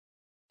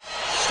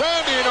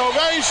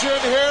ovation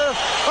here.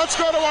 Let's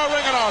go to our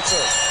ring announcer.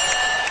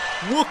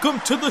 Welcome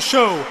to the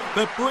show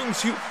that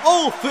brings you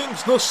all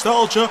things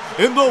nostalgia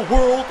in the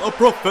world of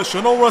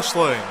professional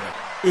wrestling.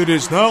 It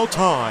is now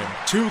time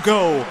to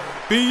go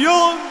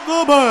beyond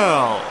the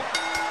bell.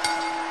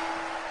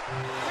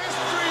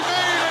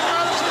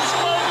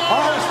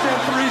 Austin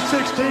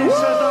 316 says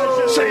I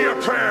just... Say your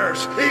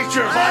prayers. Eat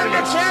your vitamins. I am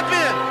the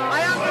champion. I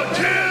am the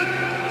Kid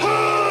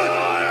Hood.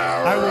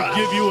 I will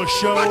give you a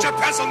show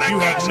you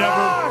have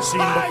never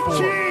seen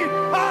before.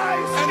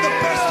 And the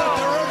best that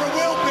there ever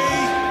will be.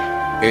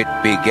 It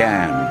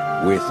began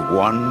with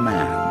one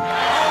man.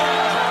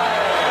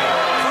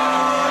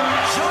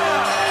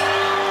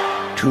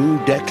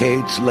 2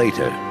 decades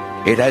later,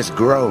 it has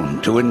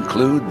grown to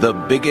include the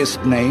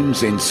biggest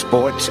names in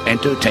sports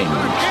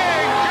entertainment.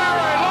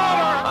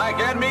 I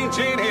can mean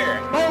Gene here.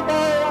 The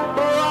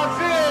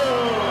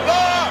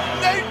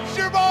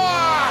Nature Boy.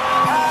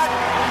 Pat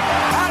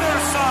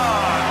Patterson.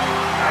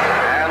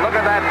 And look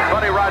at that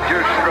Buddy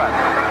Rogers strut.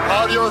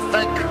 How do you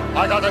think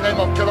I got the name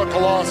of Killer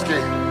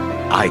Kowalski?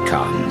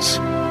 Icons,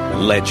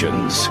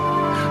 legends,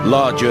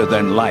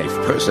 larger-than-life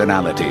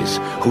personalities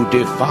who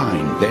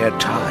define their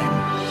time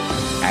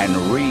and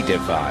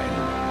redefine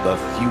the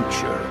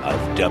future of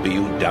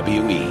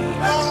WWE.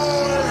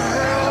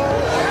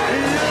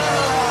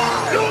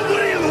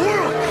 Nobody in the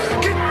world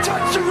can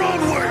touch the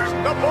road words.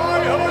 The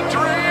boyhood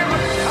dream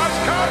has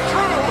come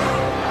true.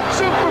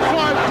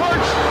 Superfly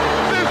punch,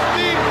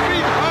 15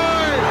 feet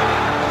high.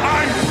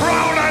 I'm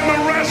proud I'm a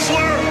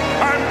wrestler.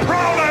 I'm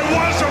proud I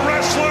was a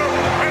wrestler.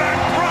 And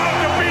I'm proud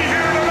to be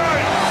here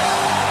tonight.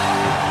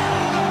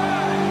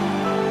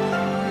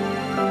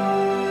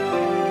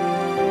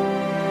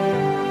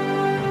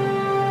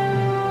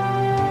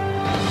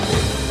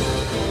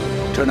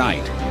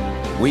 Tonight,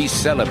 we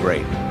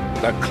celebrate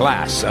the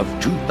class of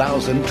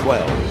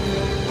 2012.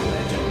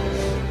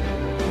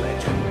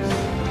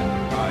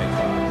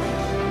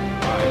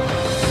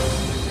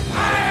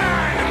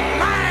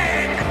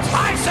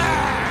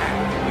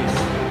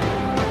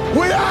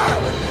 We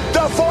are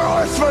the Four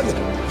Horsemen,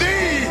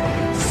 the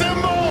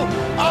symbol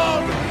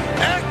of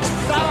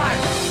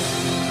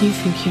excellence. You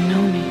think you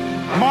know me?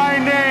 My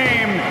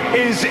name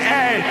is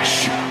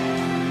Edge.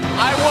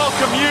 I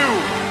welcome you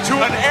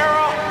to an era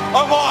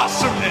of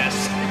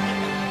awesomeness.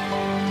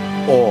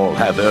 All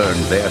have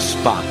earned their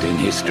spot in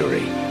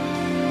history,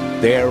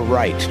 their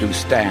right to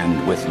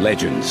stand with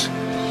legends,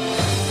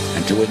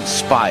 and to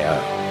inspire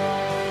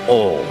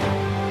all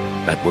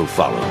that will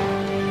follow.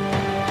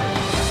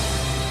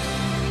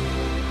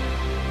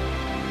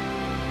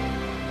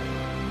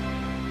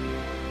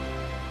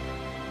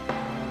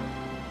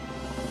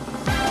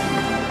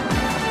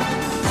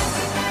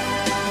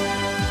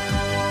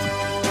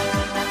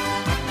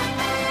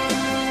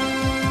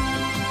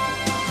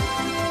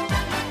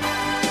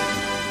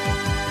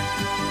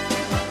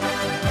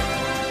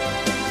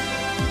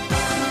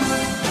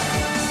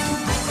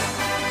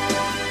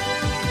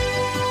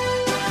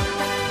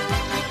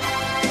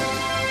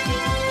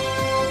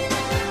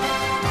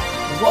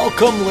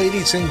 Welcome,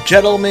 ladies and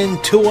gentlemen,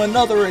 to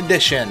another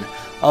edition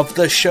of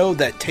the show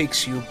that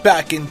takes you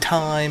back in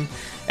time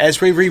as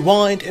we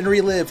rewind and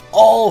relive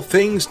all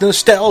things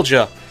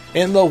nostalgia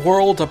in the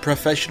world of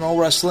professional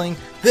wrestling.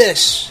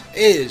 This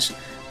is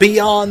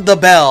Beyond the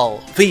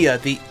Bell via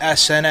the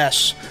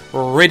SNS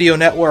Radio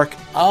Network.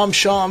 I'm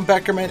Sean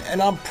Beckerman,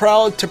 and I'm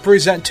proud to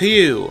present to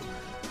you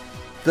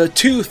the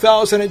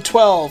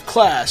 2012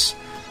 class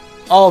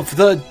of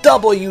the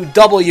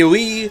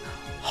WWE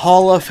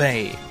Hall of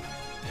Fame.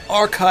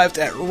 Archived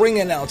at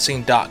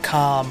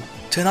ringannouncing.com.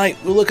 Tonight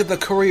we look at the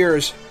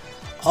careers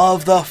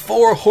of the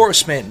Four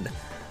Horsemen: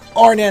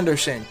 Arn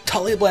Anderson,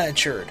 Tully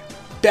Blanchard,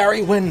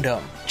 Barry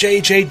Windham,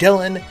 J.J.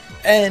 Dillon,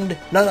 and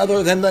none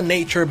other than the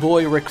Nature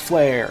Boy Ric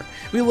Flair.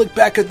 We look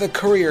back at the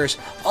careers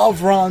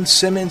of Ron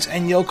Simmons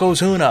and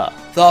Yokozuna,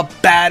 the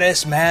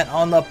baddest man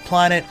on the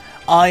planet,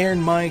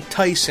 Iron Mike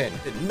Tyson,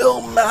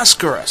 Mil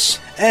Mascaras,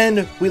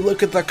 and we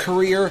look at the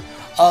career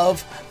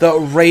of the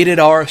Rated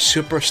R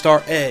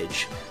superstar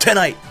Edge.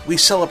 Tonight, we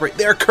celebrate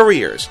their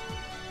careers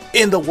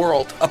in the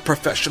world of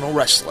professional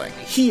wrestling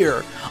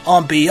here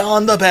on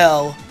Beyond the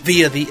Bell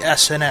via the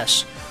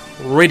SNS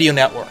Radio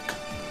Network.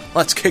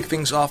 Let's kick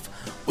things off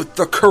with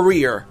the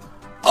career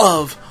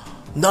of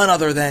none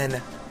other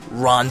than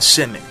Ron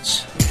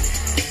Simmons.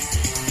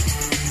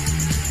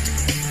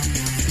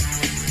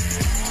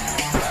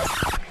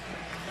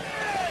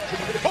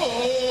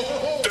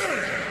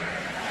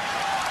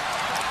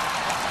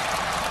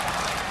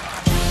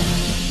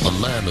 A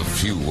man of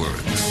few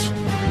words,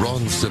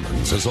 Ron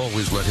Simmons has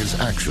always let his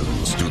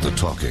actions do the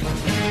talking.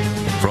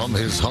 From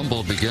his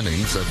humble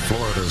beginnings at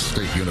Florida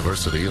State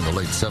University in the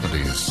late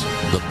 70s,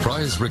 the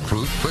prize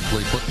recruit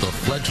quickly put the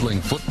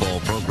fledgling football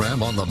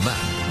program on the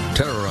map,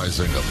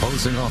 terrorizing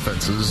opposing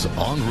offenses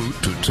en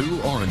route to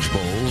 2 Orange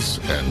Bowls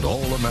and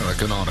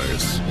All-American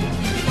honors.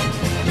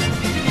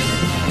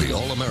 The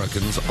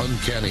All-American's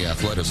uncanny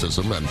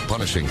athleticism and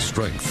punishing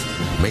strength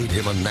made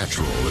him a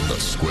natural in the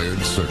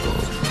squared circle.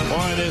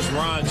 Boy, this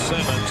Ron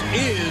Simmons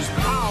is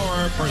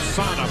power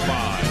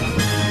personified.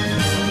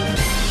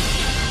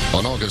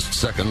 On August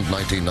 2nd,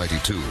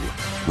 1992,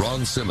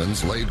 Ron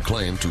Simmons laid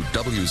claim to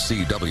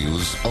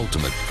WCW's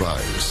Ultimate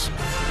Prize.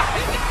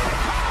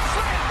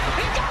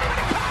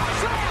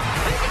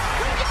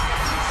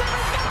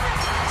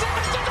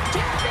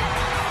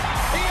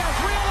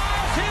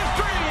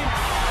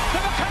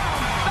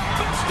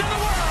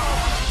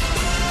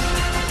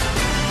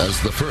 As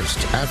the first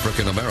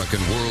African-American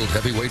World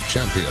Heavyweight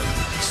Champion,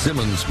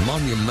 Simmons'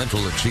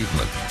 monumental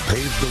achievement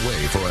paved the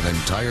way for an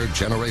entire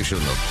generation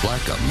of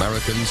Black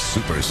American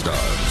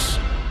superstars.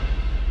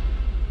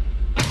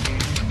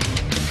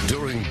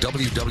 During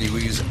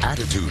WWE's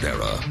Attitude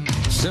Era,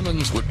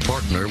 Simmons would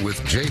partner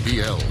with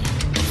JBL,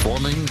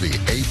 forming the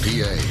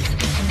APA.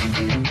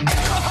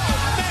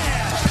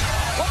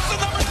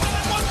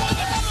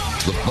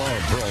 The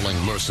bar-brawling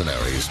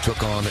mercenaries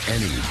took on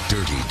any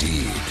dirty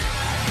deed,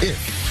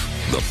 if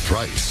the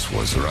price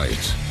was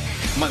right.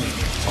 Money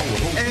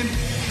and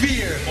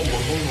beer. Hold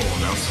on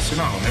now. Sit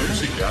down. Have a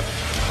seat, guys.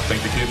 I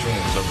think the kids' room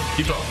is open.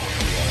 Keep talking.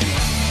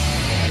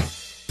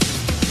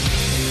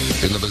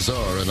 In the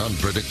bizarre and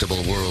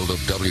unpredictable world of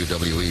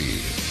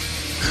WWE,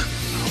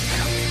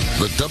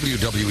 the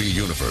WWE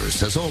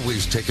Universe has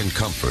always taken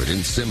comfort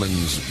in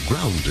Simmons'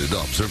 grounded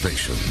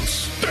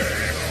observations.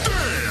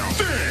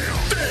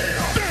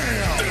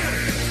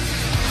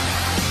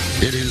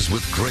 It is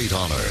with great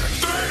honor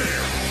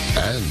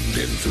and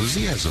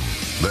enthusiasm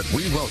that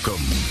we welcome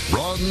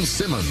Ron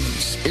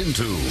Simmons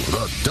into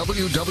the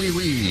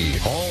WWE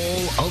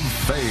Hall of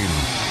Fame.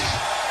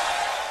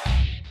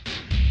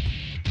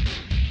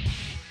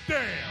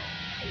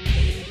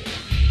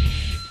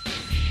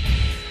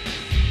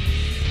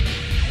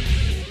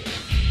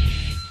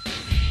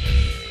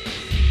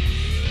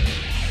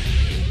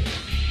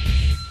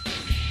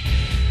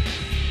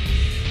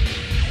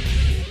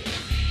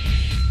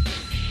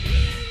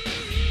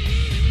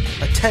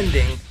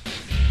 Attending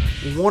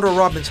Warner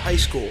Robins High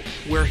School,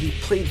 where he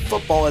played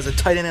football as a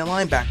tight end and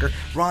linebacker,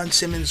 Ron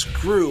Simmons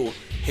grew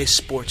his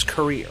sports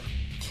career.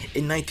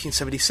 In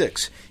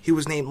 1976, he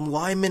was named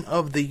Lineman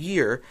of the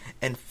Year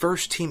and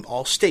First Team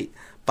All-State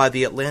by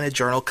the Atlanta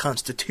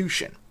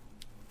Journal-Constitution.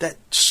 That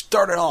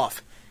started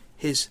off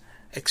his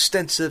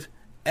extensive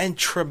and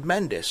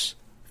tremendous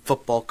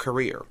football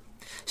career.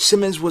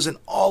 Simmons was an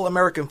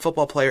All-American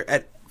football player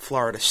at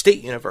Florida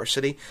State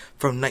University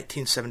from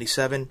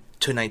 1977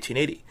 to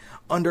 1980.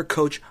 Under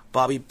coach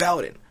Bobby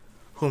Bowden,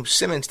 whom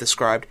Simmons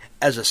described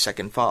as a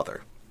second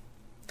father.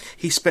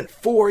 He spent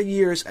 4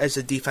 years as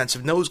a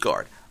defensive nose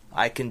guard.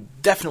 I can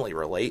definitely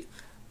relate.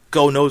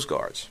 Go Nose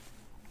Guards.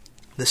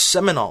 The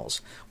Seminoles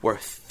were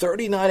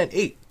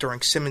 39-8 during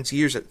Simmons'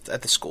 years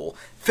at the school,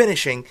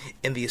 finishing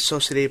in the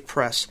Associated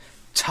Press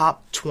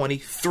top 20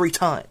 3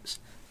 times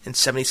in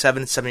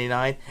 77,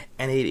 79,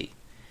 and 80.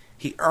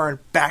 He earned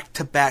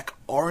back-to-back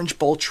Orange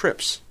Bowl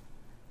trips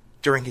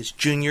during his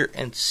junior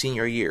and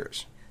senior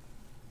years.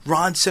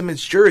 Ron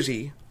Simmons'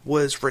 jersey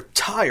was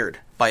retired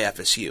by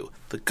FSU,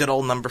 the good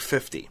old number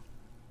 50.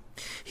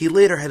 He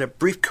later had a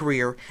brief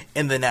career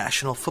in the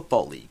National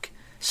Football League,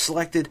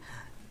 selected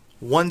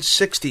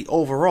 160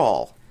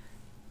 overall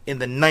in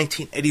the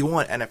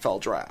 1981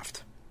 NFL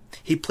Draft.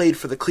 He played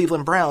for the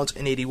Cleveland Browns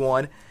in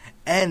 81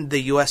 and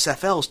the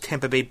USFL's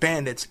Tampa Bay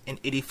Bandits in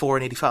 84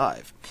 and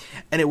 85.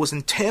 And it was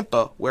in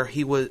Tampa where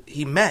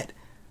he met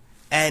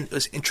and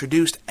was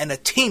introduced and a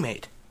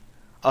teammate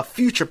of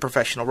future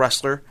professional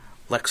wrestler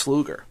Lex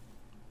Luger.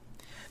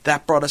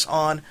 That brought us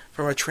on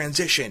from a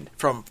transition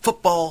from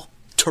football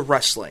to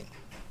wrestling.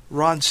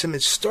 Ron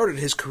Simmons started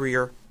his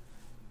career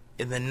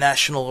in the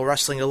National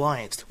Wrestling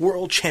Alliance,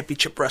 World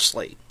Championship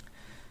Wrestling,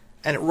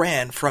 and it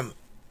ran from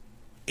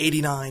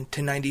 89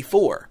 to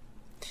 94.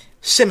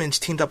 Simmons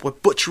teamed up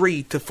with Butch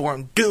Reed to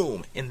form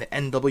Doom in the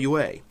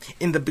NWA.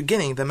 In the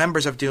beginning, the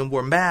members of Doom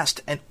were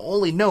masked and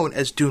only known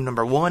as Doom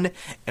No. 1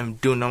 and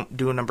Doom No.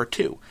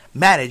 2,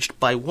 managed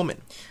by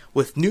women.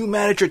 With new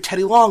manager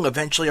Teddy Long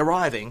eventually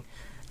arriving,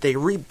 they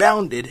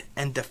rebounded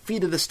and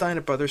defeated the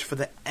Steiner Brothers for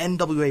the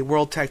NWA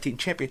World Tag Team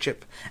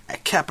Championship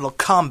at Capital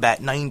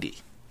Combat 90.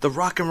 The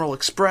Rock and Roll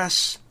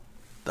Express,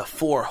 the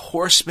Four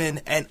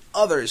Horsemen, and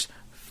others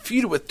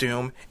feuded with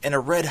Doom in a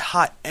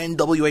red-hot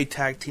NWA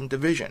Tag Team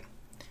division.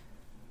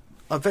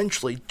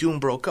 Eventually, Doom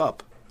broke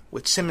up,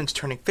 with Simmons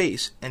turning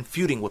face and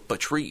feuding with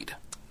Butch Reed.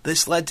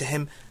 This led to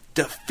him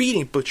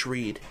defeating Butch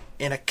Reed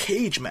in a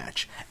cage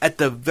match at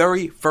the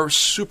very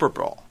first Super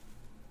Brawl.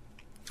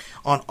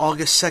 On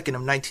August 2nd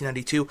of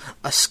 1992,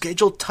 a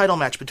scheduled title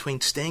match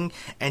between Sting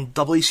and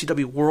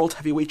WCW World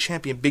Heavyweight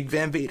Champion Big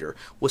Van Vader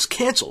was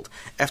canceled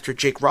after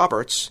Jake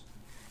Roberts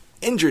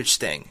injured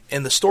Sting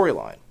in the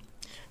storyline.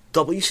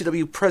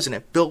 WCW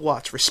President Bill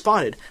Watts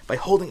responded by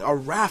holding a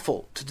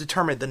raffle to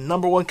determine the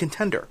number one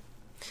contender.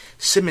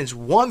 Simmons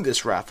won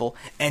this raffle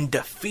and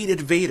defeated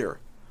Vader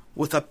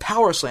with a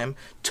power slam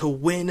to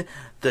win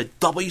the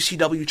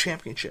WCW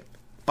Championship.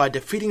 By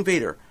defeating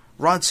Vader,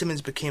 Ron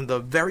Simmons became the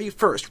very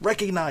first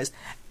recognized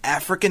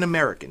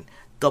African-American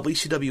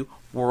WCW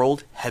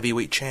World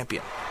Heavyweight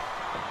Champion.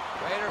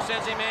 Vader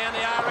sends him in, the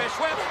Irish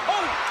whip.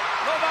 Oh,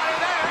 nobody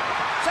there.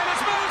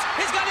 Simmons moves.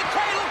 He's got him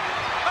cradled.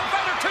 But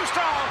Vader too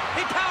strong.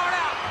 He powers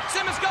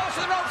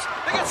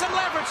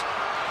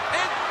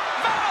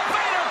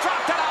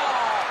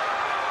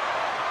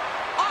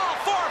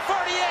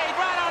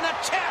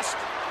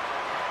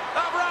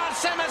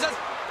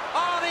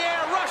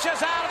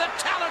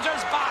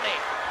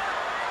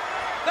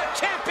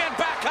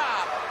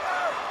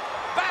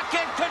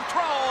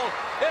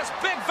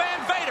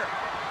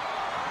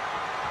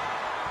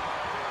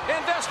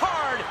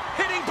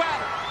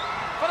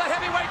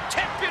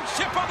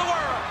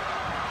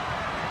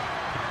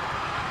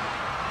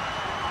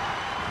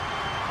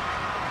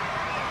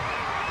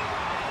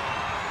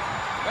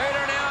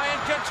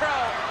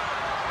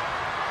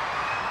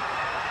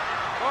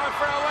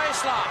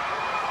onslaught.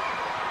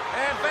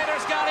 And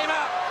Vader's got him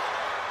up.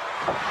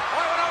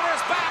 Oh, he went over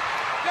his back.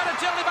 Got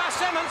agility by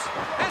Simmons.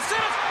 And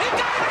Simmons, he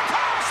got him in a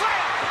power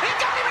slam. He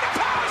got him in a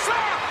power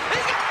slam. He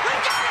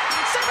got it.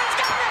 Simmons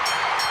got it.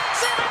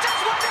 Simmons has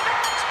won the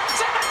match.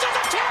 Simmons is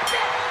a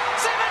champion.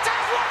 Simmons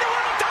has won the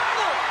world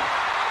title.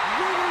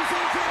 Ladies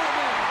and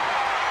gentlemen,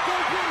 the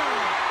winner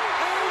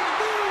and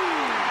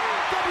new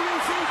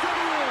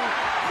WCW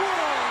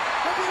World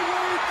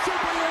Heavyweight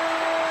Champion,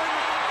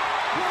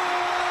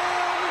 Ron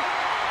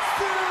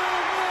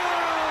Simmons.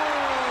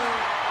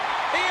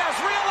 He has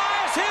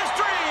realized his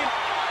dream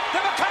to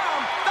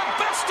become the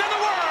best in the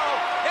world,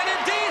 and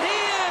indeed he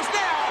is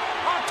now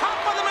on top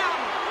of the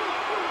mountain.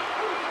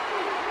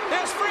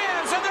 His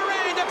friends in the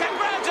ring to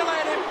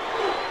congratulate him.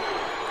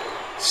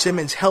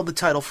 Simmons held the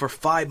title for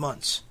 5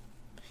 months.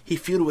 He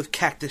feuded with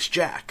Cactus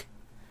Jack,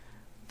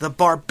 the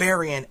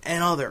Barbarian,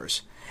 and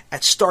others.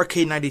 At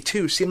Starrcade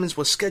 92, Simmons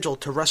was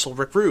scheduled to wrestle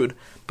Rick Rude,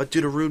 but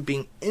due to Rude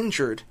being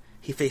injured,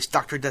 he faced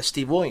Dr. Death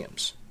Steve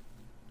Williams.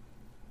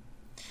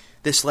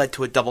 This led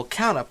to a double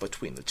count-up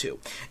between the two.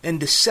 In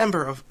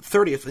December of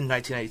 30th in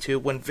 1992,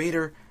 when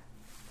Vader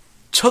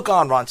took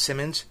on Ron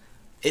Simmons,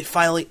 it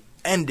finally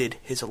ended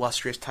his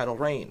illustrious title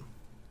reign.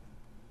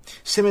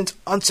 Simmons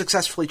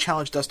unsuccessfully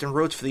challenged Dustin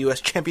Rhodes for the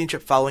U.S.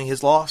 Championship following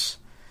his loss,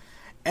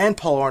 and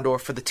Paul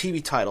Orndorff for the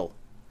TV title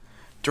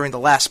during the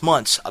last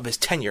months of his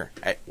tenure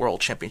at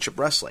World Championship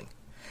Wrestling.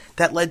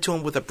 That led to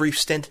him with a brief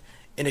stint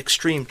in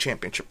Extreme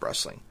Championship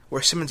Wrestling,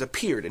 where Simmons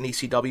appeared in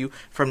ECW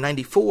from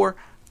 94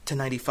 to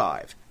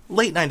 95,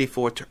 late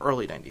 94 to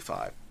early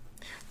 95.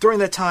 During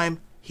that time,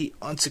 he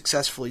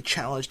unsuccessfully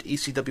challenged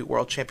ECW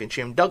World Champion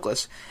Shane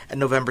Douglas in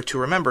November to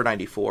Remember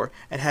 94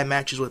 and had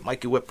matches with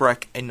Mikey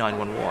Whipwreck and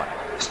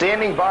 911.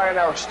 Standing by in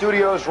our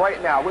studios right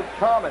now with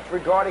comments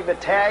regarding the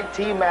tag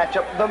team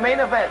matchup, the main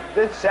event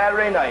this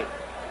Saturday night.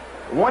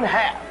 One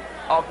half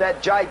of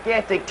that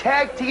gigantic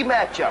tag team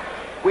matchup.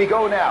 We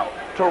go now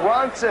to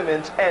Ron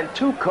Simmons and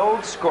Too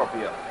Cold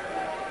Scorpio.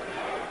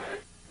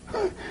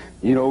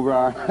 You know,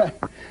 Ron,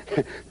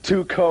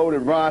 Too Cold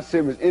and Ron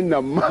Simmons in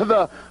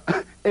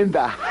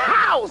the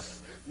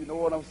house. You know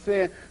what I'm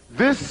saying?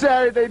 This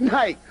Saturday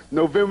night,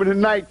 November the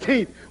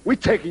 19th, we're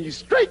taking you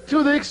straight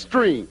to the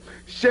Extreme.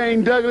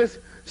 Shane Douglas,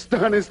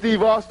 Stunning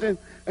Steve Austin,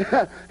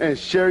 and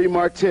Sherry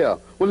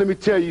Martel. Well, let me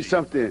tell you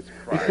something.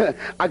 Right.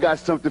 I got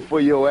something for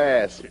your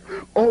ass.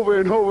 Over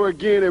and over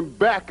again and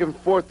back and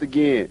forth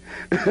again.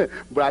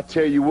 But I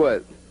tell you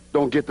what,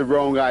 don't get the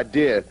wrong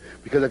idea,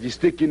 because if you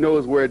stick your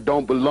nose where it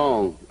don't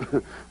belong,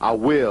 I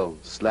will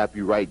slap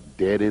you right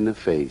dead in the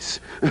face.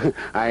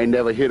 I ain't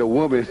never hit a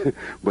woman,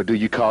 but do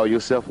you call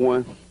yourself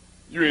one?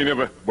 You ain't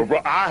never, but bro,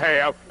 I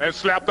have, and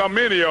slapped a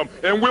many of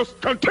them, and will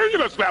continue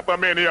to slap a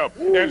many of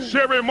them. And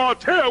Sherry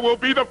Martel will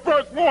be the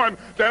first one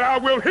that I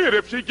will hit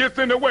if she gets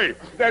in the way.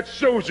 That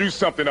shows you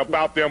something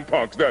about them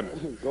punks,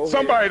 doesn't it?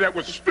 Somebody that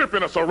was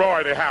stripping a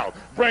sorority house,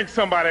 bring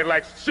somebody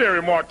like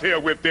Sherry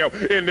Martel with them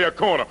in their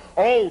corner.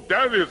 Oh,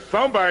 that is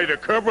somebody to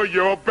cover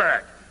your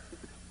back.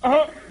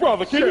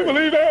 Brother, can you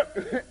believe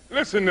that?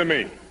 Listen to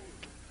me.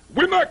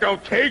 We're not going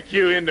to take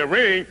you in the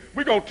ring.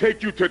 We're going to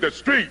take you to the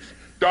streets.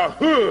 The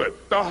hood,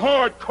 the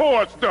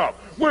hardcore stuff,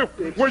 where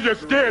you're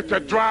scared to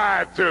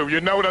drive to,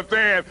 you know what I'm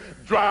saying?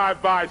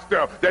 Drive-by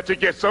stuff that you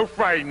get so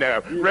frightened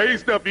of.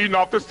 Raised up eating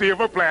off the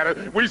silver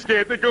platter, we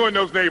scared to go in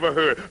those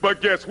neighborhoods.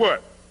 But guess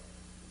what?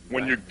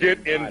 When you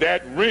get in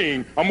that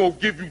ring, I'm going to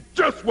give you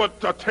just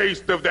what a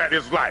taste of that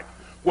is like.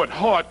 What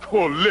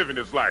hardcore living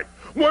is like.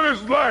 What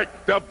it's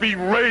like to be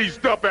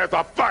raised up as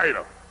a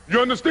fighter.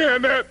 You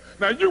understand that?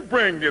 Now you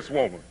bring this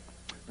woman.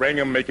 Bring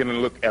her making her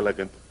look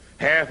elegant.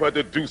 Have her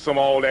to do some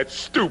all that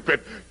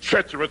stupid,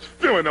 treacherous,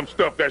 feeling them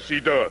stuff that she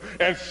does.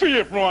 And see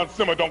if Ron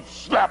Simmons don't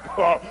slap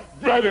her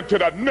right into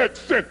the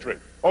next century.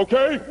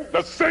 Okay?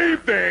 The same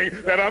thing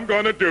that I'm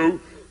going to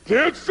do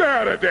this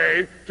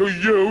Saturday to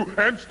you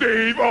and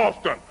Steve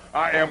Austin.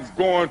 I am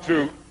going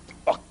to...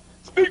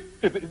 Steve,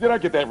 did I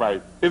get that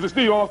right? Is it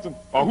Steve Austin?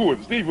 Or who is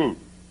it? Steve who?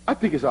 I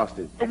think it's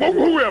Austin.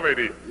 Whoever it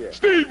is. Yeah.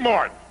 Steve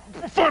Martin.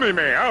 Funny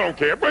man. I don't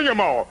care. Bring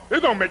them all. It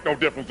don't make no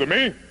difference to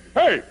me.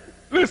 Hey,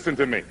 listen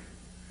to me.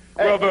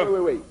 Hey,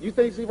 brother. wait. You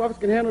think Steve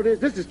Austin can handle this?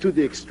 This is to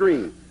the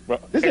extreme.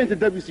 This ain't the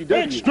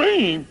WCW.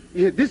 Extreme?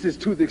 Yeah, this is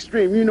to the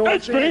extreme. You know what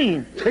Extreme?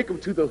 I'm saying? Take them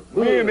to the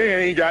hood. Man,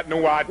 they ain't got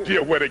no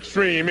idea what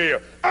extreme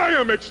is. I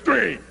am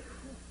extreme.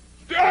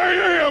 I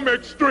am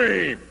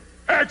extreme.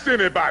 Ask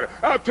anybody.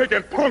 I've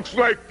taken punks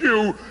like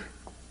you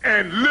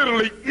and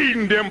literally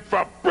eaten them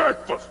for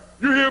breakfast.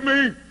 You hear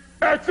me?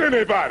 Ask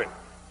anybody.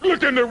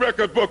 Look in the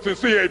record books and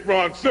see if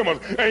Ron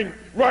Simmons ain't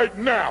right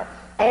now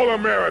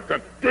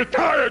All-American,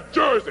 retired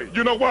jersey.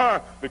 You know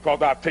why?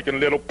 Because I've taken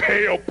little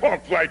pale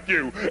punks like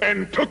you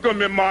and took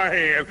them in my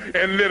hand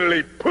and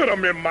literally put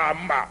them in my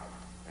mouth.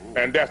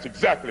 And that's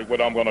exactly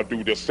what I'm going to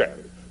do this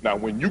Saturday. Now,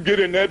 when you get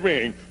in that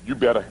ring, you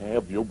better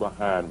have your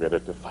behind ready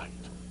to fight.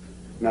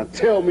 Now,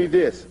 tell me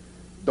this.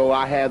 Do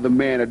I have the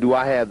man or do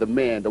I have the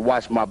man to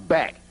watch my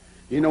back?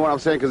 You know what I'm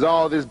saying? Because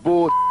all this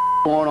bull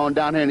going on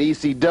down here in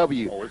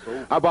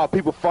ECW. How about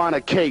people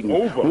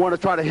fornicating? Want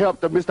to try to help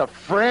the Mr.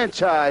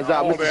 Franchise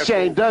out, Mr.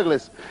 Shane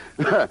Douglas.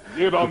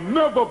 It'll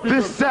never be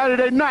this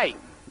Saturday night.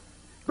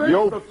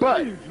 Your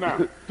butt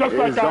now. Just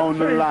like is I on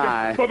the changed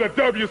line. it for the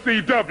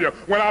WCW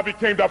when I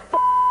became the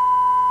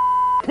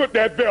put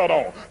that belt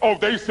on. Oh,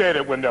 they said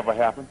it would never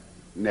happen.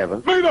 Never.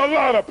 Made a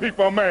lot of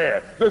people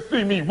mad to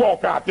see me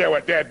walk out there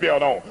with that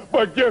belt on.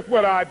 But guess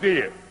what I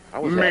did?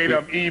 Made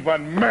them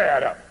even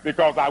madder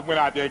because I went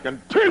out there and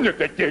continued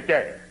to kick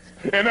ass.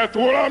 And that's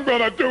what I'm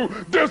going to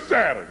do this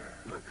Saturday.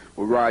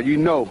 Well, Rod, you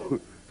know,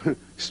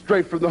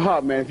 straight from the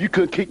heart, man, if you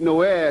couldn't kick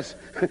no ass,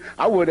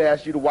 I would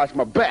ask you to watch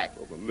my back.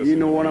 Listen, you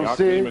know what I'm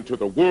saying? I came into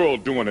the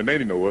world doing it, and they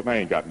didn't know if I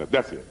ain't got nothing.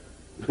 That's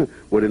it.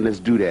 Well, then let's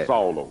do that. It's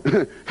all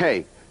over.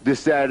 Hey, this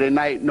Saturday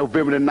night,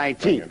 November the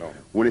 19th,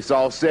 when it's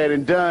all said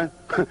and done,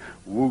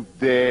 whoop,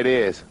 there it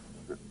is.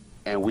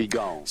 And we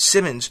gone.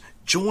 Simmons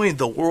joined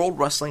the World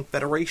Wrestling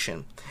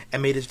Federation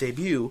and made his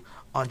debut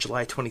on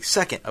July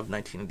 22nd of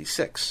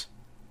 1996.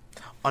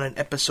 On an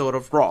episode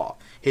of Raw,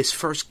 his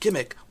first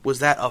gimmick was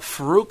that of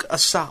Farouk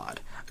Assad,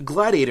 a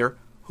gladiator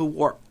who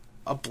wore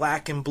a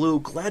black and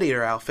blue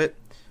gladiator outfit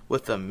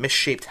with a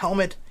misshaped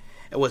helmet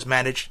and was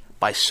managed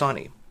by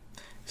Sonny.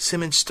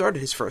 Simmons started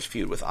his first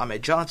feud with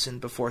Ahmed Johnson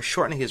before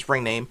shortening his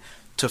ring name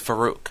to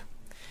Farouk.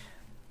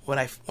 When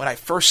I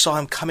first saw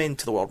him come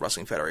into the World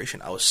Wrestling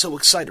Federation, I was so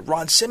excited.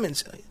 Ron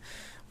Simmons.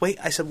 Wait,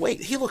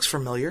 he looks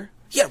familiar.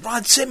 Yeah,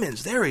 Ron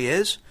Simmons, there he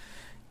is.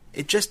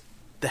 It just,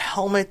 the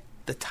helmet,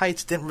 the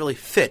tights didn't really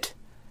fit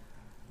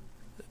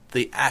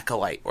the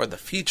Acolyte or the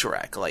future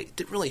Acolyte. It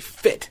didn't really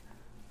fit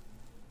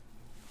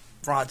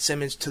Ron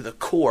Simmons to the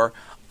core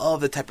of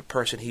the type of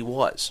person he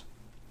was.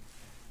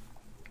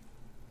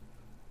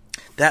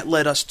 That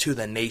led us to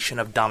the Nation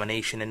of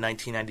Domination in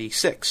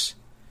 1996.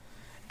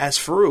 As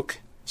Farouk,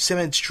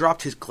 Simmons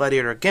dropped his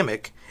gladiator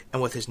gimmick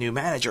and with his new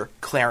manager,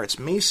 Clarence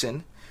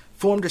Mason,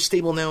 formed a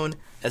stable known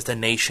as the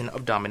Nation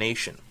of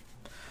Domination.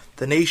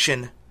 The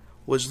Nation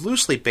was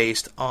loosely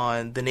based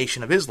on the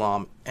Nation of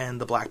Islam and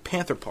the Black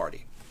Panther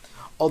Party,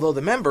 although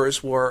the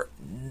members were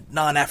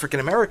non-African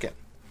American.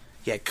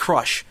 He had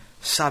Crush,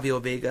 Savio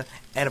Vega,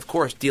 and of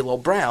course D'Lo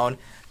Brown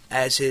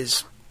as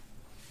his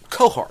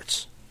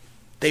cohorts.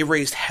 They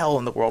raised hell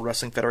in the World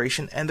Wrestling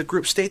Federation, and the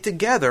group stayed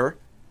together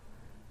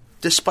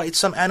despite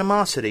some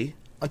animosity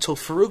until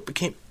Farouk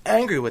became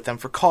angry with them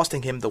for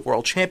costing him the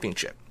World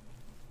Championship.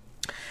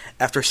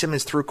 After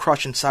Simmons threw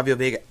Crush and Savio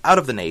Vega out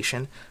of the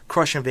Nation,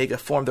 Crush and Vega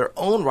formed their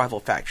own rival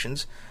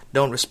factions,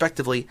 known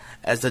respectively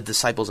as the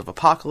Disciples of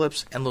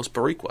Apocalypse and Los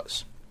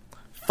Boricuas.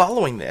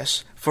 Following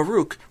this,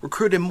 Farouk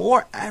recruited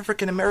more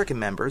African-American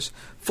members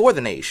for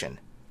the Nation.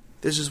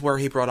 This is where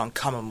he brought on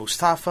Kama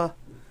Mustafa,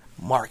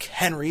 Mark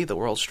Henry, the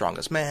world's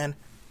strongest man,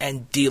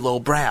 and D'Lo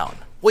Brown.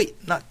 Wait,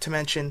 not to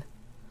mention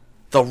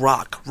The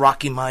Rock,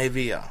 Rocky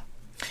Maivia.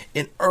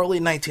 In early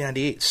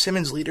 1998,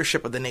 Simmons'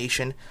 leadership of the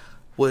Nation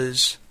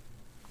was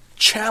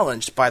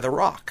challenged by The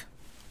Rock,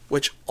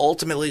 which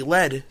ultimately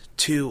led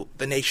to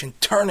the Nation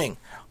turning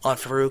on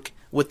Farouk,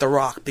 with The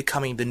Rock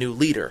becoming the new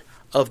leader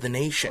of the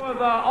Nation. With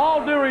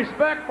all due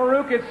respect,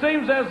 Farouk, it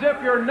seems as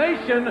if your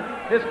nation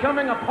is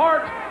coming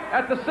apart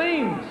at the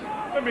seams.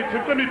 Let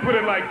me put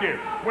it like this.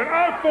 When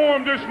I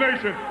formed this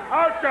nation,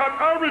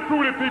 I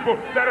recruited people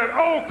that at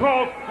all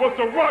costs was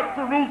to rock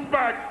Farouk's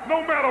back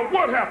no matter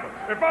what happened.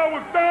 If I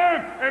was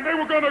dying and they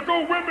were going to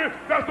go with me,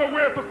 that's the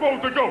way it's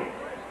supposed to go.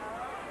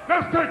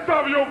 Let's take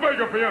Savio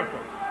Vega, for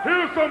instance.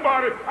 Here's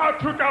somebody I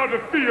took out of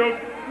the field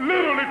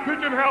literally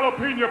picking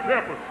jalapeno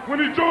peppers.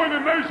 When he joined the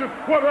nation,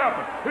 what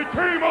happened? He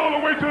came all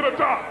the way to the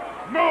top.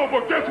 No,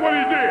 but guess what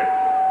he did?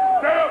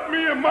 Stabbed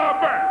me in my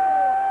back.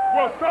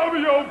 Well,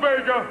 Savio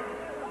Vega,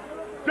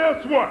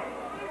 guess what?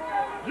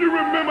 You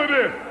remember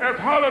this. As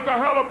hot as a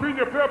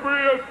jalapeno pepper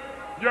is,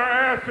 your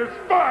ass is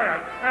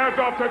fired as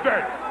of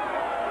today.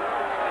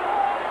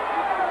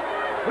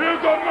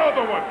 Here's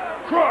another one.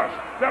 Crush,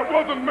 that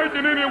wasn't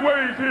making any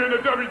waves here in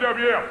the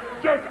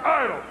WWF. Just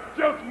idle,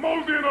 just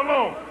moseying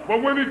along.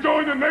 But when he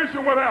joined the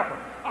Nation, what happened?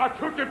 I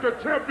took him to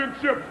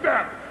championship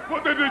status.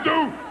 What did he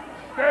do?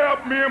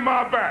 Stabbed me in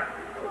my back.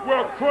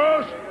 Well,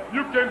 Crush,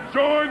 you can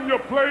join your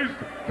place,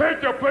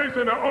 take your place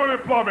in the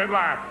unemployment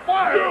line.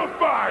 Fired. You're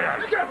fired.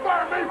 You can't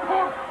fire me,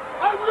 punk.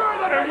 I'm your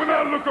And when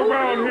I look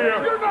around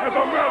here, as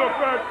a matter of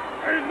fact,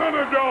 ain't none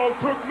of y'all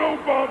took no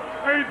bump,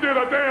 ain't did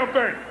a damn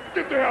thing.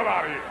 Get the hell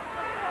out of here.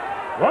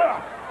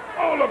 Well,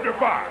 all of you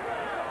fired.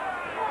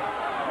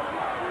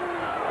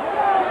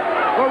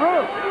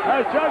 Farouk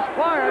has just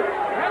fired.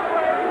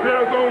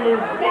 There's only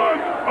one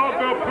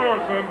other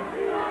person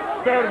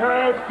that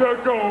has to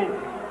go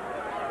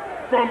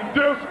from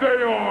this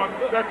day on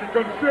that can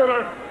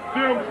consider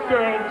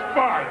themselves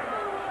fired.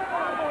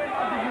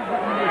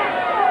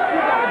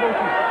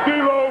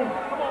 D'Lo,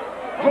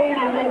 hold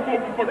the rope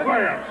open for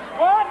Clarence.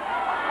 What?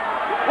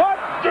 What?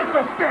 Get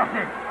the step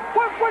in.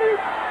 What are you?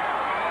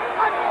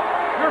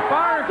 You're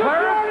fired,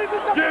 Clarence.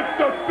 Get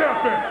the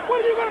step in. What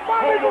are you going to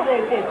fire me for? Hold the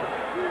rope open.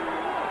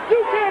 You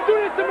can't do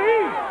this to me.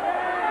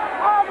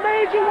 I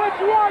made you what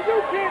you are.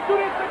 You can't do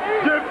this to me.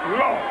 Get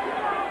lost.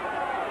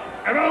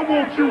 And I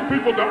want you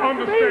people to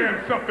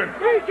understand something.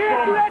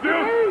 From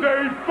this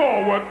day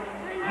forward,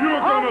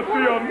 you're going to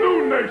see a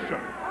new nation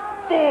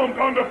formed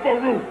under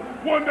Farouk.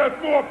 One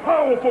that's more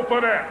powerful for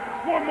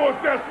that. One more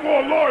that's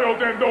more loyal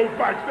than those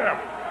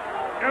backstabbers.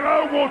 And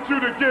I want you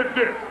to get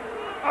this.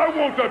 I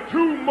want the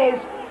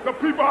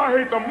people I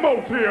hate the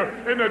most here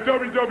in the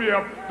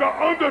WWF, The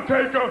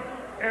Undertaker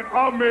and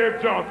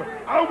Ahmed Johnson.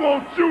 I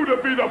want you to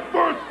be the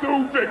first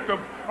new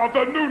victims of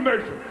the new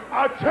nation.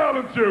 I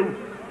challenge you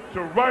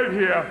to right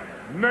here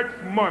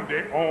next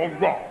Monday on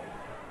Raw.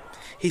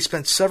 He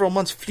spent several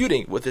months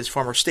feuding with his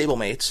former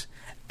stablemates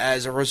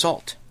as a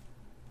result.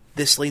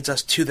 This leads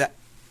us to the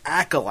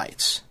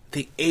Acolytes,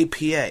 the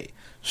APA,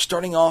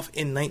 starting off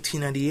in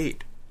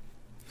 1998.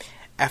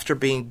 After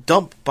being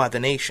dumped by the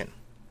Nation,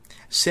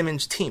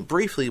 Simmons teamed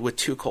briefly with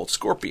Too Cold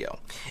Scorpio.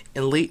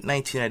 In late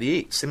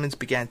 1998, Simmons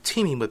began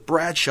teaming with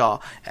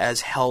Bradshaw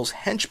as Hell's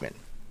Henchman.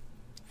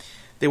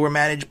 They were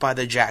managed by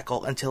the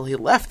Jackal until he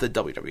left the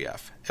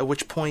WWF, at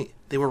which point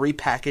they were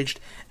repackaged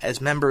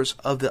as members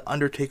of the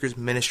Undertaker's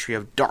Ministry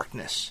of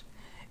Darkness,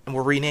 and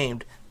were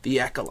renamed the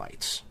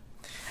Acolytes.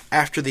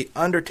 After the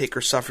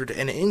Undertaker suffered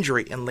an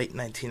injury in late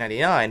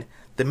 1999,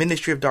 the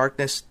Ministry of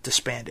Darkness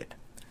disbanded.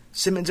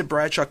 Simmons and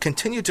Bradshaw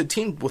continued to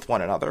team with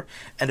one another,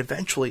 and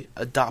eventually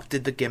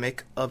adopted the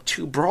gimmick of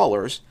two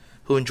brawlers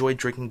who enjoyed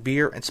drinking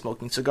beer and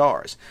smoking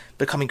cigars,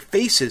 becoming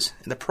faces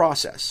in the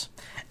process.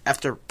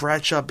 After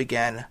Bradshaw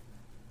began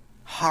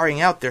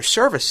hiring out their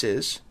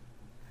services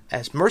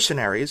as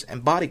mercenaries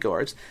and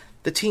bodyguards,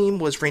 the team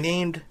was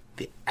renamed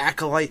the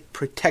Acolyte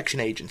Protection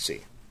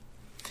Agency.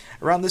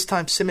 Around this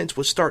time, Simmons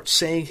would start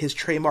saying his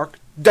trademark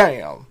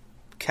 "damn"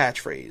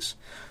 catchphrase,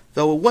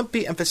 though it wouldn't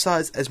be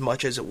emphasized as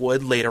much as it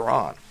would later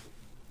on.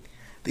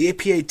 The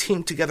APA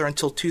teamed together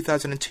until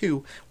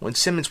 2002, when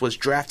Simmons was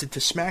drafted to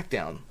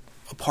SmackDown,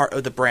 a part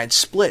of the brand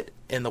split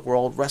in the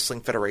World Wrestling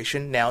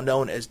Federation, now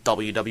known as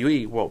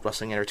WWE World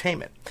Wrestling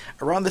Entertainment.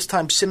 Around this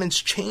time, Simmons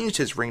changed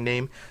his ring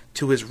name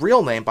to his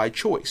real name by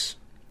choice.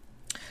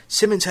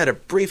 Simmons had a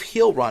brief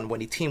heel run when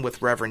he teamed with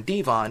Reverend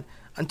Devon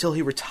until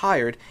he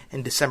retired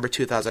in December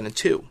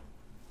 2002.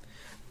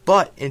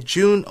 But in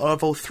June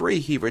of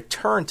 2003, he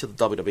returned to the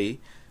WWE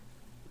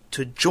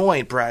to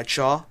join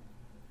Bradshaw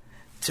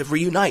to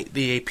reunite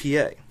the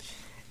APA.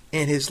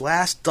 In his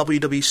last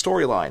WWE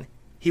storyline,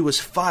 he was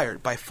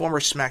fired by former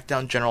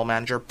SmackDown general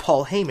manager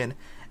Paul Heyman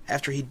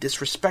after he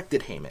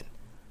disrespected Heyman,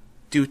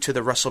 due to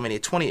the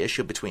WrestleMania 20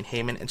 issue between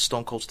Heyman and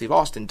Stone Cold Steve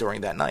Austin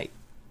during that night.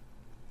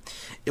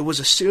 It was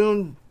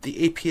assumed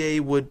the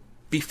APA would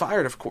be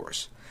fired, of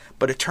course,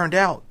 but it turned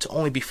out to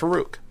only be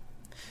Farouk.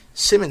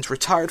 Simmons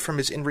retired from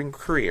his in-ring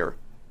career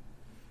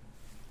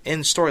in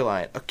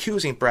storyline,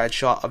 accusing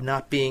Bradshaw of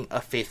not being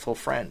a faithful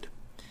friend.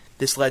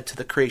 This led to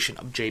the creation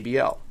of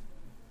JBL.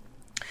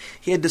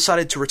 He had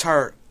decided to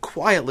retire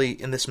quietly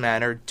in this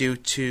manner due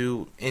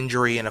to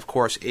injury and, of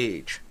course,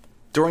 age.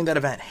 During that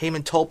event,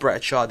 Heyman told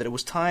Bradshaw that it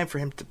was time for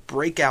him to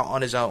break out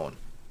on his own.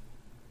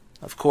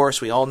 Of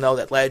course, we all know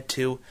that led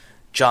to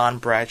John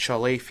Bradshaw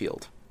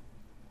Layfield.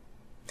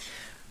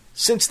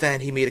 Since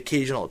then, he made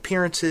occasional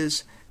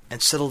appearances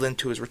and settled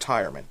into his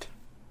retirement.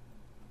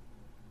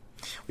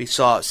 We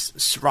saw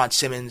Ron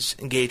Simmons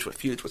engage with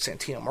feuds with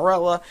Santino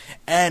Marella,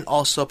 and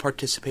also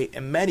participate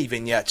in many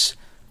vignettes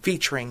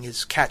featuring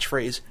his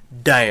catchphrase,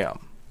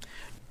 "damn."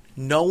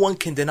 No one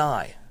can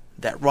deny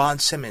that Ron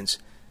Simmons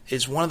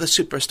is one of the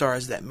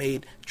superstars that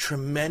made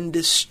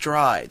tremendous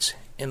strides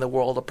in the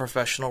world of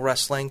professional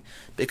wrestling,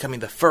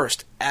 becoming the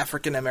first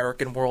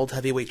African-American World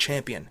Heavyweight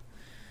Champion,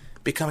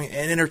 becoming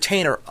an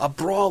entertainer, a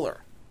brawler,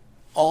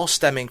 all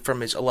stemming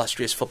from his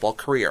illustrious football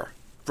career.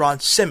 Ron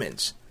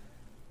Simmons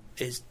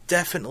is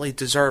definitely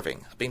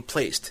deserving of being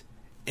placed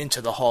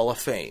into the Hall of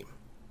Fame.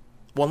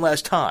 One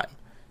last time,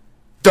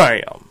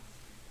 damn.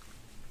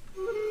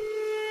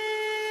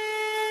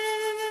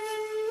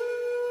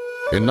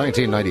 In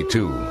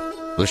 1992,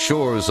 the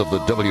shores of the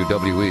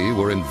WWE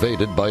were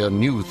invaded by a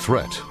new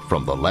threat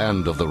from the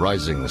land of the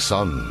rising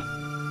sun.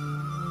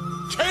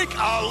 Take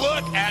a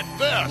look at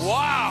this.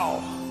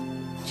 Wow.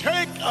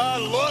 Take a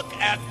look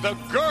at the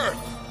girth.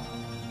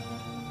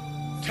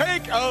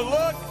 Take a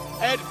look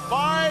at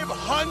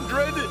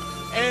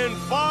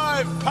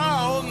 505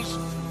 pounds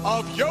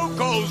of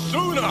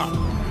Yokozuna.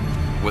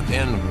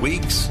 Within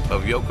weeks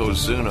of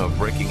Yokozuna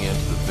breaking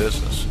into the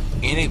business,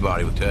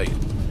 anybody would tell you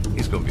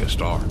he's going to be a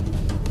star.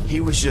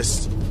 He was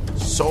just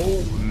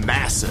so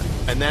massive.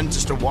 And then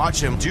just to watch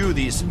him do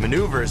these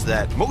maneuvers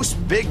that most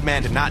big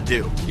men did not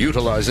do.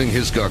 Utilizing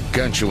his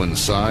gargantuan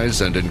size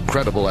and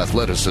incredible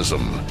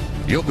athleticism,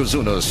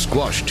 Yokozuna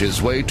squashed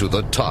his way to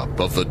the top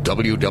of the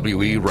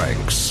WWE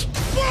ranks.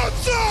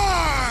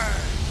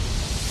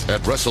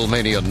 At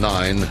WrestleMania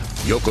 9,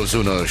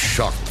 Yokozuna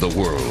shocked the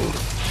world.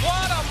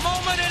 What a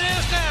moment it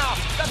is now!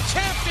 The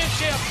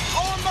championship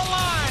on the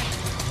line!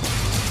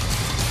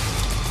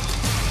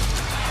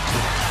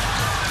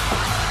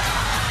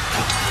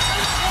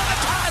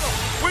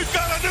 We've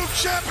got a new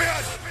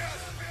champion!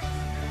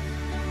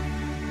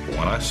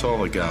 When I saw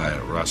the guy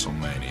at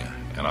WrestleMania,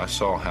 and I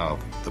saw how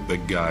the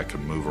big guy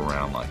could move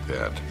around like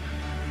that,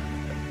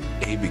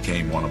 he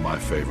became one of my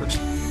favorites.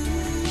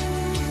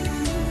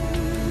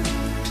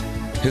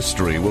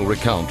 History will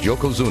recount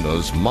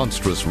Yokozuna's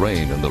monstrous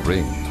reign in the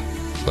ring,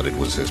 but it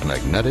was his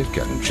magnetic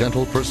and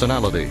gentle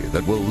personality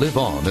that will live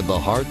on in the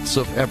hearts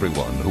of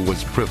everyone who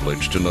was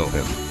privileged to know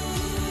him.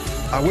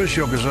 I wish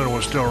Yokozuna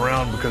was still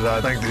around because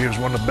I think that he was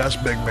one of the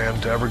best big men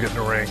to ever get in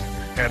the ring.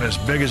 And as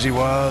big as he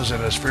was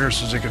and as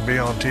fierce as he could be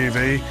on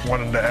TV,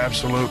 one of the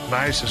absolute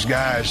nicest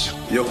guys.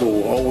 Yoko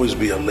will always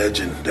be a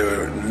legend.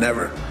 There will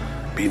never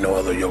be no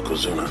other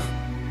Yokozuna.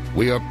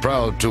 We are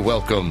proud to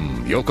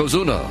welcome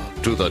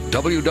Yokozuna to the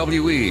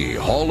WWE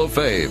Hall of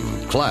Fame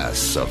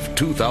Class of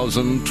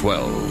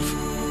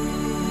 2012.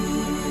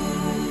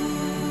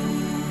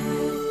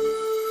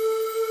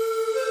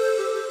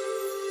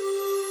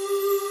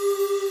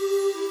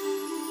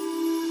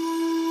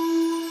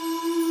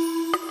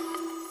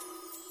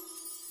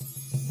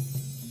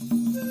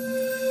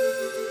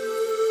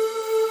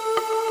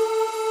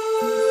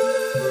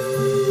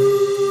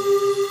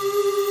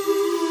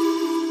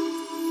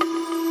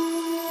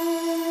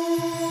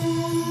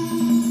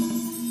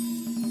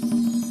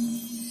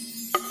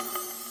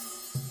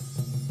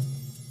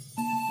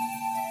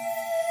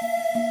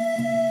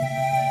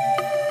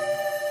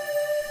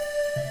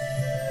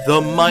 The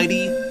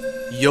mighty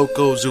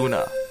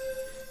Yokozuna.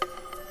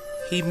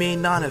 He may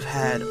not have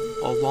had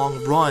a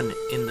long run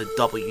in the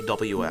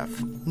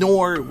WWF,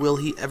 nor will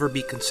he ever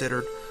be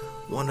considered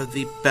one of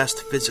the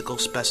best physical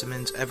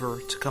specimens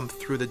ever to come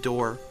through the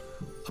door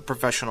of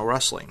professional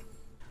wrestling.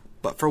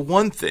 But for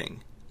one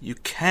thing you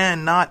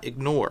cannot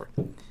ignore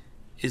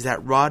is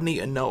that Rodney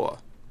Anoa'i,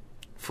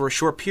 for a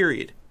short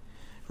period,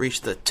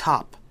 reached the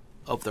top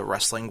of the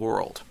wrestling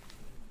world.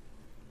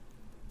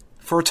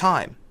 For a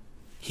time,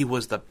 he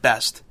was the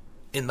best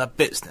in the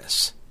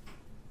business.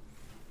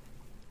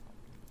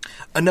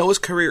 Anoa'i's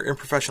career in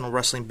professional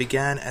wrestling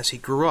began as he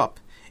grew up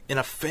in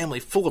a family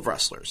full of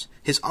wrestlers.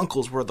 His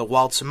uncles were the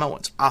Wild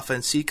Samoans, Afa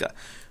and Sika,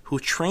 who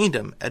trained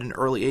him at an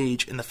early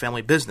age in the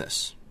family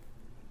business.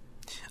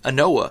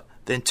 Anoa'i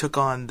then took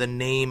on the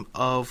name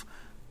of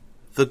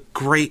the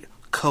Great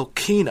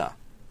Kokina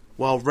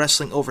while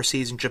wrestling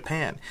overseas in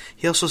Japan.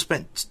 He also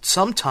spent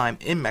some time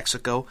in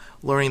Mexico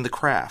learning the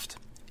craft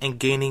and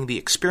gaining the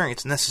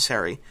experience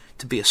necessary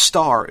to be a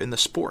star in the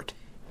sport.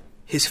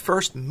 His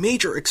first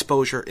major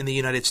exposure in the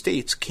United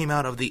States came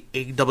out of the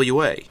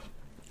AWA,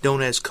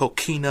 known as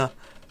Kokina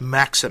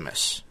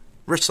Maximus,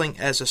 wrestling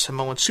as a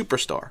Samoan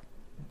superstar.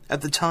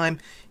 At the time,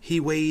 he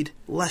weighed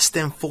less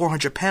than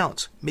 400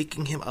 pounds,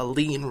 making him a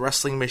lean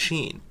wrestling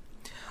machine.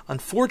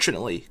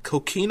 Unfortunately,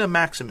 Kokina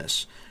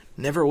Maximus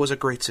never was a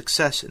great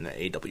success in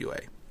the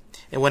AWA,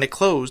 and when it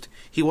closed,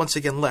 he once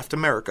again left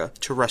America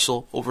to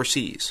wrestle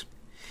overseas.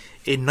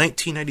 In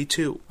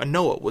 1992,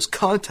 Anoa'i was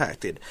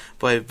contacted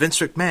by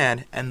Vince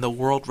McMahon and the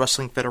World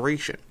Wrestling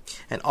Federation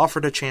and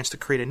offered a chance to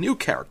create a new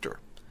character,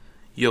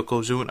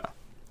 Yokozuna.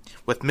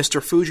 With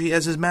Mr. Fuji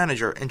as his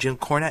manager and Jim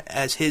Cornette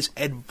as his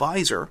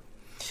advisor,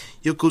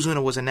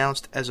 Yokozuna was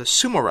announced as a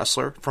sumo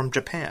wrestler from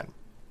Japan.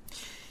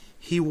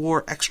 He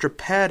wore extra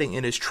padding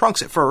in his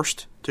trunks at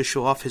first to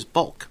show off his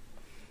bulk,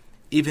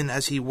 even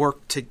as he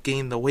worked to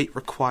gain the weight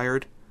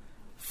required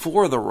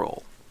for the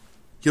role.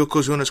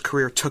 Yokozuna's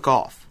career took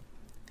off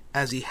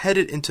as he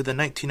headed into the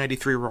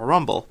 1993 Royal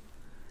Rumble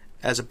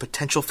as a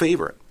potential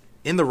favorite.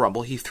 In the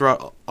Rumble, he threw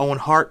out Owen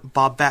Hart,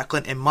 Bob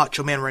Backlund, and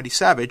Macho Man Randy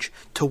Savage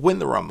to win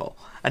the Rumble,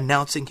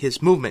 announcing his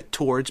movement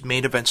towards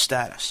main event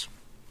status.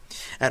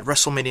 At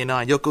WrestleMania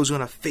 9,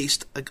 Yokozuna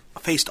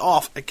faced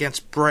off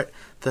against Bret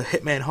the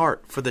Hitman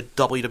Hart for the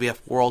WWF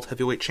World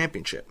Heavyweight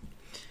Championship.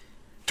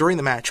 During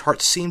the match,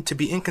 Hart seemed to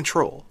be in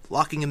control,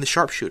 locking in the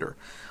sharpshooter,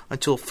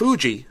 until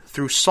Fuji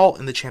threw salt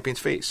in the champion's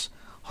face.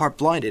 Hart,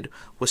 blinded,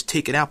 was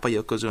taken out by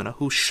Yokozuna,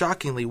 who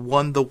shockingly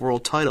won the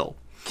world title.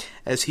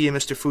 As he and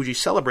Mr. Fuji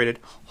celebrated,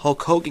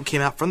 Hulk Hogan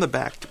came out from the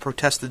back to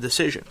protest the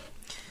decision.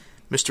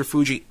 Mr.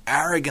 Fuji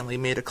arrogantly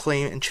made a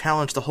claim and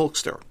challenged the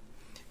Hulkster,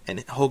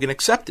 and Hogan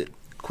accepted,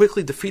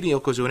 quickly defeating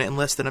Yokozuna in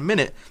less than a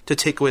minute to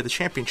take away the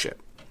championship.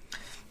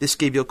 This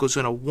gave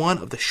Yokozuna one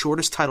of the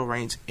shortest title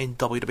reigns in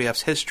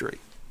WWF's history.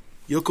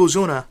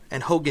 Yokozuna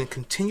and Hogan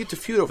continued to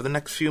feud over the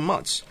next few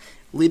months,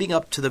 leading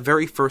up to the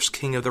very first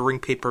King of the Ring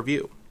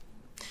pay-per-view.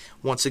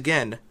 Once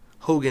again,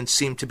 Hogan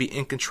seemed to be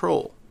in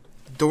control.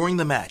 During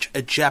the match,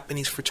 a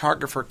Japanese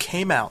photographer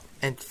came out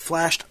and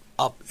flashed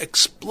an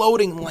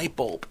exploding light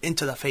bulb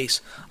into the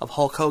face of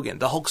Hulk Hogan.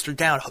 The Hulkster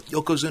down,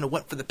 Yokozuna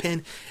went for the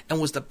pin and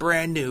was the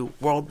brand new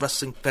World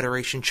Wrestling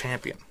Federation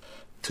champion.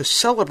 To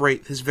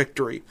celebrate his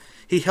victory,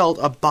 he held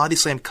a body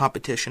slam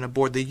competition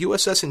aboard the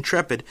USS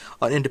Intrepid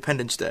on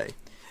Independence Day.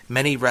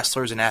 Many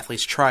wrestlers and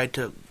athletes tried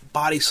to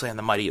body slam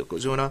the mighty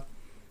Yokozuna,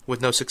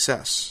 with no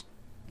success.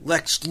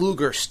 Lex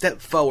Luger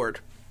stepped forward,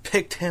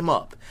 picked him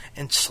up,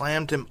 and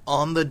slammed him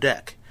on the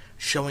deck,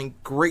 showing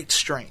great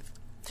strength.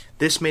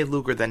 This made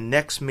Luger the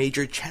next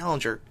major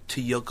challenger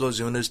to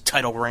Yokozuna's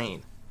title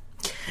reign.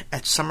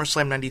 At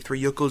SummerSlam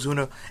 93,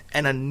 Yokozuna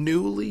and a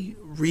newly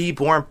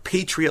reborn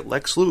Patriot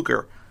Lex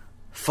Luger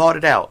fought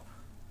it out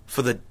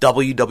for the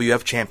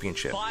WWF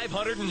Championship.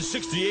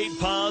 568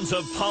 pounds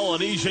of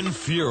Polynesian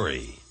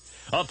Fury.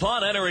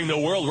 Upon entering the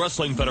World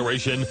Wrestling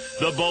Federation,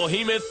 the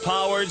behemoth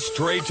powered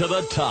straight to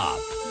the top,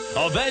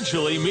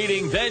 eventually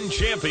meeting then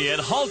champion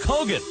Hulk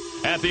Hogan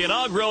at the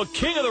inaugural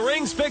King of the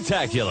Ring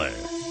Spectacular.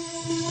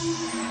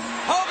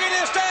 Hogan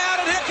is down,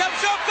 and here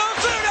comes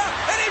Yokozuna,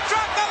 and he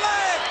dropped the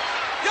leg.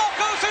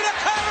 Yokozuna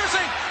covers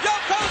him.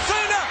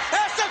 Yokozuna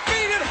has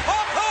defeated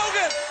Hulk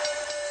Hogan.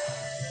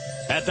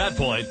 At that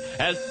point,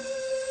 as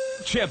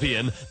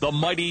champion, the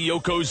mighty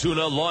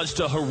Yokozuna launched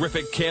a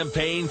horrific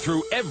campaign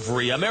through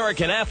every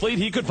American athlete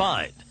he could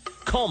find,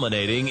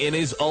 culminating in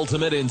his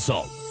ultimate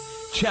insult,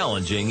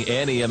 challenging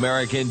any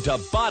American to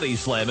body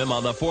slam him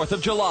on the 4th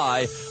of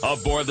July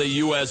aboard the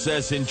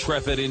USS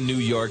Intrepid in New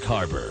York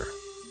Harbor.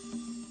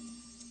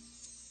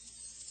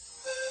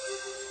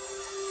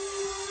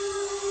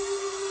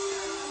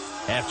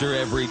 After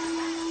every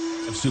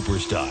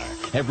superstar,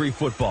 every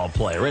football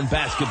player and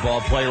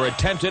basketball player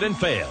attempted and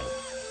failed,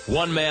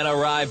 one man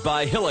arrived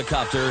by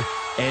helicopter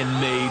and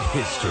made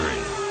history.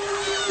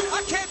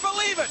 I can't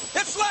believe it.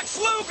 It's Lex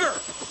Luger.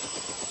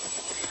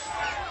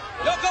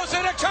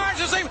 Yokozuna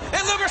charges him,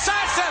 and Luger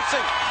sidesteps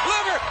him.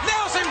 Luger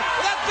nails him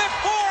with that big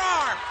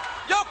forearm.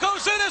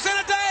 Yokozuna's in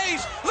a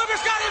daze.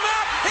 Luger's got him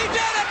out. He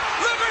did it.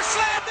 Luger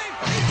slammed him.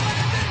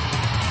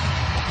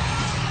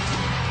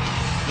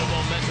 The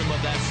momentum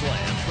of that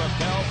slam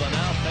propelled the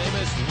now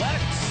famous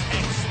Lex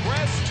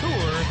Express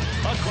Tour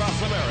across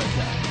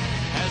America,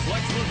 as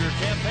Lex Luger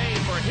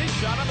campaigned for his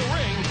shot on the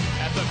ring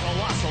at the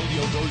colossal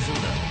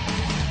Yokozuna.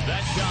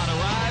 That shot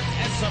arrived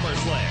at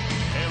SummerSlam,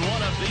 and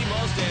one of the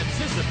most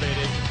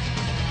anticipated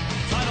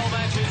title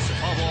matches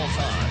of all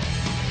time.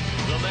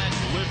 The match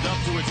lived up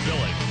to its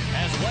billing,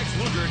 as Lex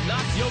Luger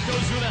knocked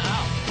Yokozuna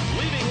out,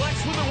 leaving Lex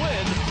with the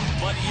win,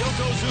 but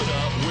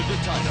Yokozuna with the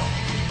title.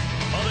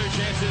 Other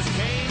chances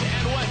came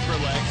and went for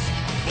Lex,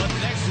 but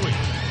next week,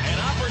 an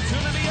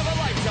opportunity of a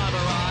lifetime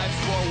arrives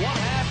for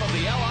one half of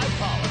the Allied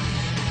Powers.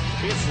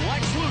 It's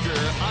Lex Luger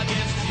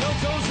against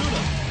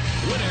Yokozuna.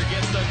 Winner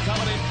gets the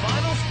coveted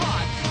final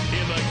spot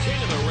in the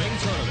King of the Ring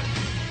tournament.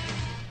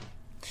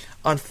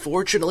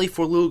 Unfortunately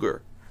for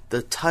Luger,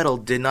 the title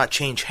did not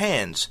change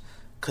hands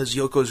because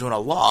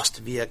Yokozuna lost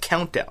via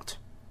countout.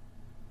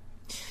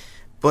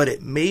 But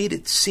it made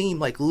it seem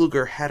like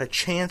Luger had a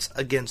chance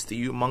against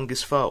the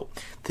humongous foe.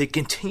 They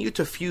continued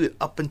to feud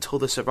up until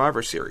the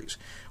Survivor Series,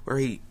 where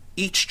he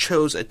each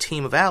chose a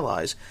team of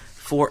allies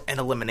for an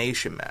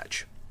elimination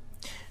match.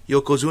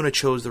 Yokozuna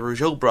chose the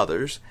Rougeau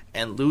brothers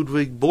and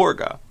Ludwig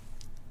Borga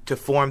to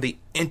form the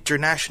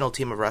international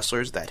team of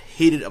wrestlers that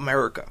hated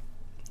America.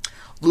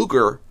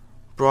 Luger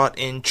brought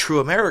in true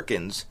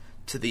Americans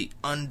to the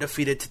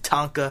undefeated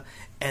Tatanka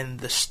and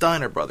the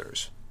Steiner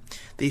brothers.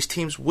 These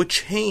teams would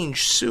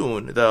change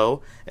soon,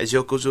 though, as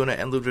Yokozuna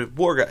and Ludwig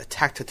Borga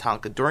attacked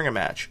Tatanka during a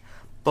match,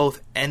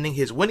 both ending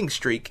his winning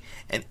streak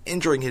and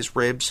injuring his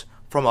ribs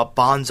from a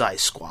bonsai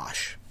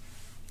squash,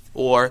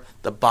 or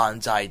the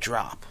bonsai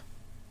drop.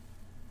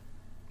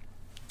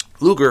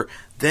 Luger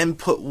then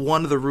put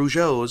one of the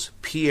Rougeaus,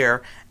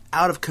 Pierre,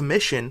 out of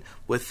commission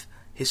with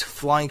his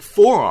flying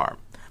forearm.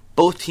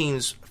 Both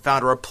teams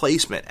found a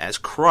replacement as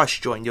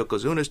Crush joined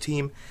Yokozuna's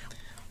team,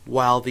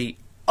 while the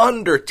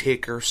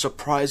Undertaker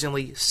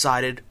surprisingly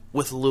sided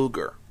with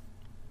Luger.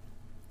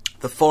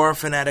 The Foreign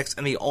Fanatics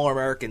and the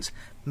All-Americans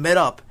met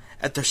up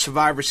at the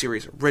Survivor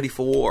Series Ready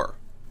for War,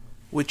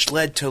 which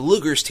led to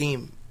Luger's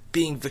team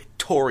being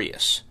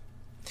victorious.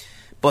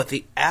 But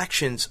the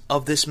actions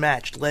of this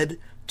match led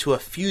to a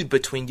feud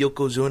between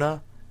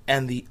Yokozuna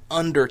and the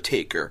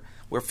Undertaker,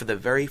 where for the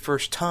very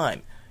first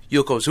time,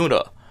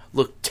 Yokozuna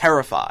looked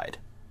terrified.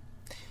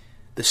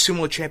 The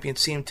sumo champion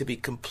seemed to be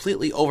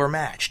completely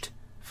overmatched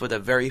for the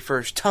very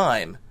first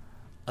time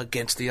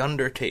against the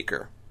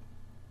Undertaker.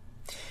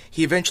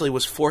 He eventually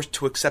was forced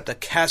to accept a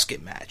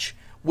casket match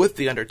with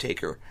the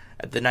Undertaker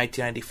at the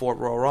 1994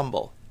 Royal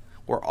Rumble,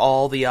 where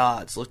all the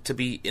odds looked to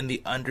be in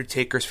the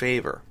Undertaker's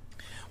favor.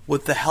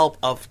 With the help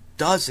of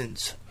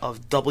dozens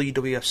of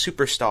WWF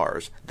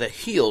superstars, the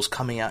heels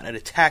coming out and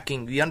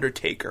attacking the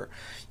Undertaker,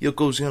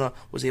 Yokozuna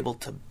was able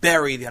to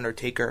bury the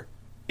Undertaker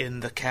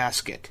in the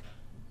casket,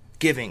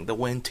 giving the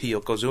win to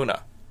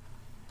Yokozuna.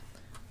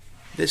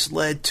 This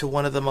led to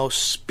one of the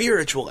most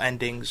spiritual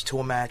endings to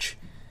a match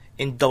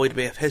in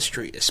WWF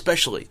history,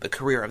 especially the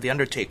career of The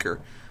Undertaker,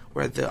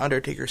 where The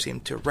Undertaker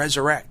seemed to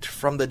resurrect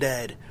from the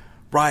dead,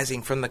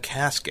 rising from the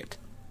casket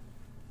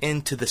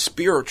into the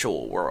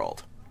spiritual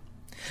world.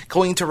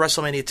 Going into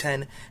WrestleMania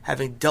 10,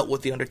 having dealt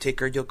with The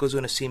Undertaker,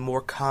 Yokozuna seemed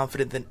more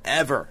confident than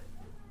ever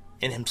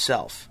in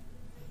himself.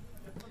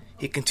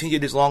 He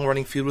continued his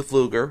long-running feud with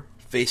Luger,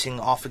 facing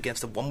off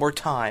against him one more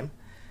time.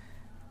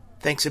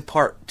 Thanks in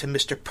part to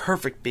Mr.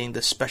 Perfect being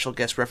the special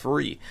guest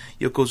referee,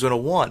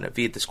 Yokozuna won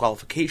via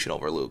disqualification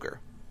over Luger.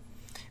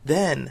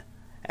 Then,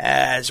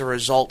 as a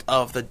result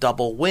of the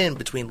double win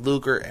between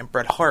Luger and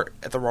Bret Hart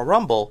at the Royal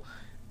Rumble,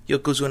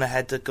 Yokozuna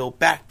had to go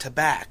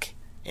back-to-back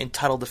in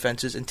title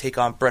defenses and take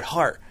on Bret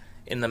Hart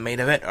in the main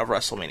event of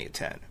WrestleMania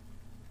 10.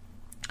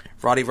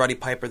 Roddy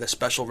Piper, the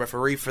special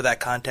referee for that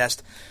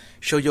contest,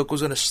 showed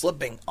Yokozuna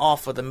slipping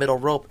off of the middle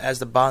rope as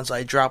the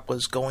Banzai drop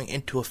was going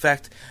into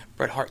effect.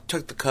 Bret Hart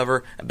took the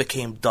cover and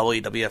became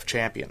WWF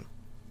champion.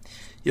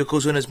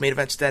 Yokozuna's main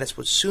event status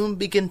would soon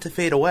begin to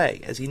fade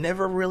away, as he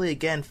never really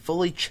again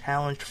fully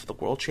challenged for the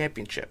World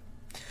Championship.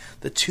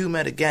 The two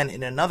met again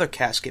in another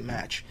casket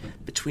match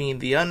between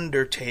The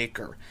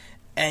Undertaker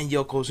and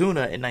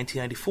Yokozuna in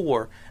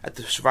 1994 at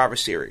the Survivor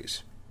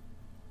Series.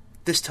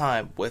 This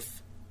time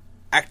with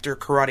actor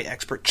karate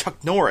expert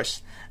Chuck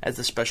Norris as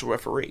the special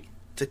referee,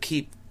 to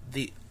keep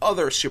the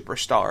other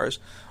superstars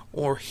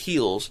or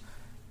heels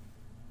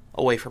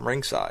away from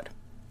ringside.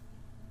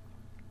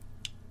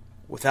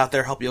 Without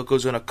their help,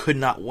 Yokozuna could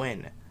not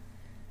win,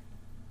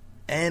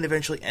 and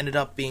eventually ended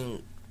up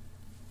being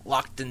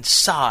locked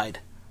inside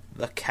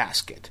the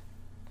casket.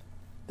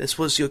 This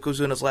was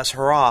Yokozuna's last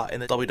hurrah in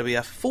the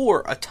WWF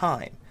for a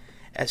time,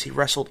 as he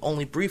wrestled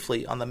only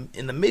briefly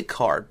in the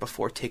mid-card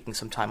before taking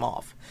some time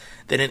off.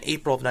 Then in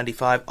April of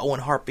 95, Owen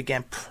Hart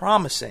began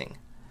promising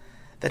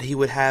that he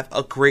would have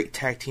a great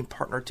tag team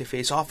partner to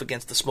face off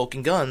against the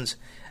Smoking Guns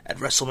at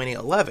WrestleMania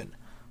 11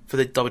 for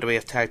the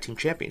WWF Tag Team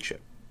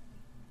Championship.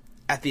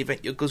 At the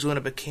event,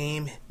 Yokozuna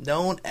became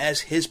known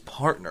as his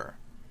partner,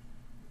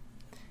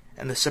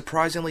 and the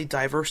surprisingly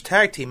diverse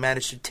tag team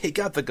managed to take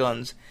out the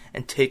Guns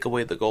and take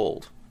away the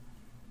gold.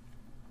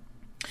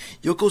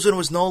 Yokozuna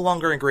was no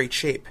longer in great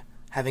shape,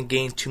 having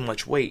gained too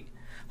much weight.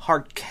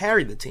 Hart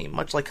carried the team,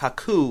 much like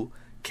Haku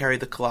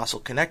carried the Colossal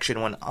Connection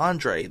when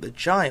Andre the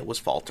Giant was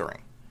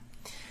faltering.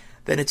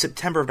 Then in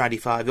September of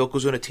 95,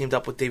 Yokozuna teamed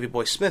up with Davey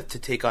Boy Smith to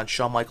take on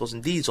Shawn Michaels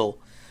and Diesel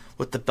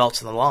with the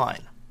belts on the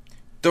line.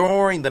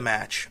 During the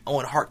match,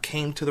 Owen Hart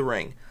came to the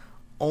ring,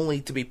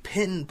 only to be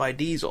pinned by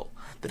Diesel.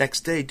 The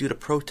next day, due to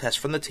protests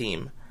from the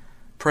team,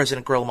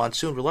 President Gorilla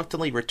Monsoon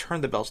reluctantly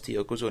returned the belts to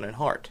Yokozuna and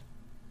Hart,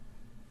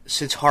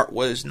 since Hart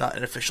was not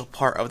an official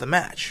part of the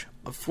match.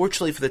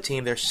 Unfortunately for the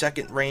team, their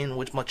second reign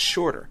was much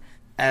shorter,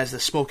 as the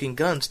Smoking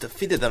Guns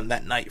defeated them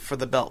that night for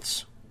the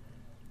belts.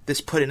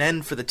 This put an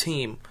end for the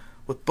team,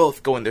 with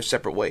both going their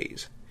separate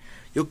ways.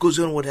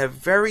 Yokozuna would have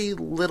very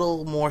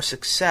little more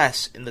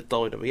success in the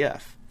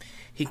WWF.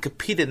 He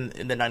competed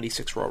in the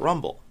 96 Royal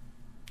Rumble.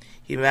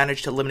 He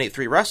managed to eliminate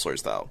 3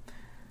 wrestlers, though,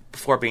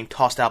 before being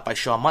tossed out by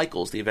Shawn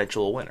Michaels, the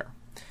eventual winner.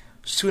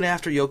 Soon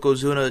after,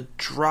 Yokozuna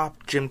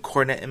dropped Jim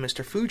Cornette and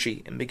Mr.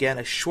 Fuji and began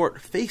a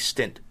short face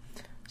stint,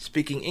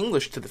 speaking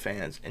English to the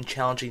fans and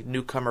challenging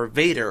newcomer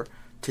Vader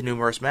to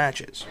numerous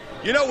matches.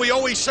 You know, we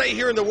always say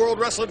here in the World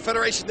Wrestling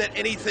Federation that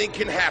anything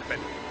can happen.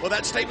 Well,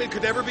 that statement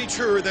could never be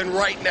truer than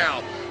right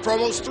now. For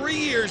almost 3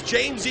 years,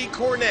 James E.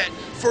 Cornette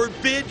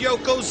forbid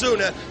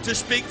Yokozuna to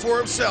speak for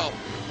himself.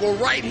 Well,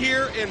 right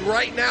here and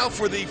right now,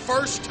 for the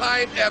first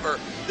time ever,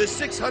 the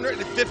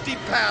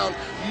 650-pound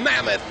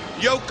mammoth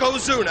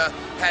Yokozuna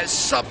has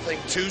something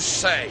to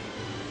say.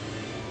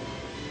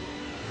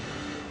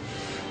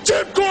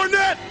 Jim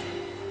Cornette!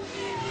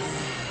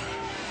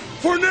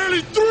 For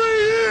nearly 3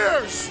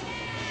 years,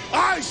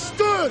 I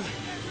stood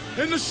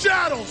in the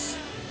shadows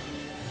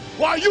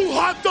while you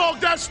hot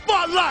dogged that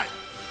spotlight.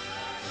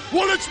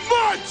 Well, it's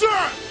my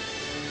turn.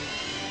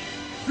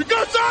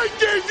 Because I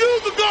gave you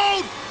the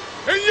gold,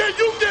 and yet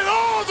you get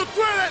all the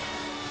credit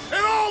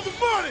and all the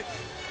money.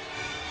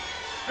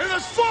 And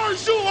as far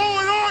as you,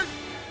 Owen Hart,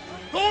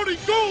 the only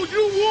gold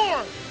you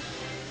wore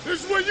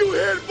is when you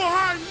hid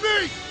behind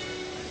me.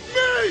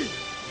 Me!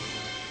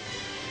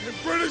 And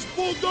British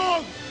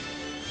Bulldog,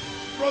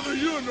 brother,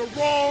 you're in the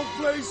wrong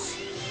place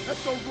at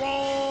the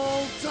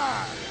wrong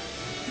time.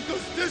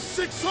 Because this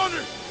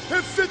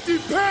 650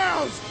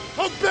 pounds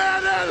of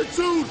bad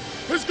attitude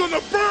is gonna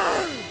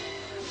burn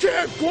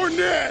Ken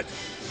Cornette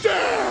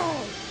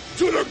down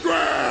to the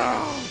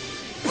ground.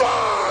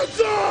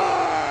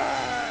 Banzai!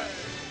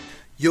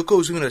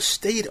 Yokozuna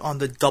stayed on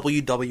the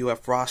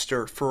WWF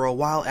roster for a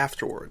while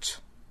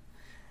afterwards,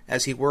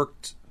 as he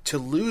worked to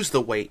lose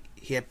the weight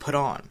he had put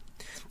on.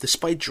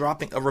 Despite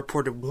dropping a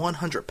reported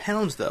 100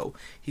 pounds, though,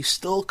 he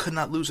still could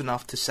not lose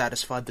enough to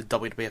satisfy the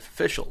WWF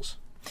officials.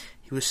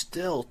 He was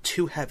still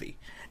too heavy,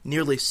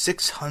 nearly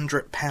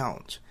 600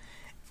 pounds,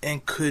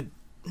 and could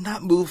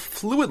not move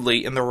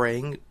fluidly in the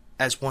ring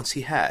as once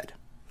he had.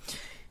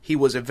 He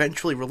was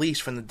eventually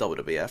released from the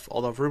WWF,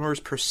 although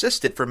rumors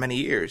persisted for many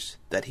years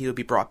that he would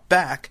be brought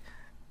back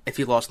if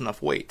he lost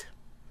enough weight.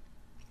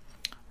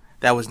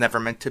 That was never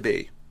meant to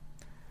be.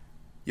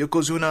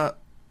 Yokozuna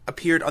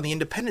appeared on the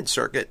independent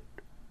circuit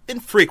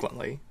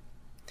infrequently,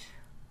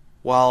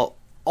 while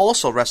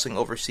also wrestling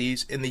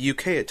overseas in the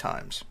UK at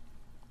times.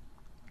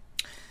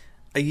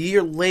 A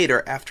year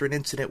later, after an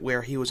incident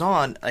where he was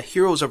on a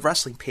Heroes of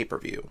Wrestling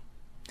pay-per-view,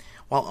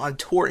 while on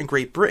tour in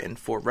Great Britain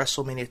for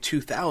WrestleMania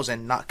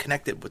 2000, not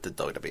connected with the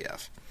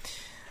WWF,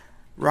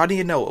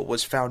 Rodney Anoa'i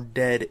was found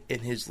dead in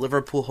his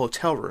Liverpool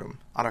hotel room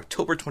on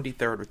October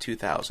 23rd of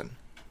 2000,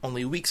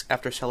 only weeks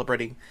after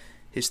celebrating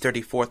his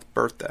 34th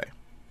birthday.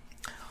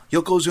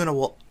 Yokozuna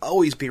will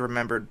always be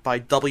remembered by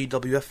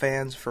WWF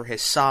fans for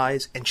his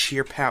size and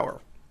sheer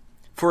power.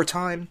 For a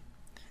time,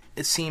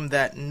 it seemed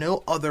that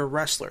no other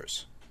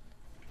wrestlers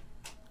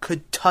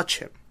could touch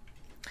him,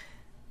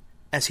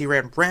 as he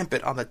ran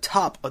rampant on the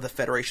top of the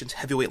Federation's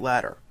heavyweight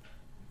ladder.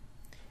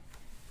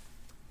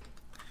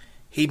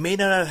 He may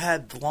not have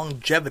had the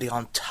longevity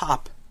on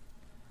top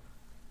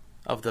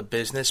of the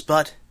business,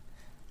 but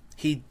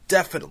he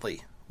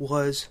definitely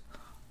was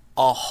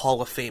a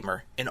Hall of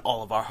Famer in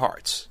all of our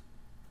hearts.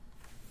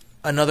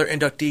 Another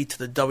inductee to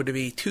the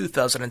WWE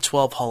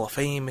 2012 Hall of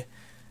Fame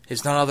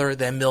is none other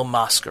than Mil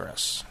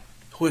Mascaras,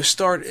 who has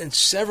starred in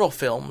several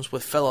films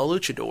with fellow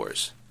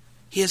luchadors.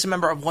 He is a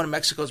member of one of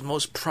Mexico's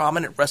most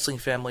prominent wrestling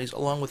families,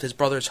 along with his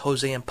brothers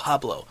Jose and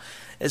Pablo,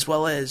 as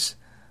well as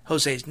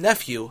Jose's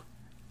nephew,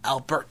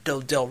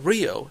 Alberto Del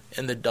Rio,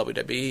 in the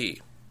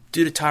WWE.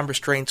 Due to time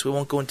restraints, we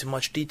won't go into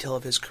much detail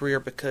of his career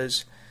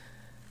because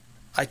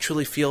I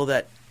truly feel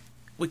that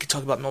we could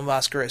talk about Mil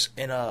Mascaras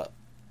in a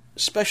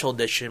special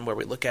edition where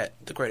we look at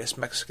the greatest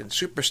Mexican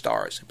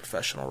superstars in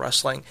professional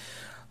wrestling.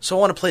 So I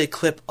want to play a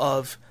clip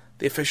of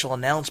the official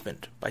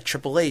announcement by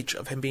Triple H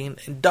of him being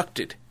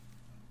inducted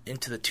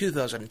into the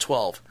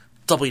 2012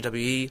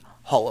 WWE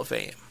Hall of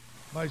Fame.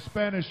 My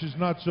Spanish is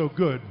not so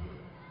good.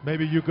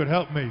 Maybe you could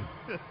help me.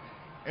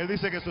 Él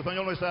dice que su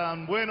español no es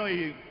tan bueno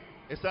y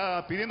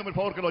está pidiéndome el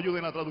favor que lo ayude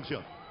en la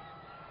traducción.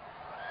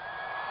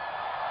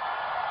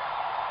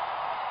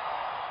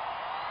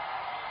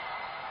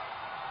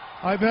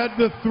 I've had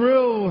the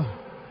thrill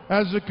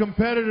as a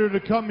competitor to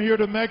come here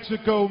to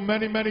Mexico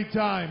many, many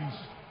times.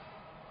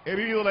 He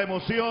vivido la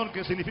emoción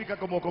que significa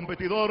como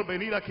competidor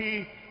venir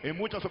aquí en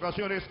muchas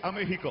ocasiones a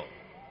México.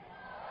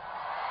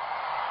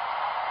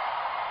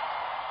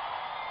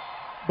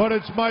 But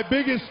it's my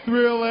biggest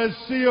thrill as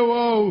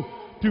COO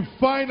to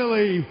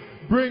finally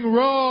bring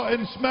Raw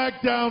and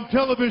SmackDown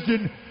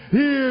television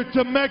here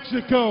to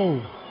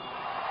Mexico.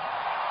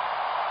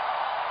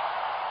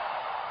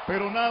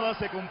 Pero nada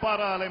se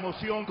compara a la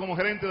emoción como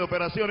gerente de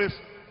operaciones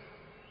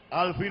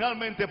al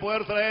finalmente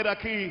poder traer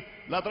aquí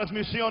la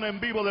transmisión en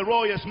vivo de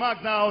Raw y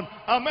SmackDown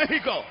a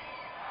México.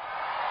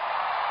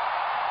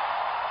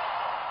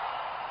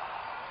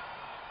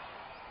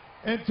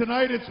 And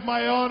tonight it's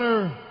my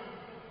honor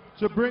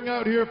to bring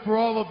out here for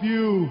all of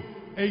you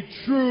a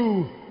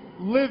true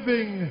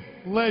living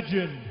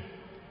legend.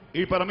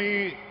 Y para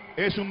mí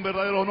es un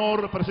verdadero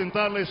honor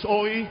presentarles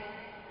hoy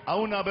a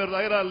una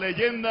verdadera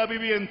leyenda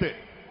viviente.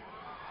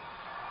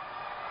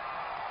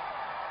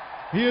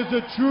 He is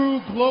a true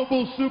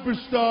global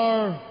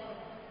superstar,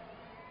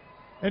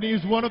 and he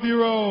is one of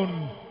your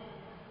own.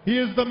 He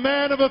is the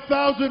man of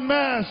 1,000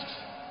 masks,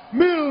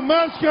 Mil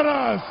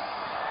Mascaras.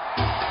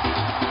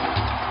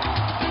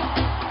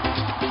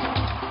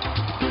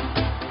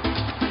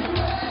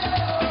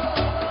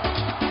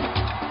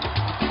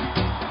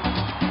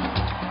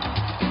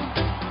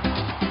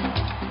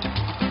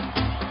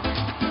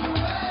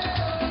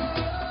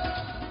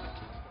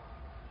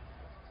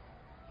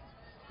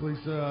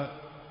 Please,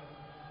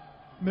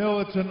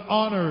 Mil, it's an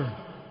honor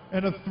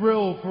and a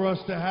thrill for us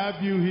to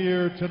have you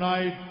here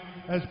tonight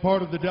as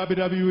part of the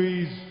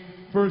WWE's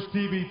first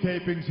TV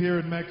tapings here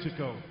in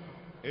Mexico.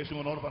 Es un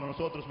honor para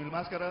nosotros, Mil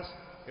Máscaras,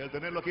 el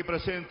tenerlo aquí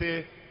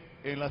presente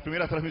en las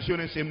primeras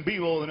transmisiones en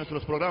vivo de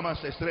nuestros programas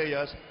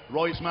estrellas,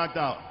 Raw y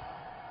SmackDown.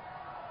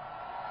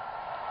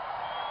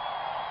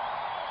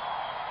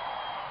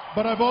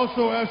 But I've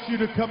also asked you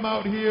to come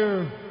out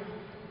here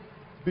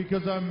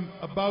because I'm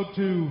about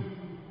to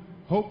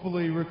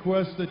hopefully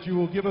request that you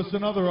will give us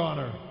another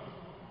honor.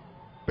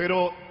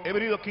 Pero he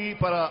venido aquí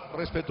para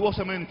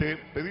respetuosamente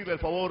pedirle el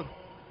favor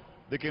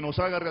de que nos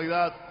haga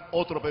realidad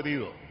otro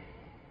pedido.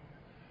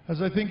 As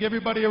I think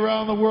everybody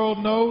around the world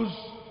knows,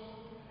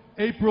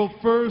 April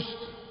 1st,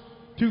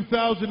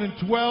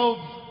 2012,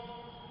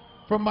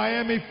 from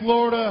Miami,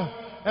 Florida,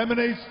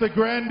 emanates the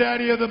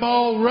granddaddy of them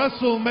all,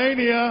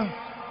 WrestleMania.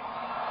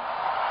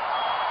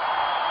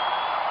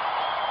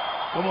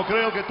 Como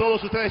creo que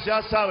todos ustedes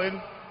ya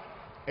saben,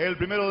 el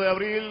 1 de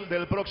abril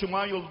del próximo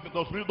año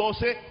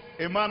 2012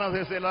 emana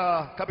desde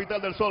la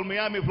capital del sol,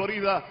 Miami,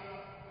 Florida,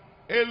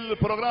 el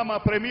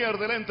programa premier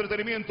del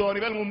entretenimiento a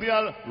nivel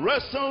mundial,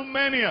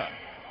 WrestleMania.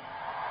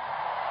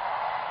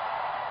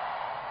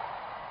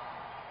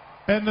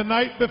 And the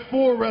night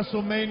before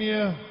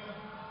WrestleMania,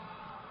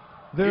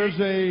 there's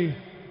a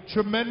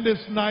tremendous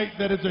night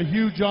that is a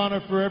huge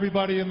honor for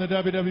everybody in the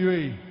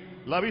WWE.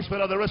 La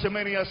víspera de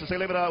WrestleMania se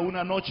celebra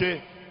una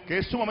noche que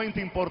es sumamente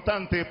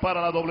importante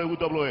para la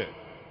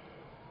WWE.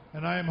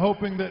 And I am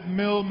hoping that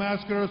Mil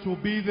Mascaras will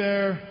be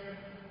there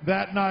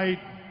that night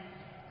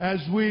as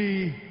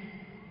we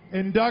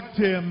induct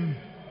him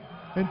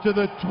into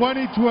the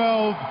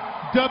 2012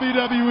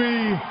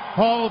 WWE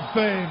Hall of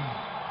Fame.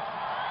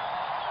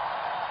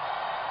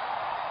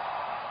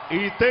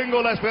 Y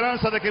tengo la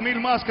esperanza de que Mil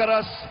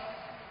Máscaras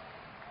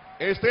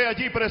esté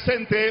allí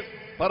presente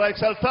para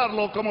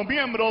exaltarlo como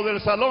miembro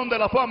del Salón de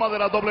la Fama de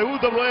la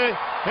WWE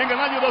en el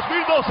año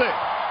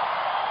 2012.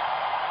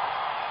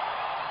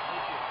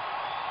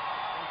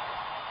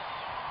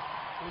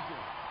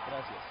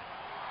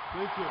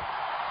 Thank you.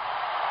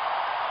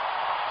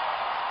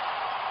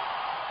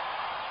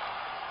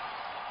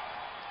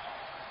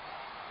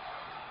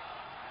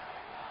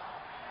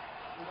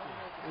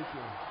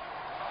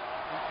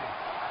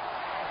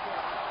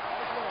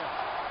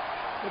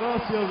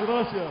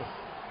 Gracias.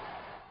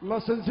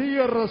 La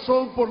sencilla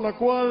razón por la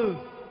cual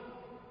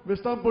me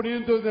están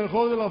poniendo en el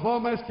Hall de la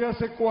Fama es que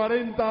hace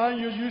 40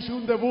 años yo hice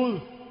un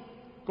debut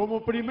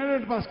como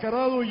primer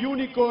enmascarado y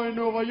único en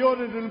Nueva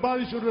York en el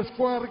Madison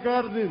Square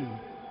Garden.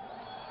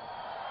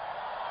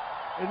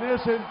 En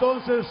ese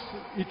entonces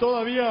y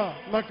todavía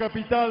la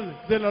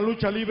capital de la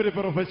lucha libre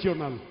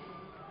profesional.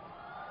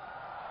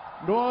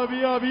 No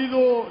había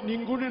habido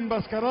ningún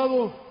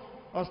enmascarado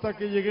hasta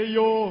que llegué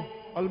yo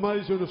al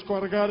Madison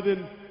Square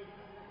Garden.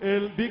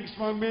 El Vince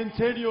McMahon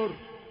Sr.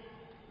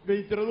 me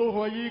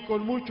introdujo allí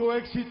con mucho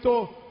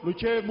éxito.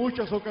 Luché en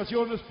muchas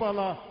ocasiones para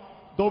la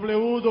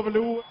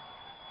WWE,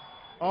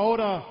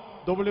 ahora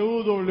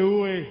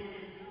WWE,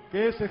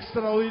 que es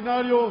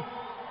extraordinario.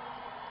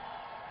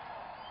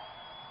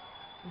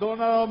 No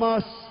nada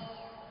más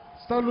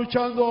están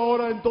luchando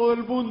ahora en todo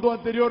el mundo.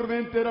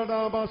 Anteriormente era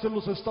nada más en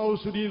los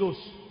Estados Unidos.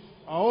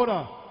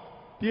 Ahora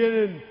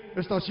tienen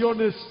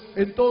estaciones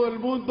en todo el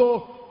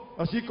mundo.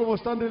 Así como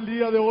están el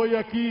día de hoy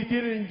aquí,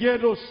 tienen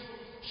llenos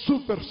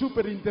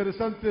súper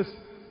interesantes,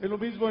 en lo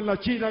mismo en la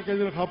China que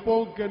en el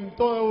Japón, que en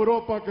toda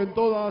Europa, que en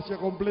toda Asia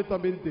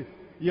completamente,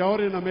 y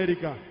ahora en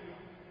América.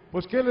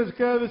 Pues qué les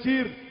queda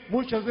decir,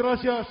 muchas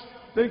gracias,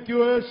 thank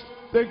you Ash,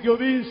 thank you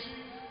Vince,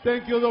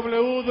 thank you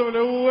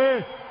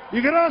WWE,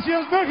 y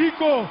gracias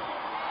México.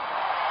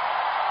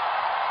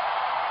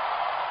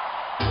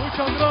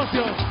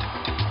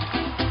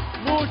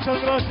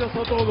 Muchas gracias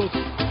a todos,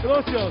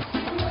 gracias.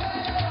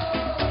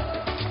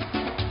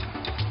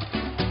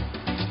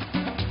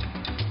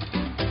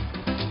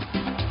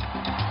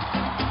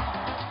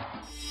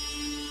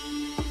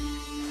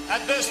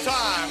 At this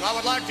time, I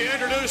would like to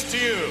introduce to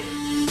you.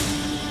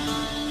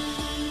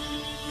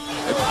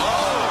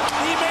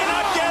 He may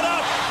not get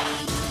up.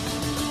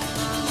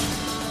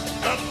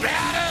 The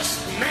baddest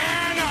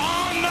man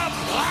on the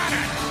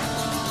planet.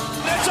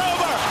 It's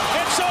over.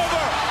 It's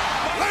over.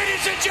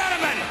 Ladies and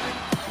gentlemen,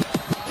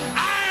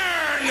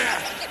 Iron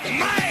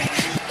Mike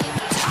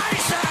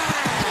Tyson.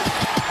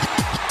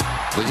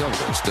 The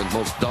youngest and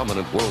most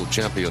dominant world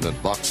champion in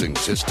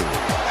boxing's history.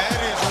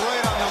 That is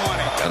right on the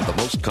money. And the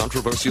most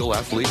controversial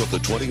athlete of the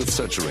 20th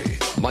century,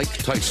 Mike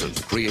Tyson,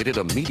 created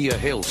a media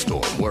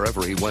hailstorm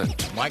wherever he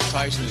went. Mike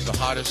Tyson is the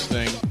hottest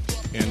thing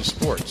in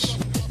sports.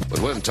 But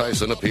when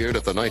Tyson appeared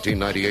at the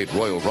 1998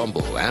 Royal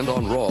Rumble and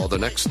on Raw the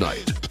next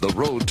night, the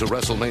road to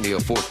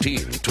WrestleMania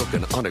 14 took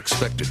an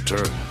unexpected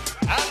turn.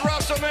 At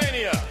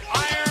WrestleMania,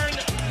 Iron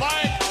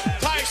Mike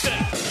Tyson.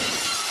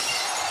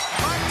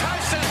 Mike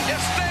Tyson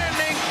is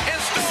standing in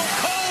Stone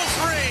Cold's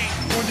ring.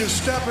 When you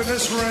step in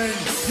this ring,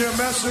 you're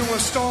messing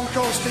with Stone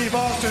Cold Steve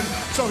Austin,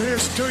 so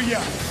here's to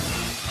ya.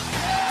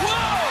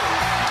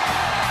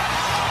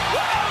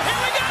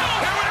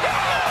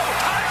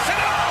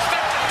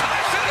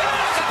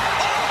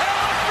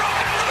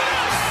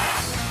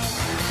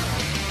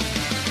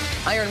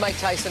 Iron Mike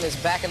Tyson is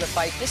back in the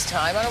fight, this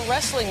time on a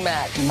wrestling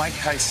match. Mike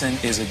Tyson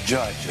is a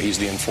judge. He's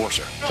the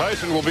enforcer.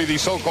 Tyson will be the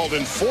so-called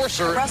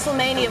enforcer.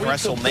 WrestleMania.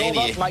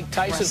 Mike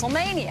Tyson.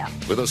 WrestleMania.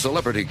 With a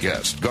celebrity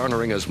guest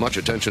garnering as much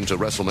attention to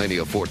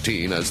WrestleMania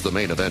 14 as the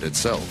main event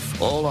itself,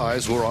 all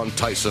eyes were on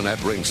Tyson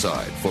at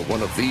ringside for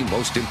one of the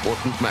most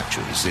important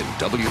matches in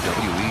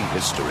WWE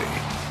history.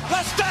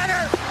 The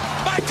stunner!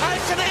 Mike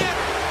Tyson in!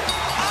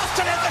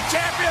 Austin is the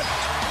champion!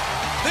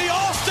 The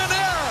Austin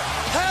era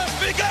has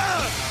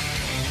begun!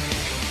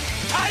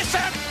 Tyson,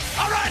 a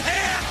right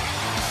hand!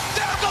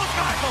 Down goes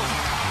Michaels!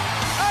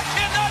 I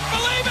cannot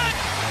believe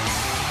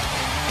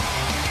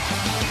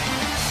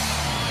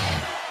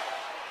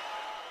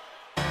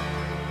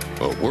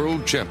it! A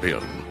world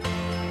champion,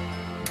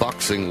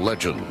 boxing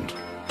legend,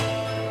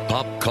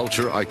 pop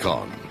culture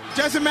icon.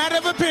 Just a matter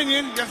of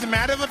opinion. Just a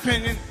matter of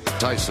opinion.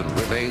 Tyson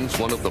remains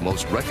one of the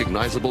most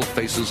recognizable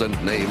faces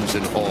and names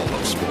in all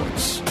of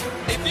sports.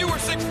 If you were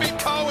 6 feet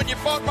tall when you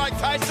fought Mike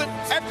Tyson,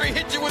 after he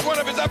hit you with one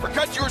of his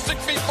uppercuts, you were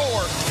 6 feet 4.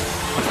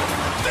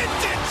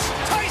 Vintage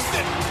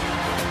Tyson!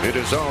 It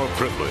is our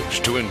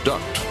privilege to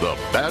induct the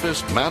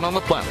baddest man on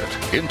the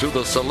planet into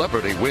the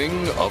celebrity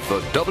wing of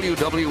the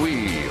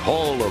WWE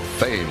Hall of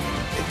Fame.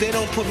 If they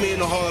don't put me in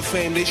the Hall of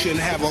Fame, they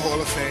shouldn't have a Hall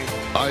of Fame.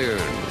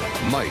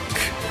 Iron Mike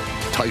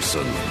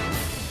Tyson.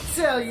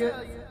 Tell you,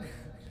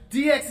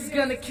 DX is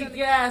gonna kick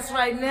your ass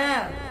right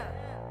now.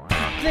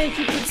 You think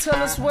you can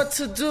tell us what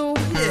to do?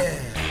 Yeah.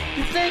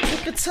 You think you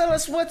can tell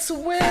us what to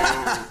wear?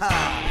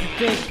 You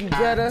think you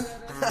better?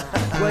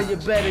 Well, you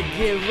better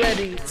get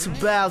ready to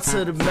bow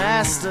to the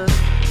master.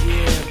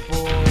 Yeah,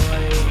 boy.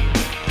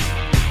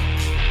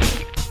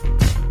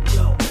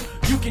 Yo,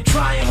 you can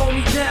try and hold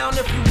me down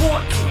if you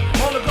want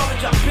to. All the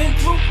garbage I've been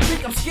through,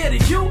 think I'm scared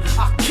of you?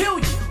 I'll kill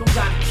you. Don't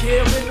got a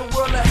care in the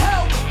world of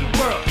hell with the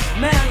world.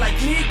 Man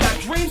like me got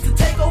dreams to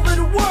take over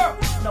the world.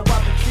 Now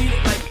I've been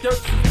treated like dirt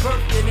since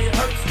birth, and it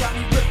hurts. Got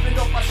me ripping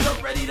off my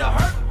shirt, ready to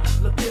hurt.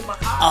 Look in my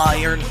eyes.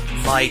 Iron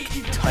Mike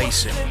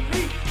Tyson.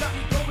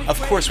 Of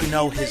course, we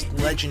know his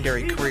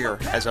legendary career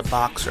as a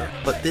boxer,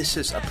 but this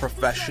is a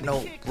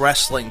professional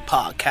wrestling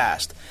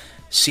podcast.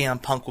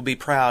 CM Punk will be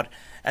proud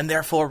And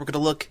therefore, we're going to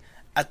look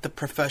at the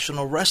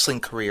professional wrestling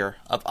career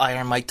of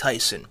Iron Mike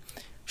Tyson.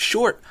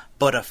 Short,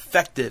 but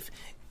effective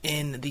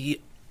in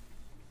the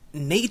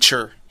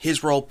nature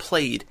his role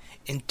played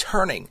in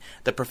turning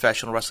the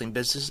professional wrestling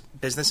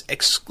business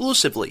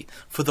exclusively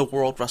for the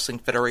World Wrestling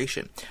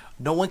Federation.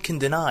 No one can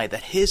deny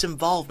that his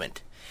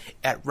involvement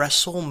at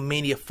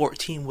WrestleMania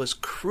 14 was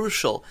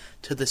crucial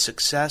to the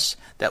success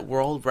that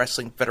World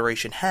Wrestling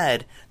Federation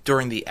had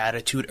during the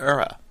Attitude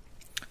Era.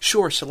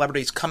 Sure,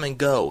 celebrities come and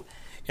go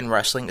in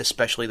wrestling,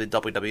 especially the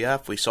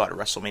WWF. We saw it at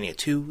WrestleMania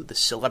 2, the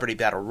Celebrity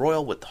Battle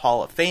Royal with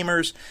Hall of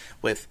Famers,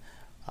 with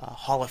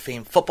Hall of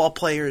Fame football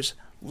players,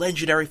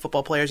 legendary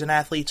football players and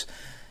athletes.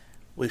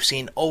 We've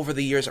seen over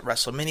the years at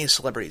WrestleMania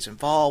celebrities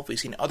involved. We've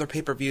seen other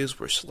pay-per-views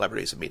where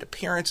celebrities have made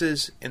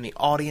appearances in the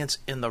audience,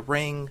 in the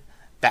ring,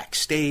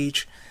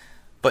 backstage.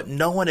 But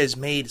no one has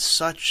made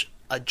such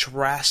a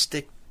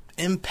drastic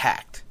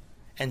impact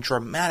and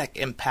dramatic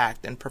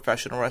impact in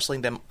professional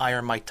wrestling than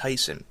Iron Mike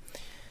Tyson.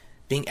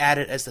 Being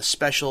added as the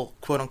special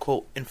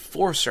quote-unquote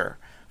enforcer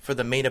for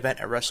the main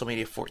event at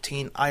WrestleMania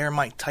 14, Iron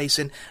Mike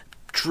Tyson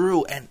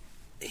drew, and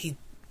he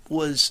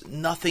was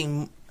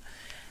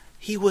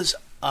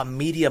a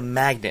media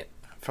magnet,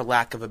 for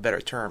lack of a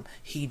better term.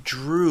 He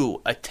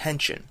drew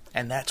attention,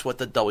 and that's what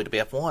the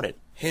WWF wanted.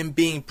 Him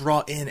being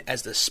brought in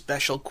as the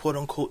special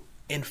quote-unquote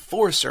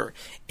enforcer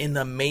in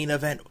the main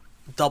event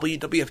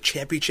WWF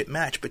Championship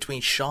match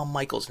between Shawn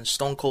Michaels and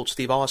Stone Cold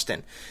Steve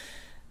Austin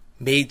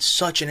made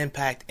such an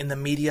impact in the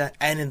media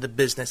and in the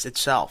business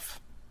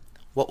itself.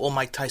 What will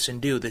Mike Tyson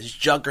do? This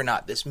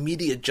juggernaut, this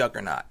media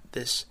juggernaut,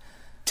 this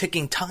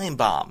ticking time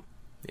bomb.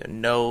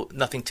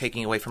 Nothing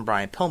taking away from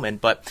Brian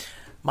Pillman, but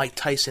Mike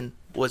Tyson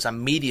was a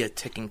media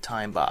ticking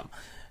time bomb.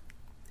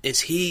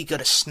 Is he going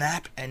to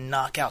snap and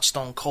knock out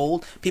Stone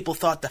Cold? People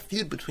thought the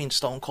feud between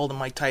Stone Cold and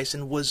Mike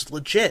Tyson was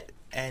legit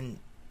and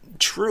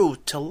true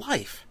to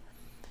life.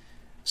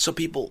 So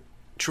people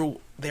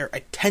drew their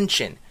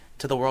attention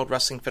to the World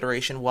Wrestling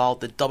Federation while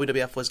the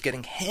WWF was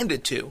getting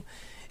handed to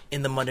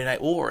in the Monday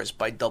Night Wars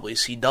by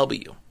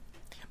WCW.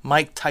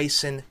 Mike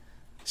Tyson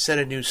set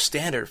a new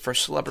standard for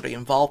celebrity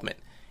involvement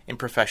in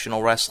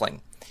professional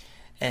wrestling.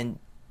 And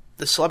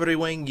the celebrity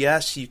wing,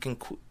 yes, you can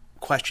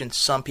question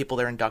some people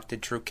that are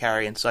inducted, Drew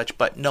Carey and such,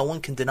 but no one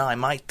can deny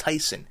Mike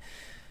Tyson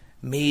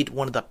made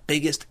one of the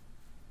biggest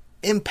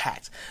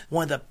impacts,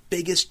 one of the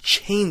biggest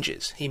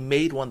changes. He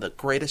made one of the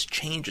greatest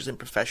changes in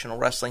professional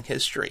wrestling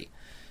history.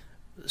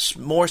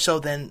 More so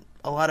than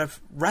a lot of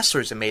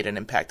wrestlers have made an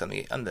impact on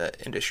the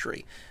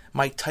industry.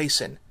 Mike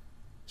Tyson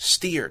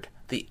steered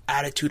the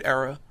Attitude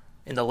Era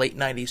in the late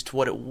 90s to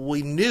what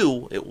we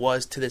knew it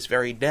was to this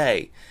very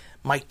day.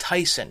 Mike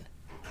Tyson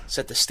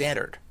set the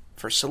standard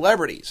for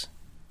celebrities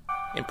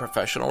in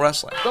professional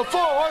wrestling. The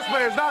Four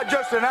Horsemen is not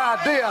just an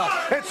idea.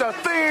 It's a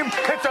theme.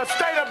 It's a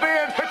state of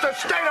being. It's a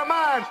state of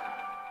mind.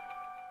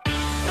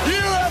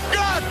 You have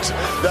got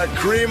the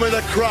cream of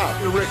the crop.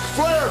 Ric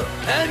Flair,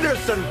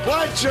 Anderson,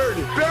 Blanchard,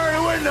 Barry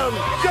Windham,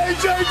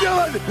 J.J.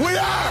 Dillon. We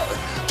are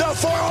the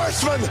Four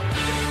Horsemen.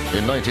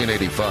 In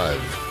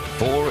 1985,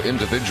 4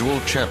 individual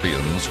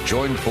champions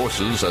joined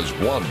forces as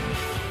one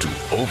to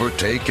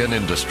overtake an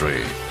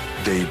industry.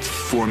 They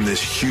formed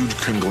this huge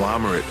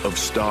conglomerate of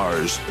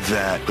stars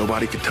that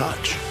nobody could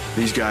touch.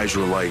 These guys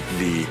were like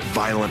the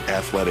violent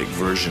athletic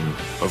version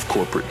of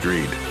corporate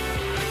greed.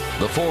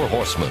 The Four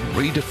Horsemen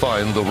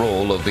redefined the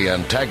role of the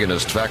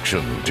antagonist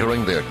faction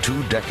during their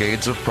 2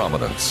 decades of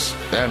prominence,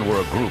 and were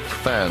a group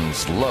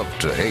fans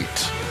loved to hate,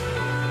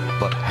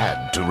 but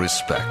had to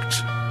respect.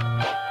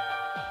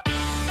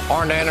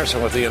 Arn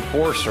Anderson was the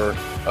enforcer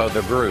of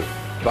the group,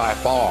 by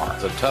far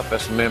the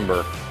toughest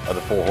member of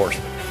the Four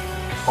Horsemen.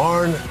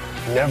 Arn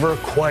never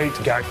quite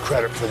got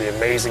credit for the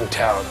amazing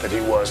talent that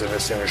he was in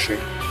this industry.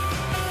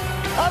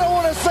 I don't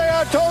want to say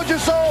I told you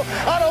so.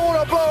 I don't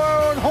want to blow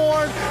our own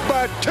horn,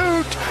 but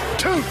toot,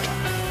 toot.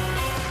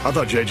 I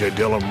thought J.J.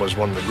 Dillon was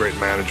one of the great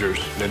managers.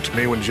 And to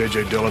me, when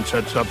J.J. Dillon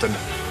said something,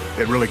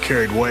 it really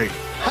carried weight.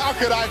 How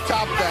could I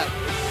top that?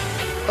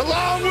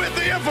 Along with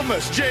the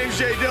infamous James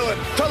J. Dillon,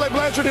 Tully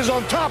Blanchard is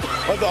on top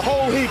of the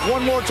whole heap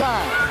one more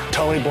time.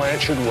 Tully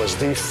Blanchard was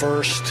the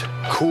first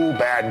cool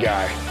bad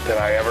guy that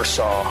I ever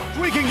saw.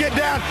 We can get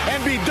down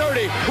and be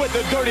dirty with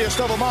the dirtiest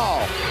of them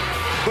all.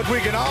 But we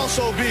can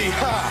also be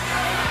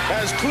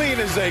as clean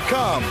as they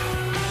come.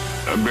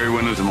 Barry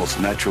Windham's the most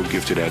natural,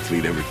 gifted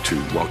athlete ever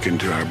to walk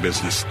into our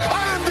business.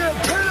 I am the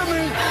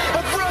epitome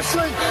of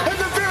wrestling and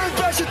the very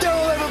best that there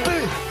will ever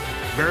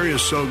be. Barry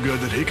is so good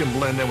that he can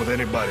blend in with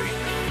anybody.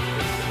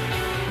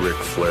 Ric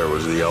Flair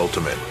was the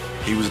ultimate.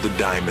 He was the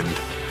diamond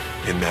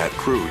in that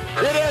crew.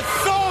 It is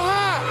so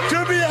hard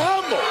to be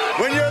humble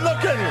when you're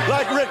looking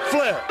like Ric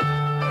Flair.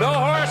 The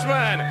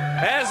Horsemen,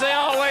 as they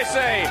always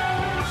say,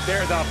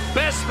 they're the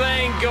best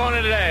thing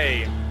going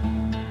today.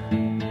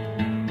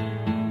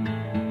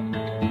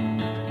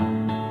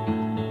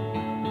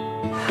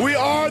 We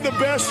are the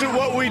best at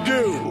what we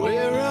do.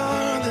 Where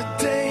are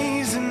the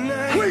days and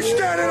nights? We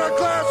stand in our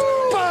class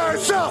by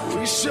ourselves.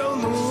 We show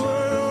the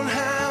world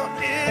how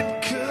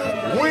it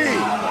could. We,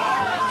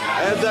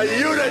 as a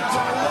unit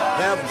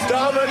have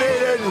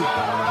dominated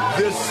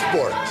this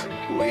sport.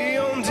 We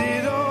owned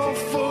it all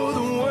for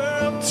the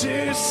world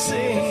to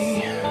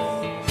see.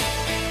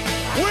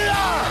 We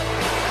are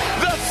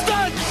the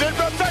studs in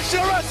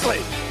professional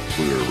wrestling.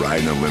 We were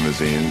riding in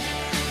limousines,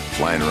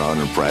 flying around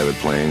in private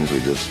planes. We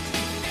just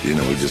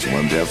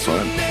wanted to have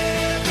fun.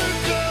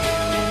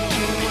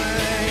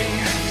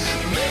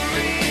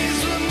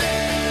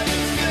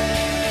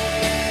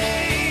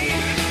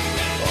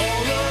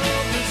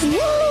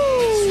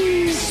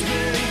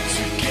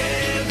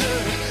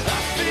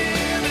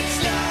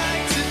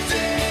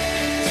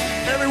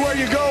 Everywhere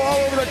you go, all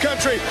over the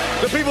country,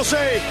 the people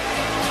say,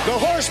 the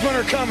Horsemen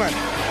are coming,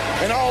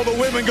 and all the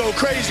women go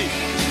crazy.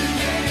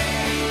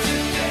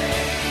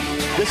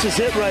 This is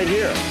it right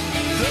here.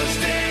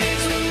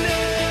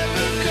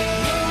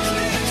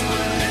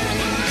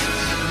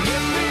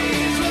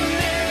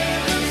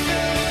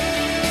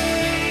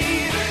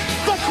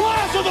 The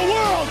class of the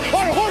world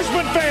are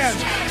Horseman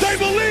fans. They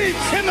believe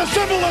in the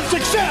symbol of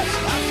success.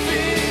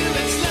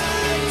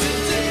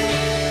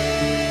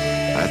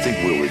 I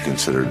think we'll be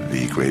considered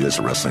the greatest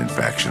wrestling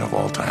faction of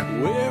all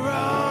time. Where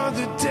are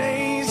the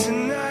days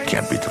and nights?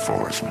 Can't beat the Four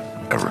Horsemen,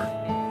 ever.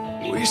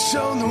 We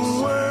showed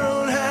the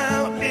world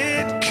how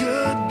it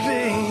could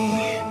be.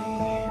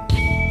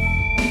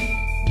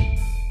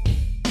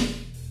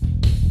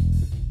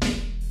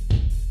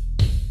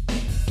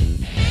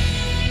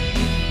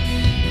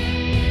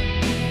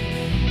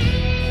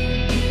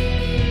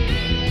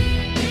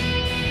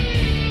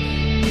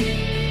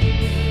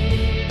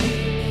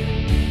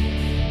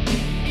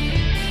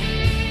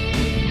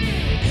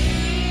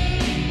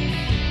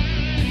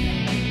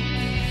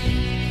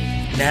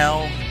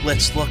 Now,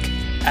 let's look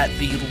at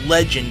the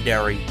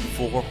legendary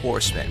Four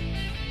Horsemen.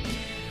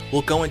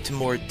 We'll go into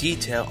more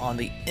detail on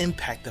the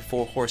impact the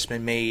Four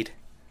Horsemen made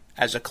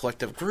as a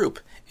collective group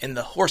in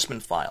the Horseman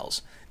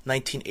Files.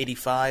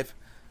 1985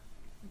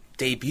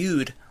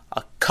 debuted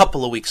a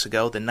couple of weeks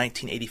ago, the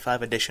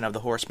 1985 edition of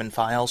the Horseman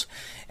Files,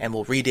 and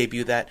we'll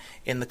re-debut that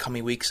in the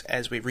coming weeks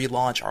as we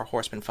relaunch our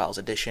Horseman Files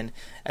edition,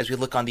 as we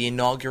look on the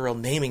inaugural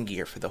naming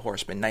gear for the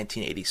Horsemen,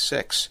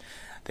 1986.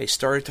 They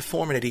started to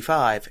form in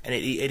 85, and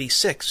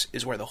 86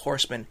 is where the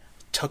Horsemen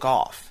took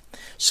off.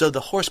 So the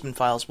Horseman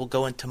Files will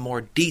go into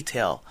more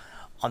detail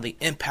on the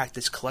impact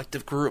this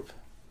collective group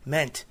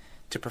meant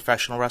to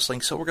professional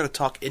wrestling. So we're going to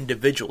talk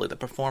individually, the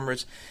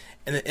performers,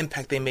 and the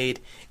impact they made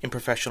in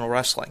professional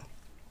wrestling.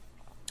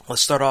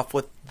 Let's start off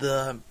with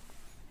the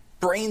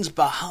brains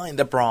behind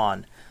the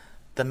brawn,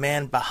 the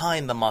man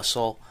behind the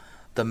muscle,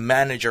 the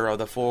manager of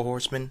the Four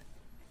Horsemen,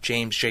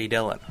 James J.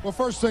 Dillon. Well,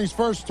 first things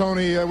first,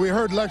 Tony. We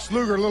heard Lex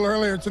Luger a little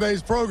earlier in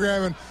today's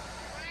program, and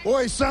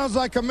boy, he sounds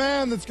like a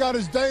man that's got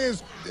his day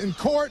in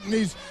court, and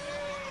he's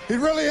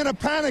really in a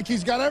panic.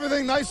 He's got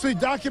everything nicely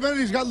documented.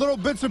 He's got little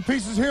bits and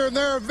pieces here and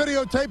there of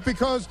videotape,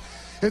 because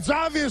it's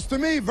obvious to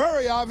me,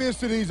 very obvious,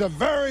 that he's a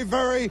very,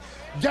 very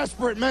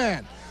desperate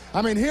man.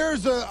 I mean,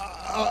 here's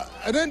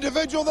an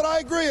individual that I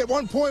agree at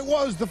one point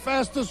was the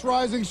fastest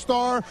rising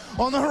star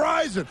on the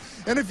horizon.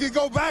 And if you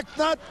go back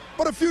not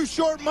but a few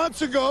short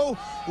months ago,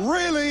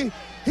 really,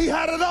 he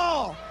had it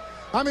all.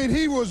 I mean,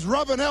 he was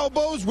rubbing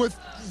elbows with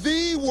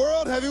the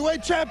world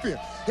heavyweight champion.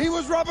 He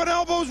was rubbing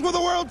elbows with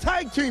the world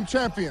tag team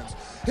champions.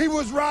 He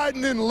was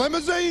riding in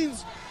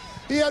limousines.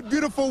 He had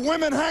beautiful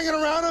women hanging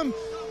around him.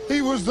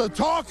 He was the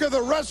talk of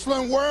the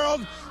wrestling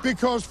world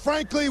because,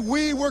 frankly,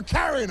 we were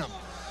carrying him.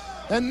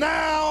 And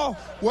now,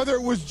 whether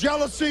it was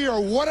jealousy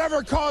or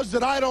whatever caused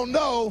it, I don't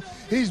know,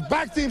 he's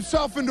backed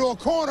himself into a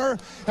corner,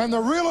 and the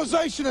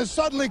realization has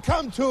suddenly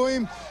come to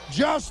him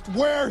just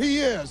where he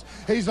is.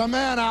 He's a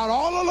man out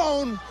all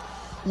alone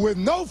with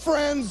no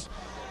friends.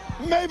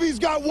 Maybe he's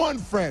got one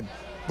friend,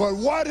 but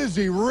what has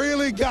he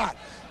really got?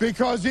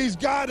 Because he's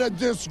got a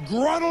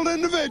disgruntled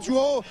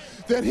individual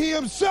that he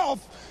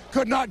himself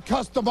could not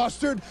cuss the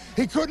mustard.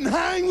 He couldn't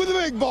hang with the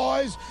big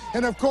boys,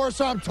 and of course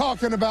I'm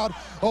talking about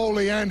Ole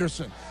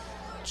Anderson.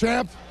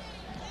 Champ,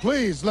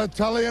 please let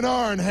Tully and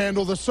Arn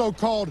handle the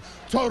so-called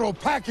total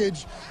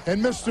package.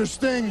 And Mr.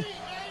 Sting,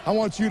 I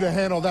want you to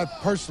handle that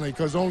personally,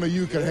 because only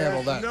you can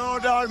handle that. No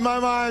doubt in my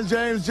mind,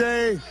 James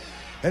J.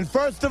 And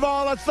first of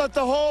all, let's let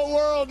the whole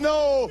world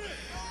know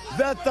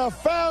that the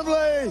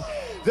family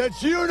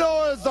that you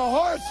know as the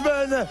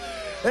Horsemen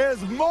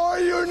is more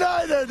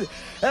united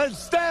and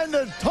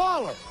standing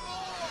taller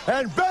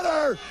and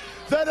better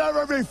than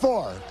ever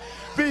before.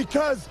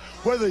 Because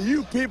whether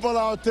you people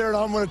out there, and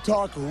I'm going to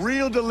talk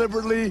real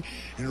deliberately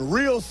and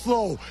real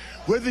slow,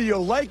 whether you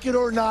like it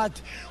or not,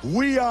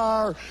 we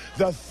are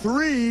the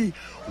 3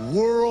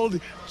 world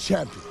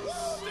champions.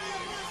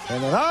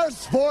 And in our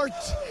sport,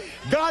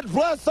 God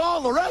bless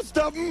all the rest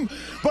of them,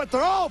 but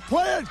they're all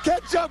playing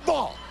catch-up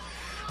ball.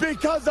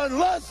 Because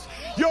unless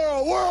you're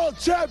a world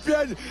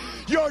champion,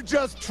 you're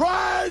just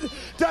trying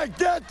to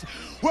get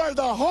where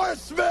the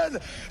Horsemen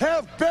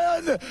have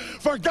been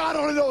for God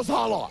only knows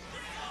how long.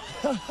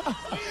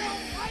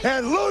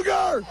 And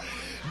Luger,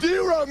 do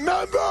you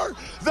remember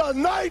the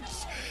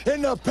nights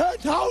in the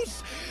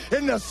penthouse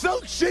in the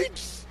silk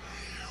sheets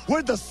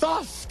with the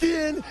soft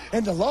skin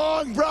and the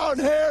long brown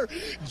hair,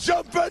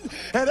 jumping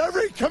at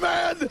every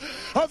command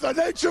of the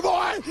Nature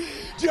Boy?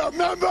 Do you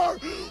remember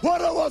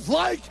what it was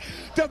like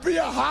to be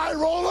a high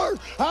roller,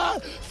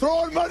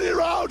 throwing money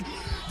around?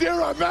 Do you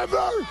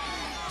remember?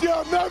 Do you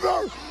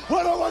remember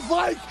what it was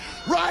like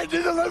riding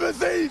in the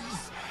limousines?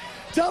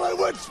 Telling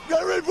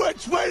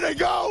which way to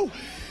go?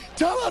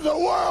 Telling the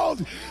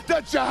world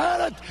that you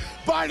had it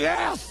by the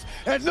ass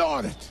and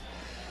knowing it.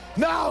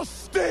 Now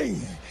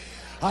Sting,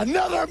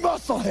 another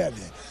musclehead,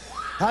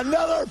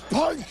 another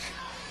punk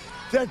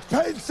that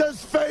paints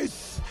his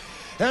face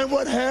and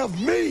would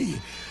have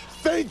me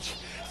think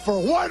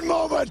for one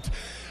moment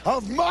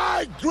of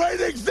my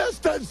great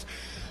existence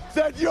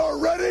that you're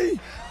ready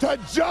to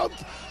jump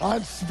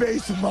on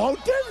Space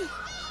Mountain?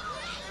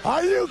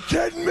 Are you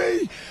kidding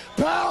me,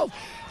 pal?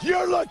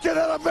 You're looking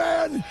at a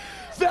man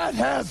that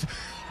has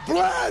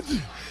bled,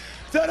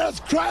 that has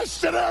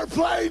crashed in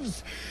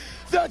airplanes,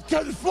 that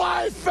can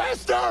fly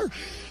faster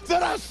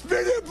than a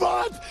speeding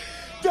bullet,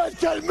 that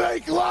can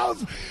make love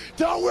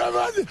to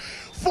women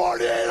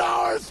 48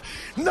 hours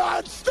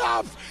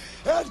non-stop,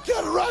 and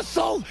can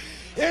wrestle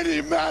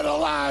any man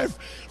alive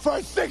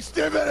for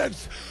 60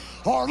 minutes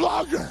or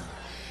longer.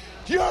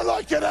 You're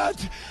looking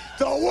at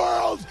the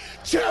world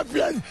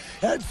champion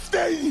and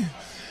Sting.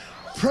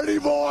 Pretty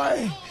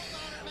boy,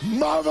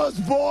 mama's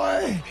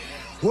boy,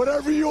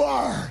 whatever you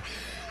are,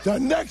 the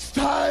next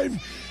time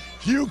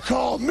you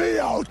call me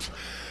out,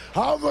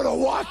 I'm going to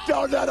walk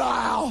down that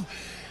aisle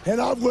and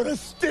I'm going to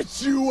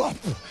stitch you up.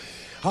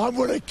 I'm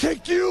going to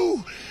kick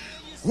you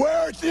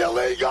where it's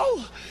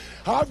illegal.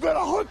 I'm going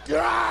to hook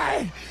your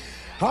eye.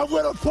 I'm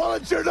going to pull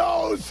at your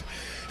nose.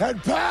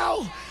 And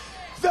pal,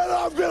 then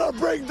I'm going to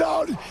bring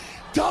down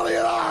Tully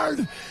and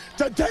Arn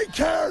to take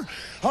care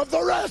of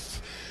the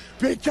rest.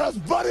 Because,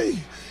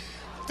 buddy,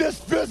 this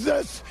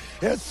business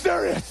is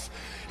serious.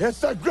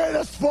 It's the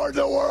greatest sport in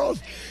the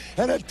world.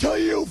 And until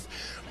you've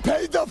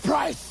paid the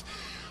price,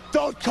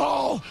 don't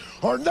call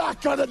or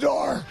knock on the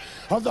door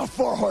of the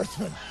Four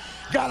Horsemen.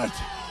 Got it?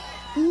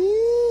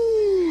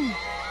 Woo!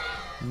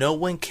 No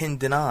one can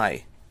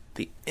deny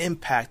the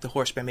impact the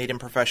Horsemen made in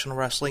professional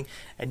wrestling,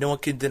 and no one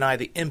can deny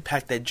the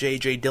impact that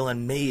J.J.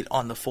 Dillon made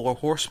on the Four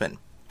Horsemen.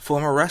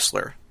 Former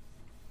wrestler.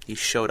 He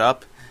showed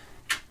up,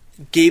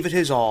 gave it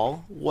his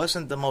all,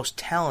 wasn't the most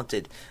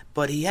talented,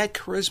 but he had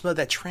charisma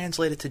that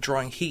translated to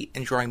drawing heat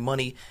and drawing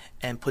money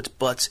and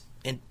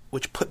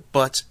which put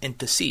butts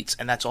into seats,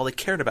 and that's all they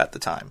cared about at the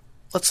time.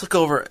 Let's look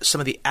over some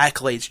of the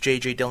accolades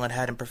J.J. Dillon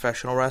had in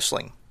professional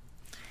wrestling.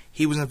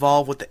 He was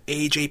involved with the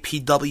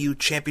AJPW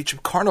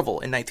Championship Carnival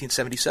in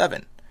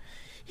 1977.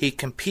 He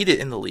competed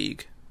in the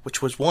league,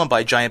 which was won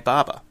by Giant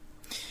Baba.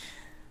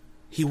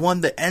 He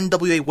won the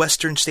NWA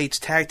Western States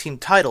Tag Team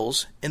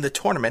titles in the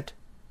tournament,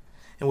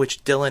 in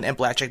which Dillon and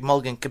Blackjack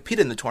Mulligan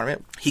competed in the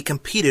tournament. He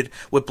competed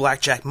with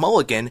Blackjack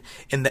Mulligan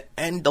in the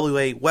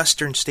NWA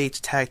Western States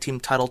Tag Team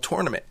title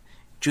tournament,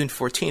 June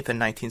 14th in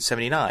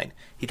 1979.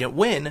 He didn't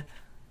win,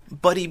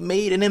 but he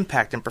made an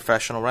impact in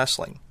professional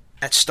wrestling.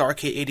 At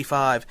Starrcade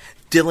 85,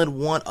 Dillon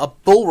won a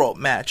bull rope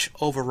match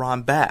over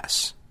Ron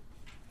Bass.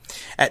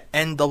 At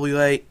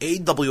NWA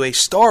AWA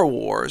Star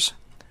Wars,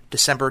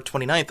 December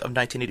 29th of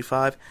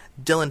 1985,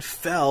 Dillon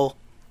fell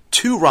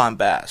to Ron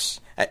Bass.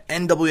 At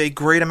NWA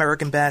Great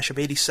American Bash of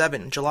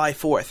 87, July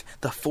 4th,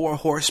 the Four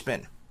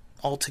Horsemen,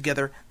 all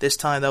together, this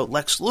time though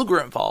Lex Luger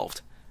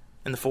involved,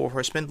 and the Four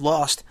Horsemen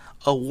lost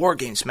a War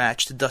Games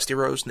match to Dusty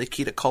Rhodes,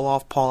 Nikita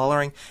Koloff, Paul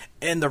Ellering,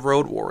 and the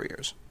Road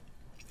Warriors.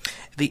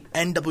 The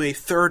NWA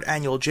 3rd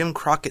Annual Jim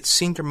Crockett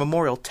Senior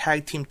Memorial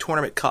Tag Team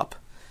Tournament Cup,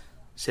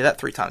 say that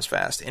 3 times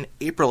fast, in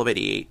April of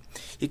 88,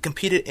 he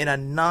competed in a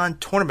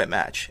non-tournament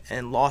match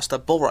and lost a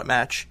bull rope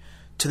match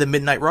to the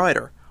Midnight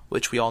Rider,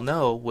 which we all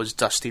know was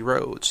Dusty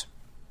Rhodes.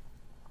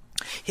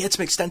 He had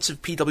some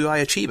extensive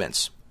PWI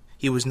achievements.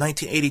 He was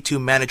 1982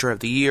 Manager of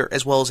the Year,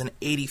 as well as in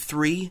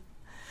 83,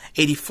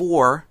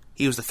 84,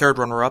 he was the 3rd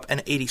runner-up,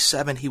 and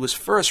 87, he was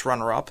 1st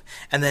runner-up,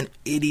 and then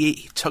 88,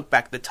 he took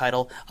back the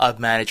title of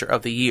Manager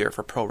of the Year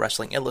for Pro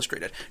Wrestling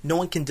Illustrated. No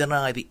one can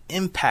deny the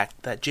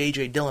impact that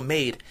J.J. Dillon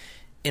made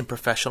in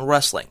professional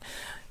wrestling.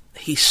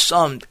 He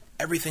summed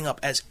everything up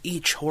as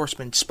each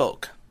horseman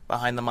spoke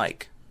behind the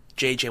mic.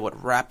 J.J.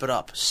 would wrap it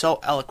up so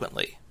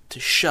eloquently to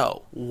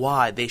show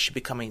why they should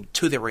be coming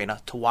to the arena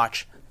to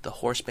watch the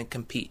horsemen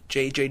compete.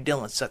 J.J.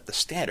 Dillon set the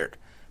standard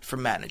for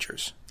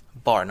managers,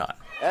 bar none.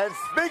 And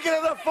speaking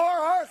of the Four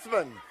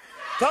Horsemen,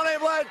 Tony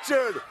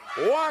Blanchard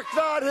walks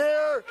out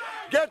here,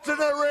 gets in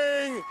the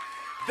ring,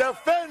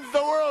 defends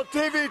the World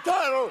TV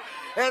title,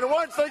 and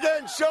once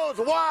again shows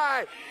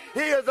why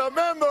he is a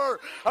member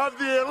of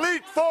the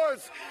elite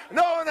force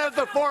known as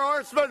the Four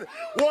Horsemen.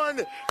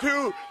 1,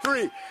 2,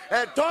 3.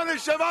 And Tony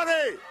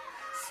Schiavone,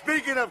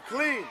 speaking of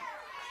clean,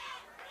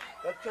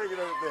 let's take a look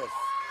at this.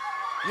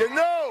 You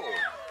know,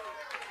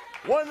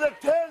 one of the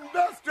 10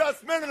 best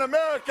dressed men in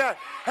America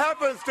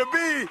happens to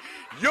be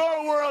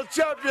your world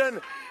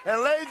champion.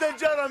 And ladies and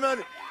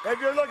gentlemen, if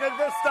you're looking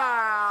for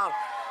style,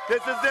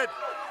 this is it.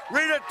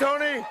 Read it,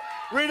 Tony.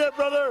 Read it,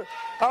 brother.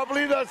 I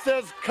believe that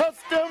says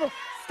custom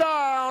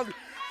styled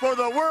for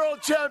the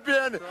world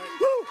champion,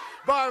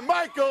 by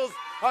Michaels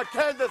of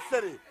Kansas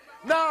City.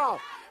 Now,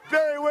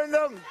 Barry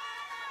Windham,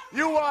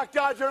 you walked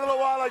out here a little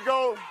while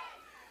ago,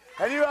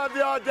 and you have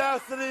the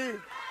audacity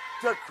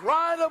to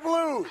cry the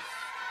blues,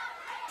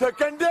 to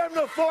condemn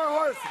the Four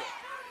Horsemen.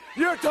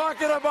 You're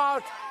talking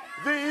about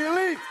the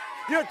elite.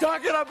 You're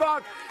talking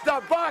about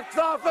the box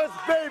office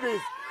babies,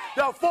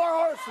 the Four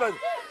Horsemen.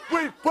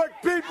 We put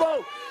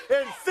people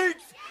in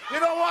seats. You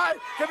know why?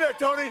 Come here,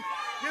 Tony.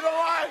 You know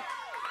why?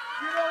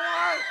 You know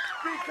why?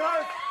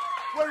 Because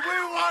when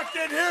we walked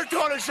in here,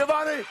 Tony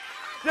Schiavone,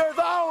 there's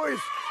always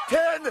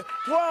 10,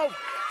 12,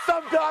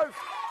 sometimes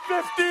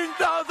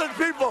 15,000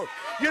 people.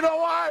 You know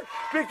why?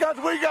 Because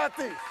we got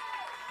these.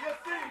 You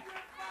see,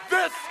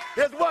 this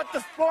is what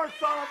the sport's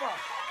all about.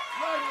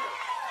 Right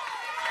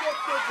here. This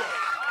is it.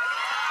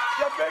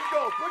 The big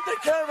goal. Put the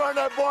camera on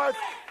that, boys.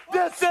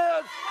 This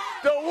is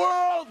the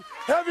World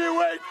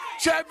Heavyweight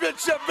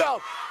Championship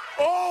belt.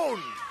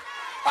 Owned,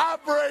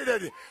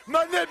 operated,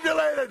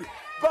 manipulated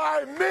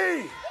by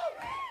me.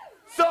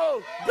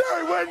 So,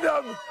 Barry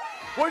Windham,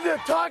 when you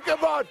talk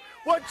about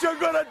what you're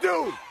going to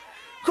do,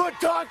 quit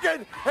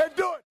talking and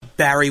do it.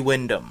 Barry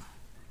Windham.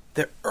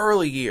 The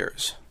early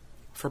years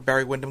for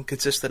Barry Windham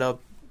consisted of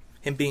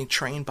him being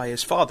trained by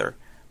his father,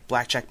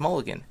 Blackjack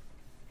Mulligan,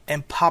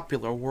 and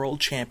popular world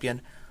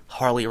champion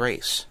Harley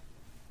Race.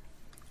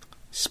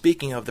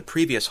 Speaking of the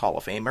previous Hall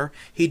of Famer,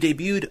 he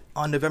debuted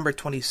on November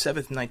 27,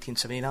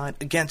 1979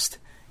 against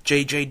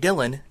J.J.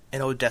 Dillon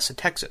in Odessa,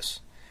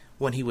 Texas,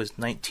 when he was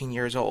 19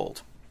 years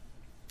old.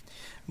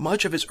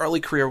 Much of his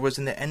early career was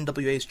in the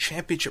NWA's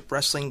Championship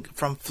Wrestling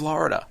from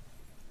Florida.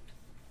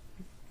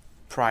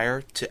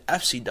 Prior to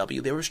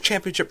FCW, there was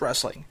Championship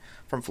Wrestling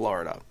from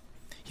Florida.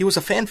 He was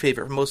a fan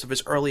favorite for most of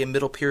his early and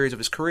middle periods of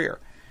his career,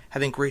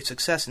 having great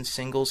success in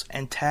singles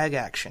and tag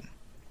action.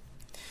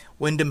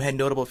 Windham had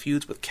notable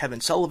feuds with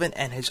Kevin Sullivan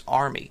and his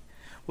Army.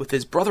 With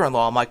his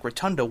brother-in-law, Mike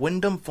Rotunda,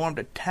 Windham formed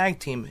a tag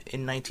team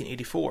in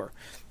 1984.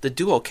 The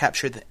duo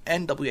captured the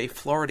NWA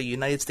Florida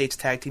United States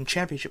Tag Team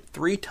Championship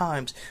 3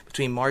 times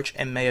between March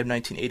and May of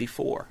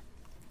 1984.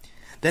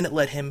 Then it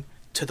led him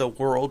to the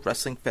World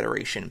Wrestling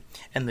Federation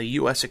and the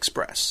U.S.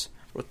 Express.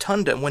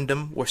 Rotunda and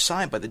Windham were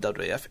signed by the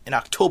WWF in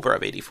October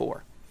of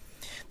 '84.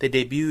 They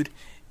debuted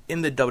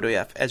in the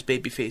WWF as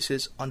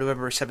babyfaces on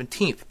November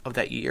 17th of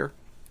that year,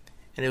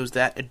 and it was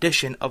that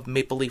edition of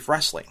Maple Leaf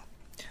Wrestling.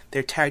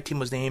 Their tag team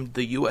was named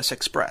the U.S.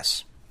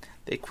 Express.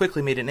 They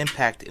quickly made an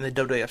impact in the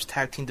WWF's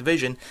tag team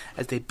division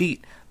as they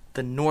beat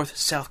the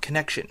North-South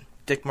Connection,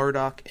 Dick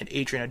Murdoch and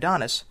Adrian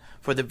Adonis,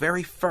 for the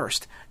very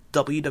first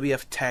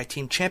WWF Tag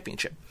Team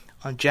Championship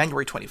on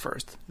January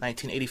 21st,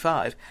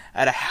 1985,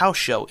 at a house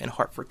show in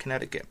Hartford,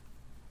 Connecticut.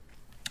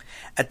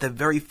 At the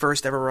very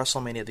first ever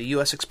WrestleMania, the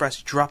U.S.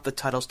 Express dropped the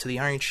titles to the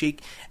Iron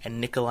Sheik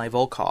and Nikolai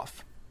Volkov.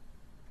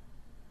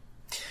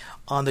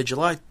 On the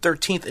July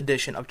 13th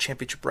edition of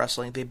Championship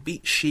Wrestling, they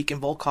beat Sheik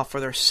and Volkov for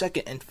their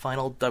second and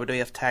final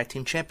WWF Tag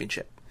Team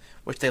Championship,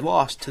 which they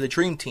lost to the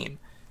Dream Team,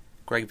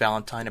 Greg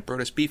Valentine and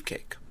Brutus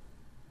Beefcake.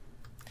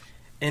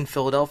 In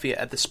Philadelphia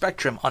at the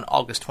Spectrum on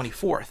August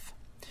 24th.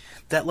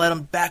 That led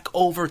them back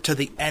over to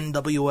the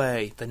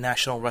NWA, the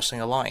National Wrestling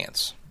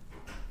Alliance.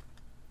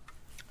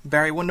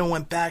 Barry Windham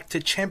went back to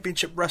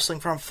Championship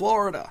Wrestling from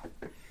Florida.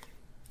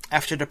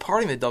 After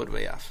departing the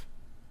WWF,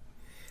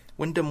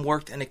 Windham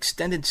worked an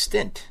extended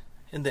stint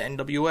in the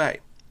NWA.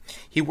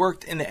 He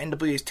worked in the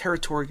NWA's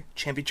territory,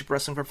 Championship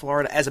Wrestling from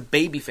Florida, as a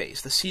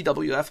babyface. The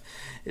CWF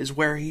is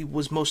where he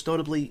was most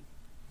notably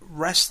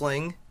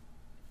wrestling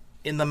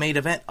in the main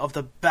event of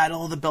the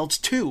Battle of the Belts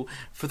 2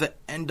 for the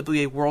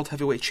NWA World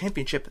Heavyweight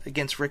Championship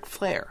against Ric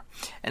Flair,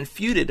 and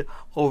feuded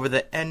over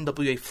the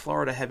NWA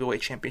Florida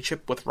Heavyweight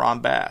Championship with Ron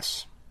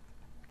Bass.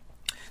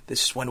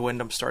 This is when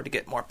Windham started to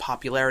get more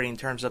popularity in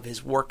terms of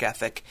his work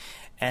ethic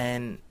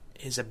and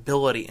his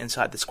ability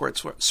inside the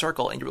squared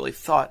circle, and you really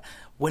thought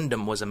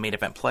Windham was a main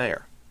event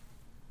player.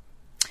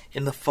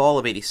 In the fall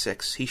of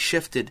 '86, he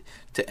shifted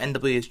to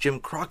NWA's Jim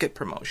Crockett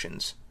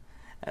Promotions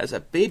as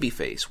a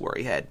babyface, where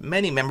he had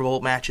many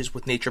memorable matches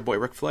with Nature Boy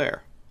Ric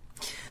Flair.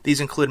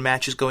 These include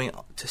matches going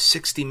to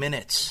 60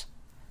 minutes,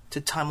 to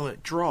time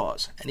limit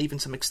draws, and even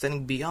some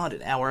extending beyond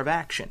an hour of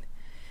action.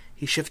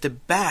 He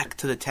shifted back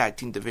to the tag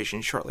team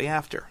division shortly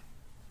after.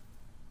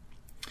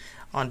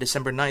 On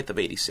December 9th of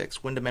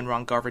 '86, Windham and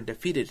Ron Garvin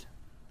defeated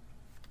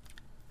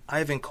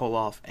Ivan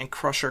Koloff and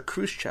Crusher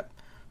Khrushchev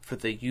for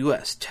the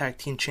U.S. Tag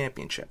Team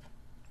Championship.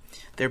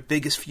 Their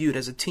biggest feud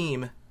as a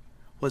team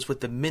was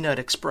with the Midnight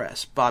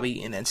Express, Bobby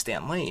Eaton and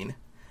Stan Lane,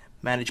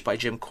 managed by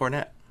Jim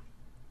Cornette.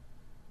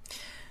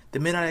 The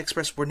Midnight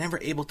Express were never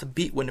able to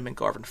beat Windham and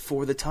Garvin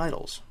for the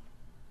titles.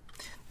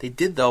 They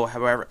did, though,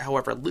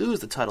 however, lose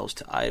the titles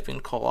to Ivan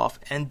Koloff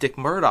and Dick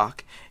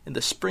Murdoch in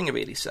the spring of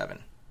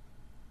 '87.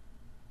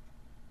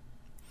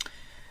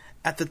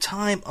 At the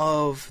time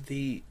of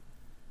the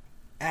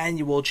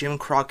annual Jim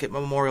Crockett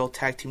Memorial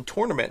Tag Team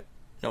Tournament,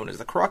 known as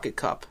the Crockett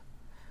Cup,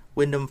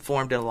 Windham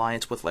formed an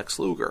alliance with Lex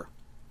Luger,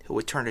 who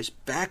would turn his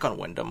back on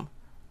Windham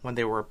when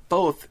they were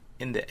both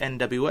in the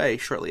NWA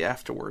shortly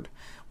afterward,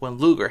 when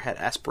Luger had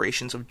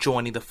aspirations of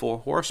joining the Four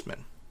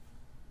Horsemen.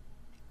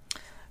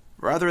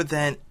 Rather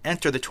than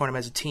enter the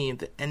tournament as a team,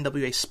 the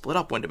NWA split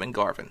up Windham and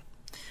Garvin.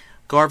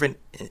 Garvin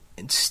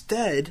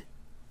instead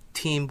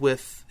teamed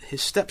with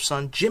his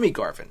stepson Jimmy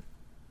Garvin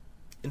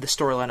in the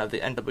storyline of the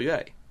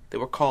NWA. They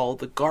were called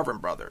the Garvin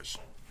Brothers.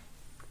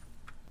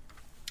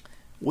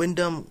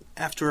 Windham,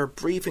 after a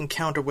brief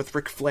encounter with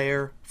Ric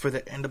Flair for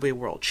the NWA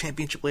World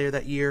Championship later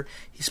that year,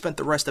 he spent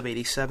the rest of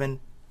 '87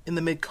 in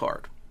the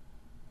mid-card.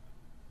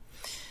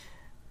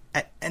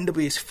 At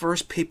NWA's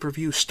first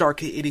pay-per-view,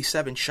 Starrcade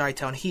 '87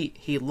 Chi-Town Heat,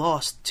 he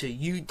lost to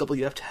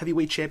UWF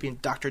heavyweight champion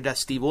Dr. Death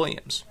Steve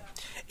Williams.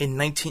 In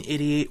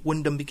 1988,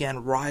 Windham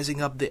began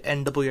rising up the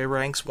NWA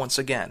ranks once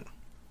again.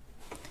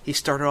 He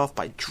started off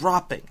by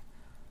dropping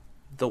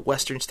the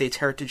Western States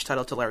Heritage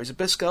title to Larry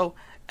Zbyszko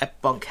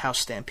at Bunkhouse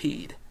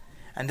Stampede.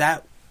 And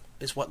that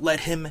is what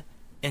led him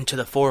into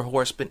the Four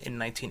Horsemen in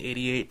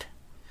 1988.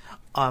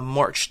 On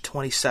March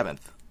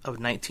 27th of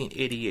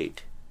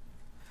 1988,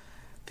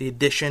 the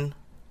edition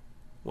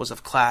was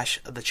of Clash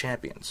of the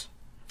Champions.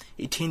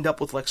 He teamed up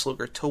with Lex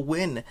Luger to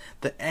win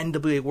the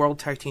NWA World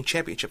Tag Team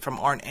Championship from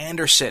Arn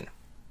Anderson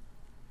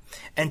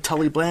and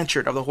Tully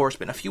Blanchard of the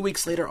Horsemen. A few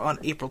weeks later, on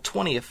April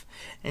 20th,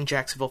 in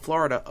Jacksonville,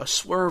 Florida, a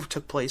swerve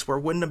took place where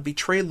Windham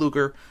betrayed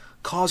Luger,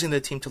 causing the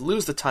team to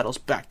lose the titles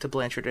back to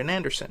Blanchard and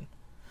Anderson.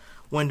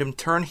 Windham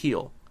turned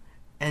heel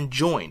and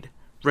joined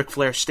Ric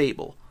Flair's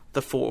stable,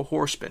 the Four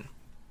Horsemen,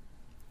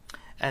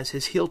 as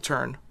his heel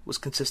turn was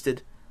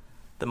considered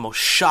the most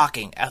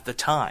shocking at the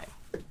time.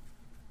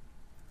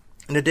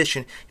 In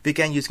addition, he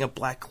began using a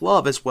black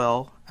glove as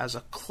well as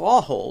a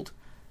claw hold,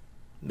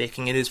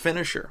 making it his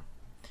finisher,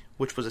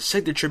 which was a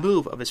signature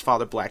move of his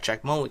father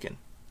Blackjack Mulligan.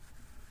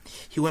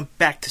 He went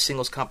back to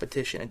singles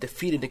competition and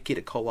defeated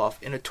Nikita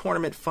Koloff in a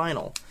tournament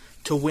final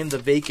to win the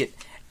vacant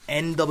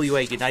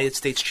NWA United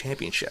States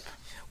Championship.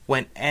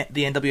 When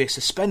the NWA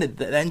suspended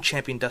the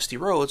then-champion Dusty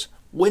Rhodes,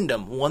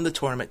 Windham won the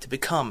tournament to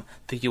become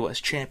the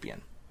U.S.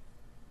 champion.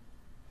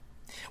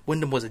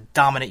 Windham was a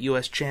dominant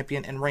U.S.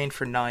 champion and reigned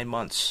for 9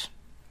 months.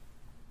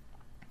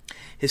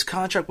 His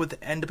contract with the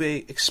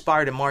NWA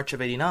expired in March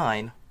of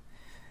 '89,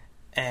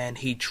 and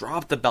he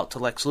dropped the belt to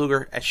Lex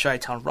Luger at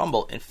Chi-Town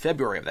Rumble in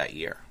February of that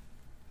year.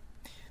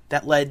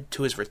 That led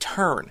to his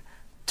return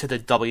to the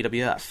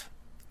WWF.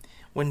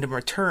 Windham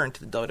returned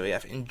to the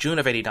WWF in June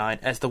of '89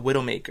 as the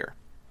Widowmaker.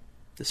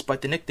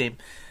 Despite the nickname,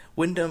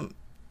 Windham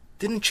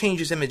didn't change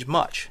his image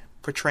much,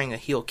 portraying a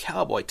heel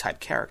cowboy-type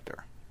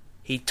character.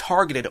 He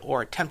targeted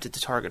or attempted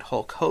to target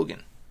Hulk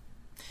Hogan,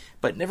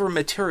 but never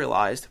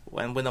materialized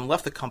when Windham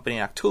left the company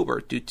in October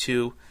due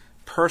to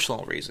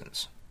personal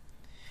reasons.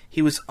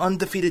 He was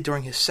undefeated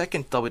during his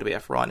second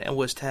WWF run and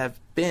was to have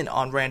been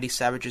on Randy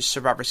Savage's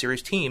Survivor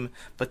Series team,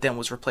 but then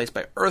was replaced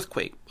by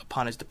Earthquake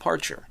upon his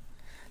departure.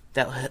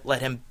 That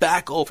led him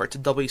back over to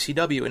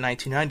WCW in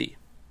 1990,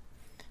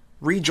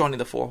 rejoining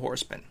the Four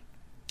Horsemen.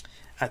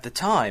 At the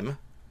time,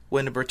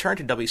 Windham returned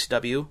to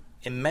WCW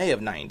in May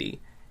of '90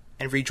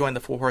 and rejoined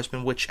the Four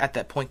Horsemen, which at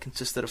that point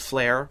consisted of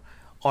Flair,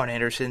 Arn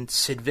Anderson,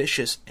 Sid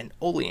Vicious, and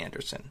Ole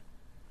Anderson,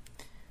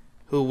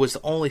 who was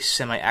the only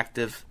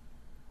semi-active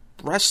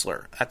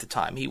wrestler at the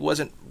time. He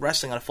wasn't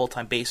wrestling on a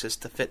full-time basis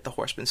to fit the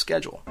Horsemen's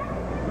schedule.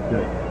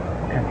 Good.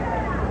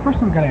 Okay. First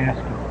I'm going to ask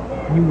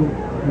you,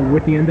 you were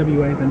with the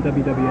NWA, then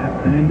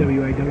WWF, then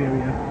NWA,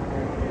 WWF.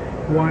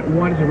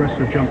 Why does a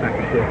wrestler jump back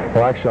and forth?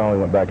 Well, actually I only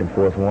went back and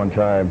forth one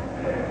time,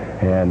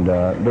 and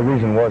the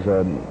reason was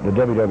the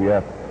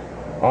WWF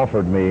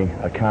offered me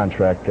a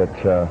contract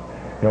that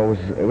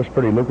it was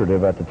pretty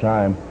lucrative at the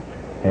time,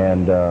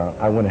 and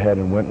I went ahead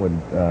and went with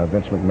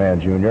Vince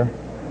McMahon Jr.,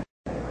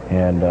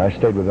 and I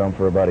stayed with them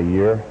for about a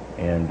year,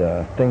 and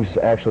things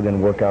actually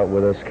didn't work out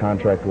with us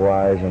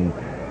contract-wise,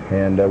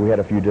 and we had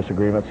a few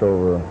disagreements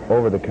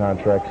over the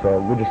contract,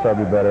 so we just thought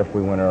it'd be better if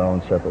we went our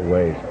own separate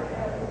ways.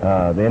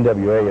 The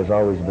NWA has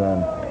always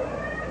been,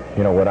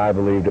 what I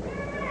believed,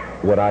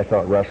 what I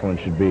thought wrestling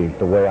should be,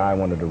 the way I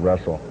wanted to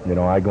wrestle.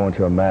 I go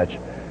into a match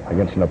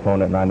against an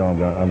opponent and I know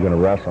I'm going to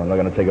wrestle. I'm not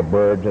going to take a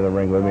bird to the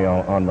ring with me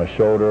on my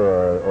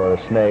shoulder or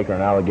a snake or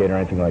an alligator or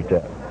anything like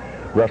that.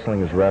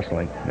 Wrestling is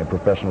wrestling, and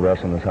professional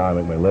wrestling is how I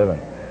make my living.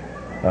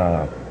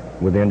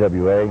 With the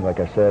NWA, like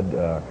I said,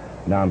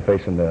 now I'm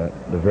facing the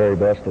very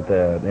best that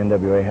the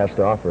NWA has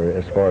to offer.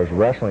 As far as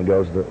wrestling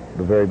goes,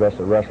 the very best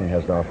that wrestling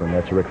has to offer, and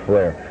that's Ric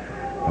Flair.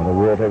 And the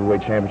World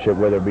Heavyweight Championship,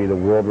 whether it be the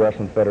World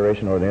Wrestling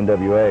Federation or the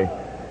NWA,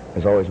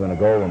 has always been a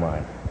goal of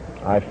mine.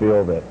 I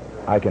feel that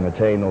I can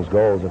attain those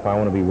goals if I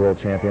want to be world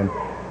champion,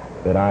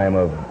 that I am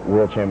of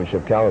world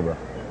championship caliber.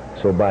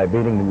 So by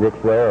beating Ric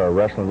Flair or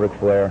wrestling Ric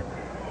Flair,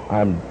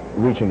 I'm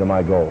reaching to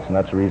my goals, and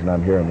that's the reason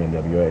I'm here in the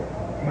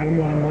NWA. Bottom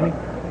line money?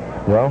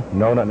 Well,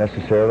 no, not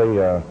necessarily.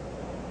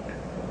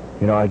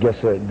 I guess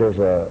there's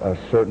a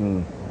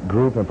certain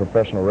group in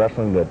professional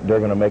wrestling that they're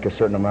going to make a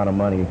certain amount of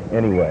money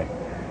anyway.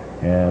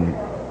 And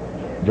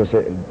just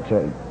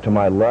to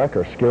my luck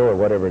or skill or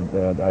whatever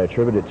I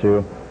attribute it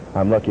to,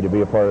 I'm lucky to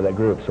be a part of that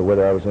group. So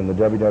whether I was in the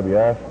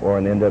WWF or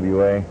in the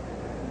NWA,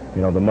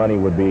 the money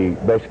would be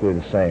basically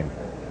the same.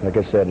 like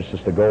I said, it's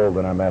just the gold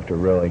that I'm after,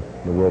 really,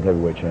 the World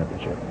Heavyweight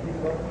Championship.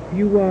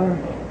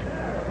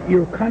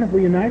 You're kind of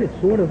reunited,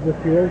 sort of,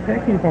 with your old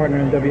tag team partner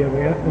in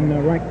WWF,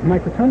 and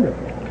Mike Rotunda.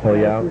 Well,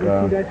 yeah.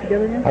 You guys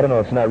together again? I don't know,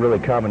 it's not really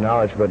common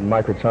knowledge, but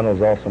Mike Rotunda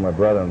is also my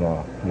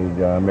brother-in-law. He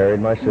married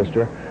my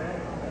sister,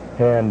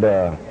 and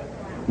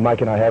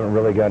Mike and I haven't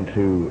really gotten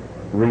to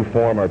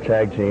reform our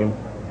tag team,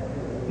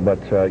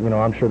 but, you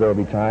know, I'm sure there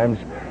will be times,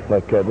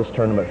 like this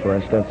tournament, for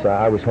instance,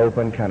 I was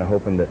kind of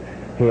hoping that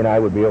he and I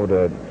would be able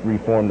to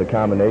reform the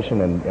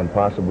combination and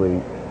possibly,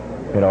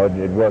 you know,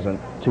 it wasn't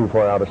too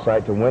far out of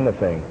sight to win the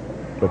thing,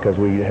 because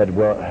we had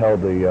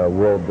held the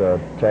World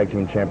Tag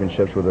Team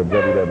Championships with the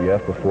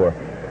WWF before.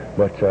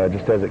 But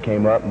just as it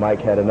came up, Mike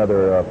had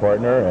another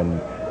partner,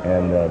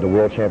 and the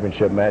World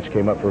Championship match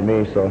came up for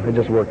me, so it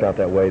just worked out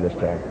that way this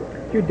time.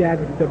 Your dad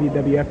with the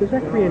WWF, does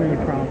that create any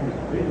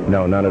problems?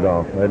 No, none at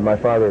all. My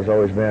father has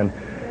always been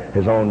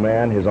his own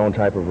man, his own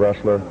type of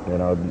wrestler. You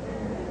know,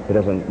 he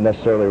doesn't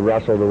necessarily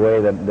wrestle the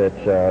way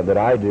that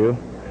I do,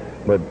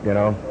 but, you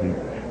know,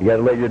 you got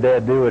to let your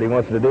dad do what he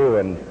wants to do,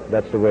 and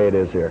that's the way it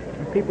is here.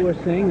 People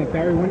are saying that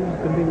Barry Windham is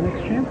going to be the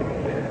next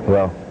champion.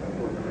 Well,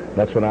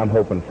 that's what I'm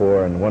hoping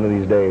for, and one of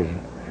these days,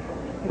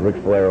 Ric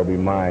Flair will be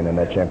mine, and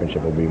that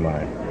championship will be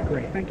mine.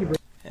 Great, thank you.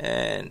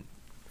 And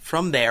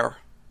from there,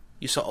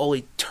 you saw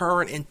Ole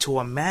turn into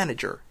a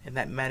manager in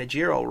that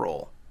managerial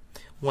role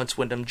once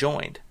Windham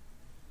joined.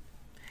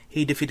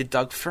 He defeated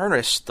Doug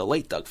Furnas, the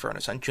late Doug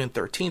Furnas, on June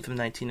 13th of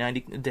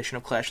 1990 edition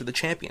of Clash of the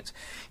Champions.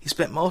 He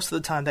spent most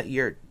of the time that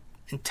year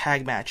in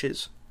tag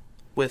matches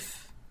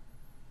with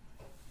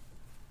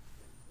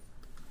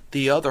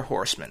the other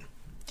Horsemen.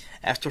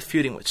 After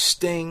feuding with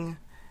Sting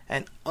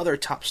and other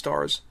top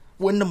stars,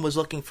 Windham was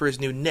looking for his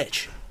new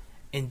niche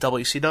in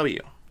WCW.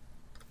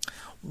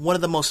 One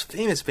of the most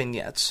famous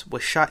vignettes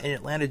was shot in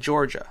Atlanta,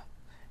 Georgia,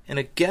 in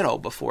a ghetto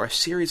before a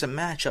series of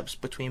matchups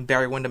between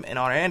Barry Windham and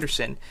Arn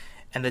Anderson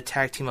and the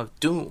tag team of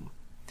Doom.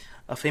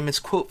 A famous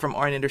quote from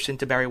Arn Anderson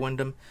to Barry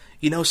Windham,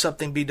 "You know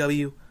something,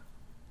 BW?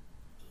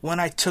 When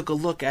I took a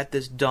look at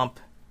this dump,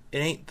 it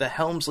ain't the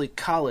Helmsley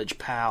College,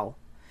 pal."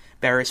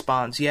 Barry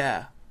responds,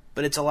 "Yeah,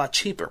 but it's a lot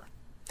cheaper."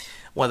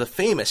 One of the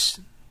famous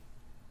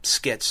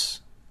skits,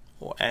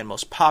 and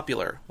most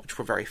popular, which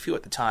were very few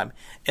at the time,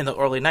 in the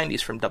early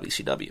 90s from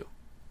WCW.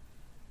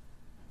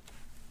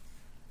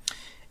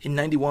 In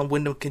 91,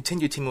 Windham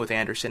continued teaming with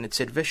Anderson and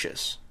Sid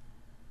Vicious.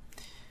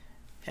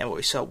 And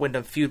we saw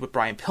Windham feud with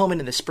Brian Pillman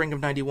in the spring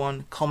of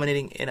 91,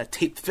 culminating in a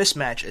taped fist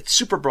match at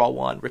Super Brawl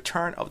 1,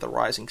 Return of the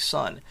Rising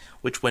Sun,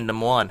 which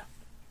Windham won.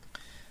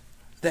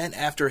 Then,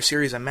 after a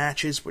series of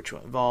matches, which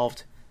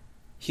involved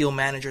heel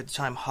manager at the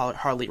time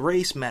Harley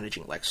Race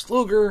managing Lex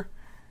Luger,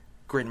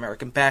 Great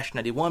American Bash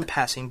 91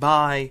 passing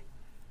by,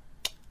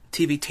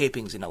 TV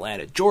tapings in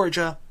Atlanta,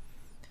 Georgia,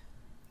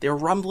 there were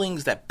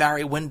rumblings that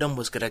Barry Windham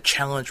was going to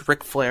challenge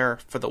Ric Flair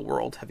for the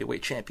World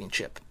Heavyweight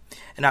Championship.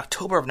 In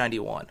October of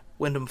 91,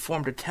 Windham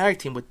formed a tag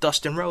team with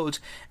Dustin Rhodes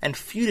and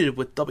feuded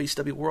with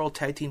WCW World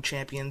Tag Team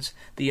Champions,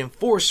 the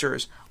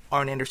Enforcers,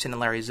 Arn Anderson and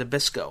Larry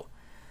Zbyszko.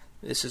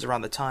 This is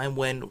around the time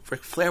when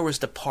Ric Flair was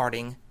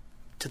departing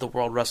to the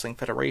World Wrestling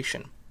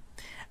Federation.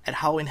 At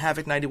Halloween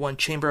Havoc 91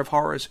 Chamber of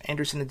Horrors,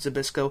 Anderson and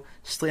Zbyszko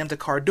slammed a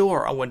car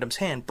door on Windham's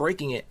hand,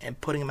 breaking it and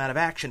putting him out of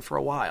action for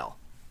a while.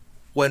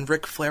 When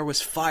Ric Flair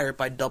was fired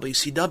by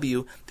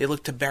WCW, they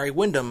looked to Barry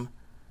Windham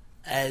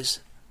as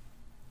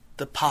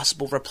the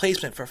possible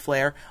replacement for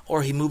Flair,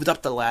 or he moved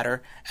up the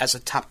ladder as a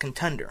top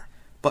contender.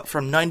 But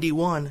from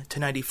 91 to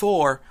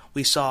 94,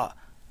 we saw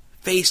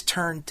face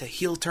turn to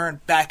heel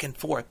turn, back and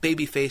forth,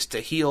 babyface to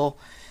heel.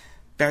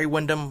 Barry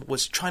Windham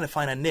was trying to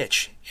find a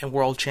niche in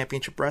World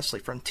Championship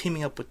Wrestling, from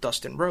teaming up with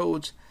Dustin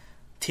Rhodes,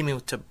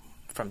 teaming to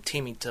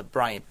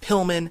Brian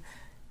Pillman,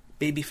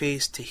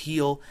 babyface to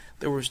heel.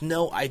 There was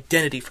no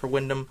identity for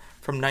Windham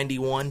from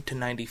 91 to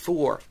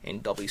 94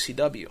 in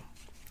WCW.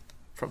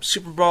 From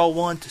Super Brawl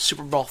 1 to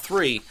Super Brawl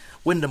 3,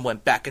 Windham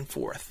went back and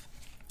forth.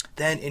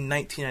 Then in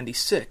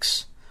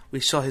 1996,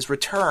 we saw his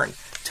return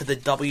to the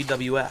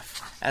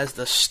WWF as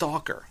the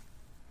Stalker,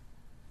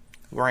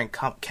 wearing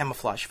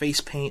camouflage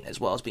face paint as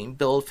well as being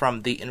billed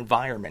from the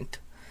Environment.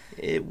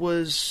 It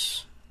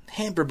was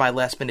hampered by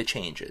last-minute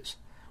changes.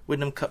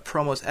 Windham cut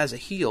promos as a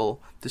heel,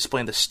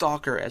 displaying the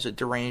Stalker as a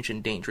deranged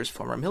and dangerous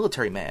former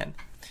military man.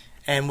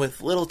 And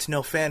with little to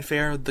no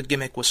fanfare, the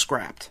gimmick was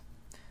scrapped.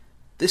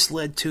 This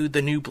led to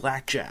the New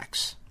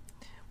Blackjacks.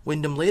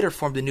 Windham later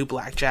formed the New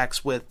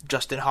Blackjacks with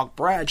Justin Hawk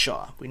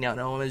Bradshaw. We now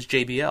know him as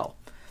JBL.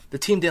 The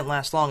team didn't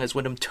last long, as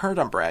Windham turned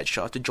on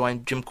Bradshaw to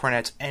join Jim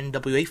Cornette's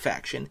NWA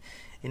faction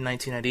in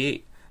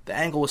 1998. The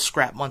angle was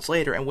scrapped months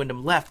later, and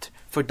Windham left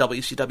for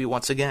WCW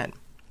once again.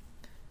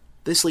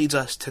 This leads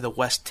us to the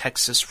West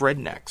Texas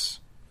Rednecks.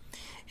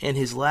 In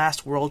his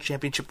last World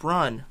Championship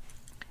Wrestling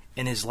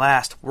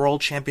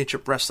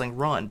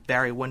run,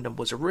 Barry Windham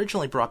was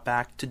originally brought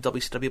back to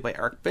WCW by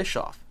Eric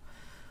Bischoff,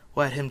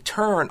 who had him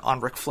turn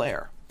on Ric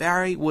Flair.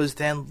 Barry was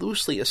then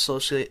loosely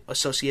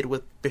associated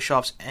with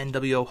Bischoff's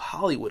NWO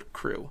Hollywood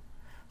crew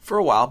for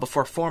a while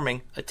before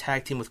forming a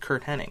tag team with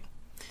Curt Hennig.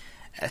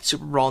 At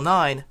Super Brawl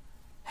 9,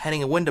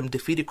 Hennig and Windham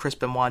defeated Chris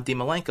Benoit and Dean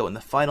Malenko in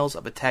the finals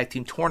of a tag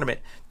team tournament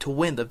to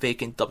win the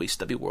vacant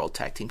WCW World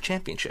Tag Team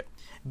Championship.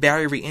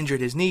 Barry re-injured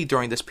his knee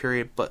during this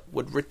period, but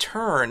would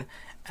return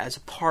as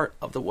a part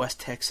of the West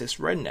Texas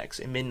Rednecks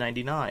in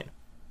mid-'99.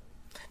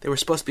 They were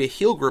supposed to be a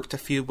heel group to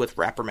feud with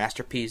Rapper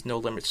Master P's No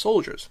Limit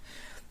Soldiers.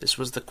 This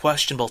was the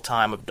questionable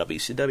time of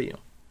WCW.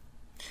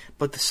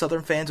 But the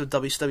Southern fans of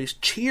WCW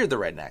cheered the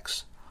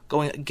Rednecks,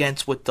 going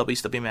against what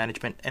WCW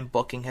management and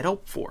booking had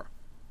hoped for.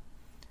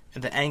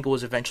 And the angle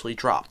was eventually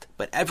dropped,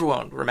 but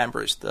everyone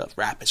remembers the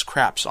Rap is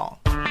Crap song.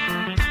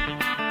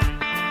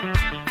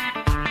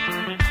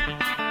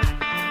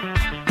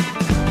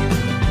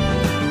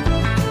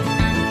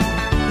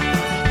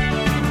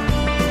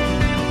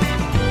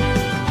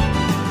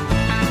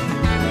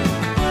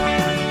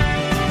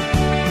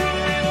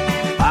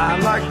 I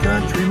like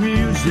country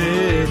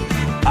music,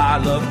 I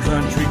love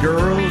country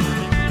girls,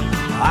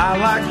 I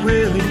like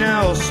Willie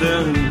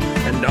Nelson,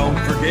 and don't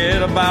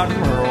forget about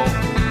Merle.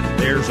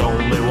 There's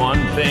only one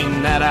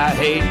thing that I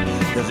hate,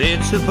 'cause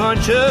it's a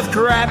bunch of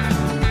crap.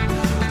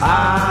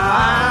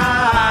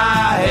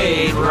 I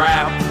hate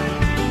rap.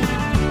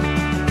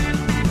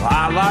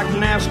 I like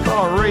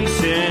NASCAR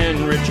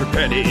racing, Richard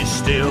Petty's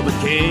still the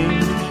king.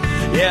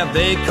 Yeah,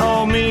 they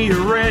call me a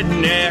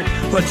redneck,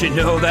 but you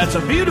know that's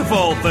a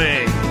beautiful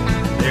thing.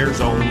 There's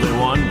only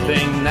one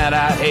thing that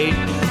I hate,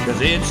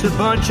 'cause it's a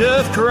bunch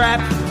of crap.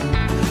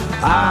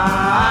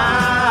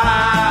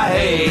 I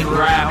hate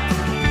rap.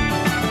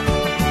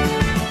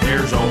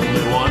 There's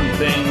only one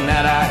thing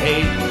that I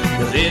hate,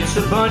 'cause it's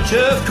a bunch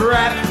of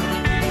crap.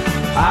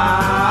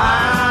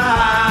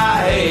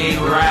 I hate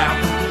rap.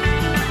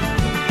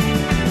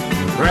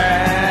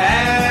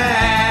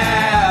 Rap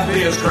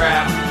is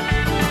crap.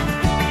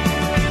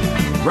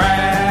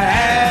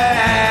 Rap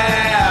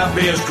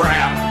is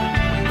crap.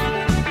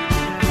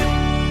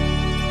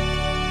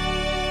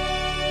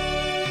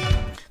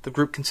 The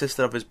group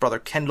consisted of his brother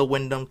Kendall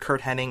Windham,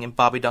 Curt Hennig, and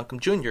Bobby Duncombe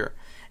Jr.,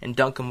 and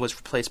Duncombe was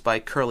replaced by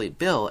Curly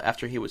Bill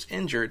after he was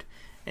injured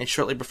and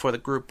shortly before the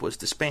group was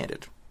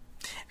disbanded.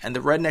 And the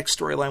Redneck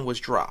storyline was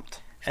dropped.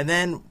 And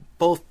then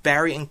both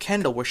Barry and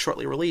Kendall were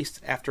shortly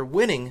released after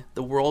winning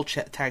the World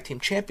Tag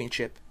Team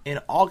Championship in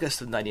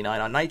August of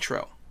 '99 on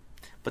Nitro.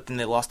 But then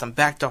they lost them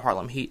back to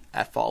Harlem Heat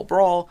at Fall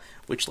Brawl,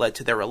 which led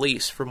to their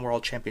release from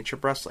World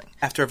Championship Wrestling.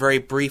 After a very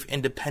brief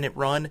independent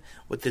run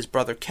with his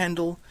brother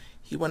Kendall,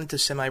 he went into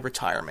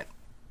semi-retirement.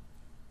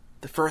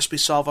 The first we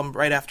saw of him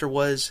right after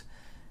was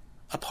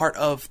a part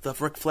of the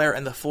Ric Flair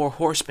and the Four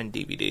Horsemen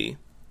DVD.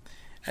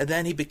 And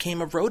then he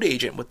became a road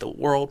agent with the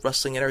World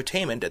Wrestling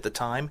Entertainment at the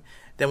time,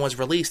 then was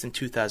released in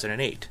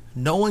 2008.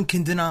 No one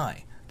can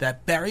deny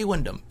that Barry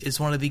Windham is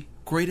one of the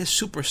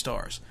greatest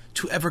superstars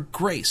to ever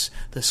grace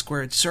the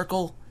squared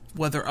circle,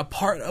 whether a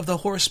part of the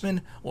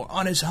Horsemen or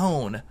on his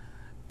own.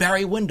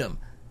 Barry Windham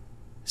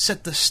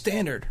set the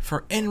standard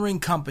for in-ring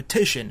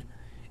competition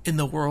in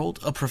the world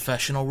of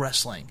professional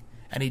wrestling,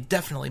 and he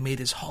definitely made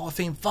his Hall of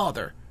Fame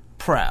father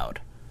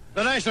proud.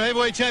 The National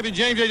Heavyweight Champion,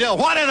 James J. Dillon.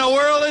 What in the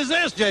world is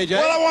this, JJ?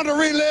 Well, I want to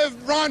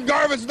relive Ron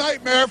Garvin's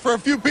nightmare for a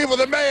few people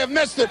that may have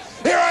missed it.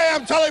 Here I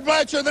am, Tully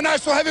Blanchard, the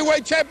National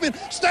Heavyweight Champion,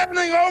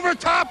 standing over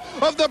top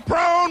of the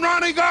prone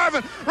Ronnie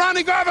Garvin.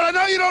 Ronnie Garvin, I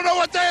know you don't know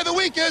what day of the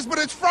week is, but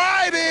it's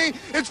Friday.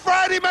 It's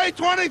Friday, May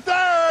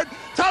 23rd.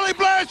 Tully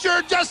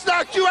Blanchard just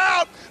knocked you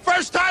out.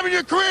 First time in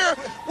your career.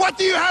 What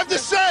do you have to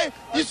say?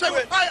 You say,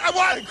 I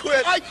what? I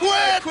quit. I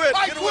quit.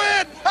 I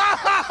quit.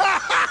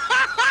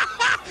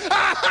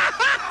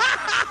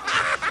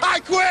 I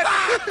quit.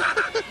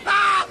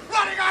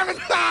 Ronnie Garvin.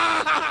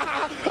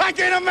 I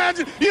can't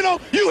imagine. You know,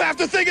 you have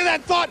to think of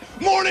that thought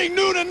morning,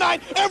 noon, and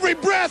night. Every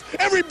breath,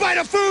 every bite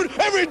of food,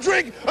 every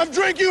drink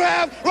you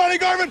have, Ronnie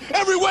Garvin,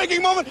 every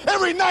waking moment,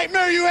 every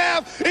nightmare you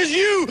have is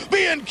you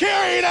being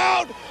carried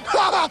out.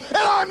 And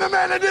I'm the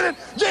man that did it.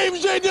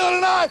 James J. Dillon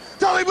and I,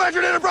 Tully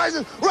Blanchard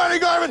Enterprises, Ronnie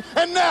Garvin,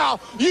 and now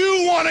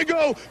you want to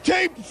go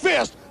tape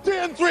fist.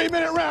 10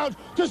 3-minute rounds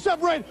to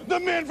separate the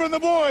men from the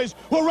boys.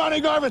 Well, Ronnie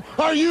Garvin,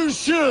 are you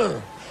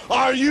sure?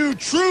 Are you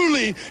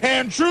truly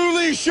and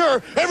truly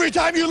sure every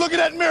time you look in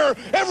that mirror,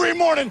 every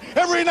morning,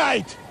 every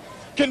night,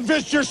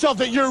 convince yourself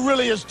that you're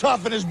really as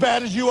tough and as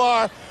bad as you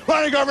are?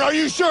 Ronnie Garvin, are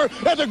you sure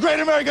at the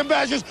Great American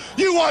Bashes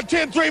you want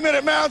 10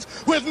 3-minute rounds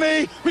with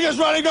me? Because,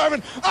 Ronnie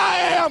Garvin, I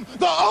am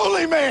the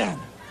only man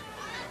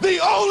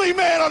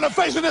on the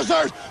face of this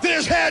earth that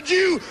has had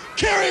you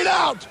carried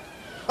out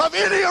of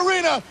any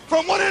arena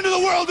from one end of the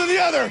world to the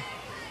other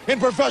in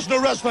professional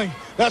wrestling.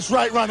 That's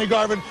right, Ronnie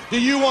Garvin. Do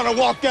you want to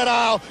walk that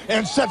aisle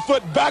and set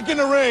foot back in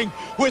the ring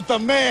with the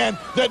man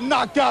that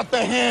knocked out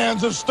the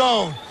Hands of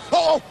Stone?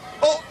 Oh,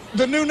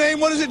 the new name,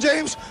 what is it,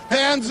 James?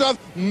 Hands of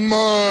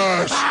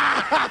Mush.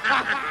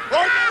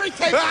 Ordinary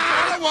tape.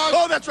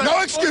 Oh, that's right.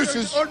 No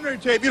excuses. Ordinary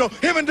tape. You know,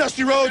 him and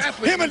Dusty Rhodes.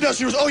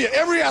 Oh, yeah,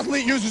 every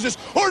athlete uses this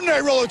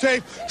ordinary roller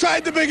tape.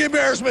 Tried the big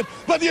embarrassment,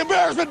 but the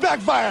embarrassment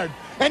backfired.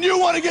 And you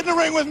want to get in the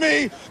ring with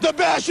me, the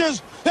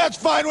Bashes? That's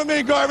fine with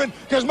me, Garvin,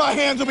 because my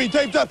hands will be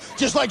taped up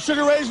just like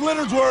Sugar Ray's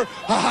Leonard's were.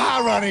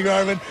 Ha-ha, Ronnie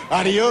Garvin.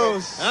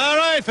 Adios. All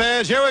right,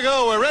 fans, here we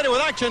go. We're ready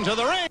with action to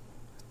the ring.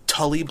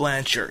 Tully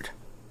Blanchard,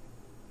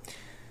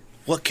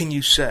 what can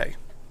you say?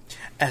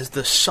 As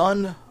the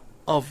son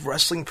of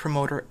wrestling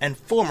promoter and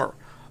former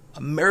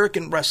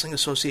American Wrestling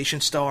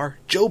Association star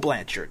Joe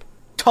Blanchard,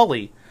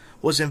 Tully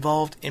was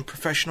involved in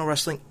professional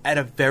wrestling at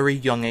a very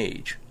young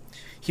age.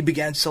 He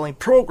began selling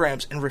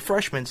programs and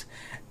refreshments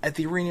at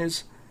the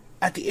arenas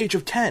at the age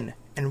of 10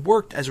 and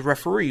worked as a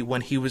referee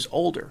when he was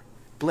older.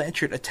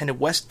 Blanchard attended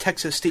West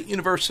Texas State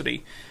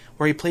University,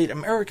 where he played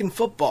American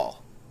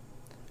football,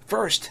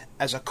 first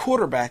as a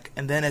quarterback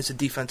and then as a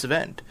defensive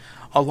end,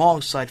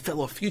 alongside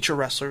fellow future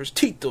wrestlers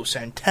Tito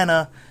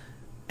Santana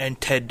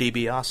and Ted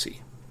DiBiase.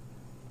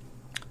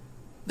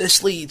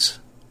 This leads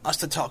us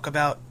to talk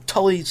about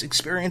Tully's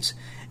experience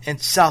in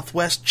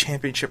Southwest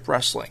Championship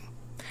Wrestling.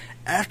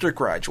 After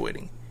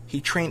graduating,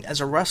 he trained as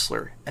a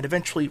wrestler and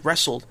eventually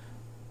wrestled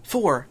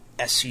for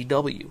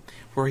SCW,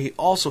 where he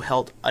also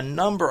held a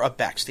number of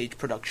backstage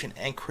production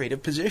and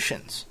creative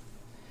positions.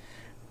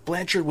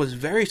 Blanchard was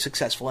very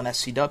successful in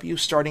SCW,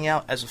 starting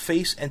out as a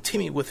face and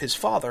teaming with his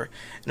father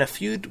in a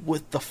feud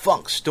with the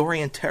Funks,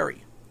 Dory and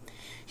Terry.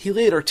 He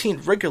later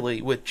teamed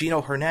regularly with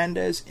Gino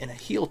Hernandez in a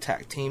heel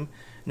tag team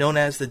known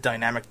as the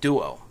Dynamic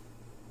Duo.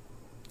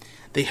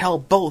 They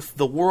held both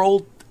the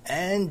World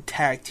and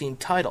Tag Team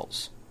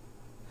titles.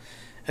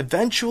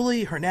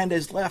 Eventually,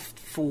 Hernandez left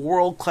for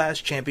World Class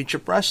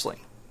Championship Wrestling.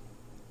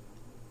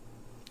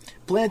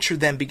 Blanchard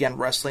then began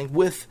wrestling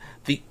with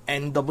the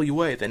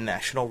NWA, the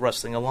National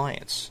Wrestling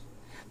Alliance.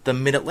 The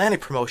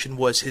Mid-Atlantic promotion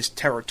was his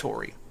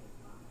territory.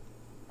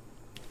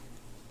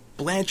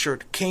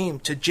 Blanchard came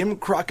to Jim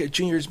Crockett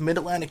Jr.'s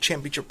Mid-Atlantic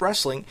Championship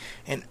Wrestling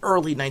in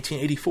early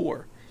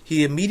 1984.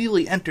 He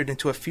immediately entered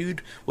into a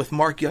feud with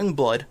Mark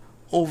Youngblood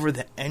over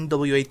the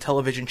NWA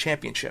Television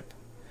Championship,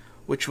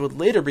 which would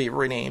later be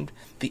renamed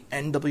the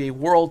NWA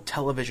World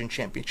Television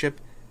Championship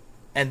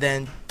and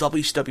then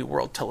WCW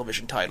World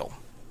Television title.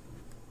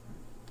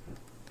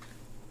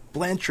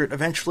 Blanchard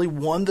eventually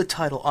won the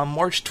title on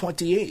March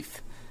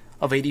 28th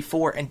of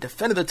 84 and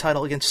defended the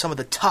title against some of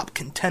the top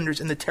contenders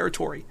in the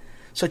territory,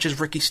 such as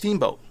Ricky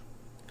Steamboat,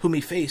 whom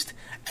he faced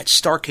at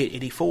Starrcade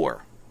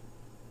 84.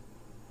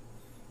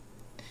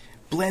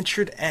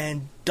 Blanchard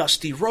and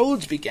Dusty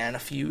Rhodes began a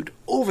feud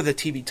over the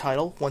TV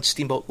title once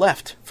Steamboat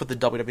left for the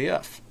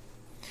WWF.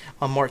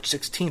 On March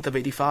 16th of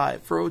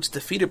 85, Rhodes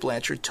defeated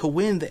Blanchard to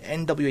win the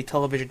NWA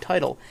television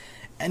title,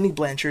 ending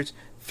Blanchard's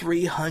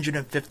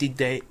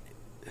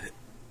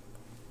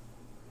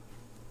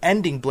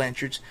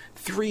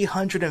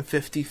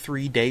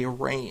 353-day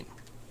reign.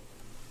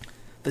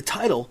 The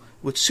title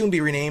would soon be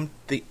renamed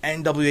the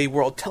NWA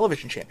World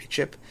Television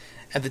Championship,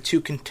 and the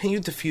two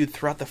continued to feud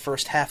throughout the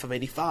first half of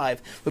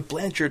 85, with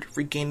Blanchard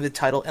regaining the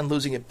title and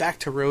losing it back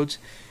to Rhodes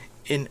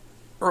in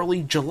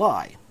early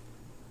July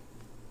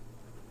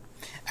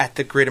at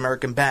the Great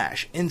American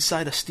Bash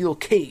inside a steel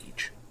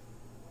cage.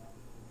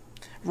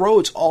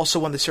 Rhodes also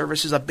won the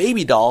services of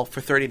Baby Doll for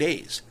 30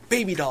 days.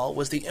 Baby Doll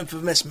was the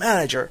infamous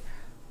manager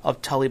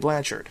of Tully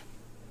Blanchard.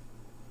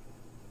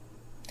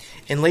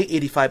 In late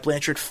 85,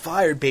 Blanchard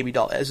fired Baby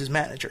Doll as his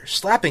manager,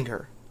 slapping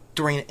her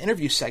during an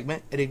interview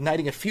segment and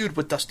igniting a feud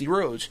with Dusty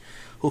Rhodes,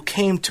 who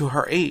came to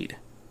her aid.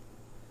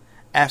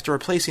 After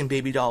replacing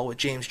Baby Doll with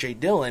James J.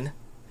 Dillon,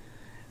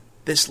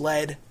 this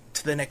led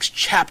to the next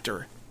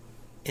chapter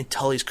in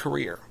Tully's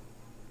career.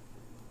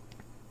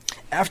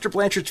 After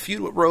Blanchard's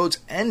feud with Rhodes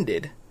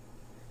ended,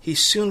 he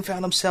soon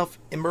found himself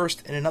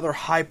immersed in another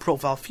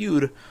high-profile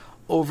feud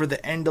over the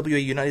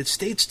NWA United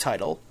States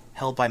title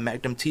held by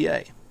Magnum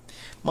TA.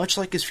 Much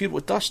like his feud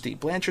with Dusty,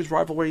 Blanchard's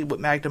rivalry with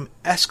Magnum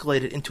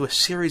escalated into a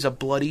series of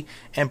bloody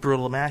and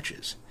brutal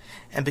matches,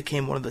 and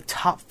became one of the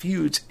top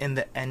feuds in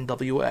the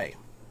NWA.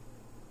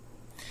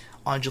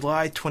 On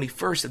July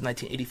 21st of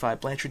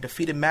 1985, Blanchard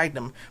defeated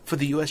Magnum for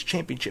the U.S.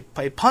 Championship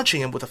by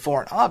punching him with a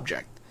foreign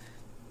object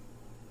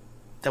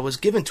that was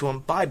given to him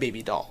by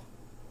Baby Doll,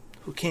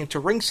 who came to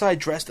ringside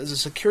dressed as a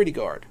security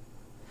guard.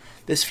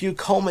 This feud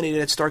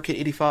culminated at Starrcade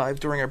 85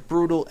 during a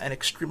brutal and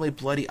extremely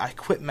bloody I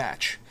Quit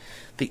match,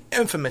 the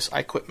infamous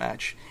I Quit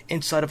match,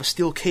 inside of a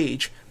steel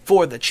cage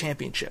for the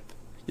championship.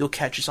 You'll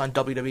catch this on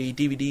WWE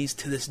DVDs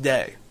to this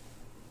day.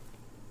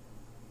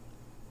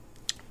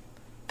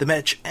 The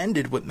match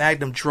ended with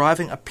Magnum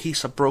driving a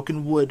piece of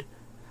broken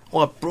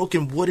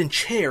wooden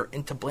chair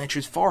into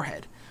Blanchard's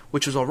forehead,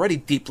 which was already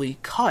deeply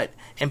cut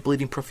and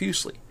bleeding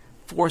profusely,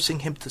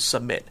 forcing him to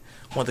submit.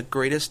 One of the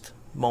greatest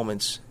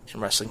moments in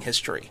wrestling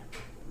history.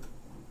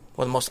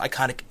 One of the most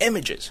iconic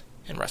images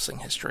in wrestling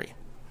history.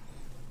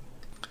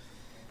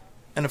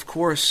 And of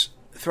course,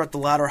 throughout the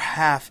latter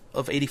half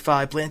of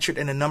 85, Blanchard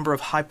and a number of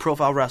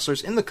high-profile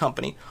wrestlers in the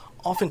company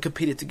often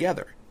competed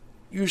together,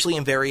 usually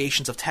in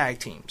variations of tag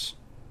teams,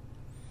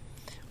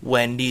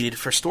 when needed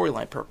for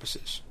storyline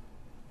purposes.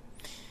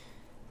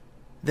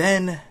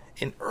 Then,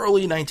 in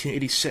early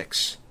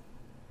 1986,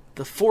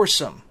 the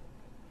foursome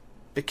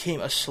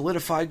became a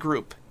solidified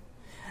group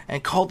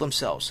and called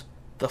themselves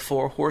the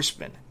Four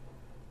Horsemen,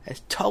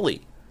 as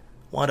Tully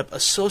wound up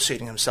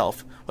associating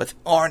himself with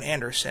Arn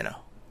Anderson,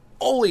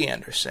 Ole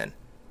Anderson,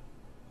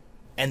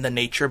 and the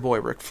Nature Boy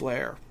Ric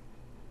Flair.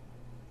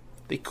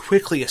 They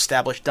quickly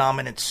established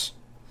dominance,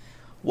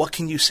 What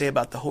can you say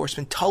about the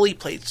Horsemen? Tully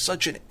played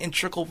such an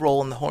integral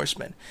role in the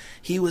Horsemen.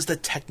 He was the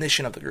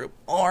technician of the group.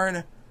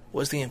 Arn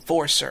was the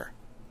enforcer.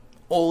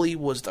 Ole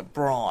was the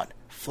brawn.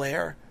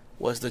 Flair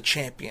was the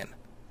champion.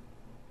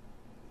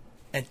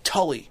 And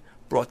Tully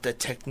brought the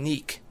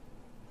technique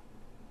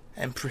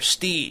and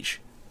prestige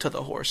to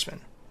the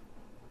Horsemen.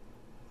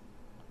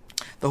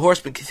 The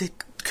Horsemen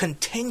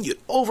continued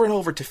over and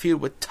over to feud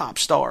with top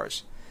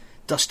stars.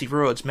 Dusty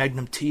Rhodes,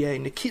 Magnum T.A.,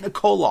 Nikita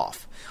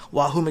Koloff,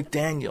 Wahoo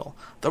McDaniel,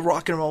 the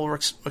Rock and Roll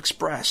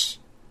Express,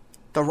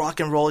 the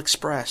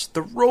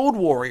Road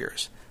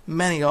Warriors,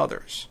 many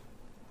others.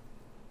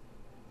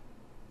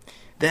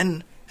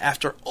 Then,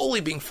 after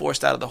Ole being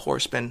forced out of the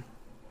Horsemen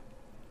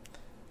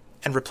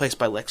and replaced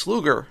by Lex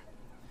Luger,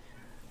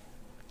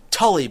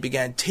 Tully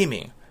began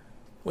teaming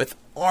with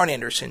Arn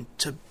Anderson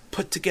to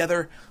put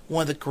together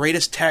one of the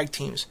greatest tag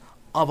teams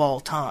of all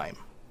time.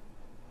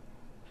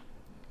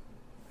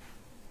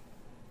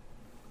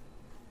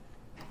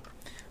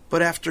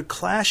 But after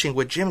clashing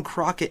with Jim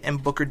Crockett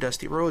and Booker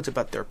Dusty Rhodes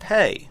about their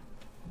pay,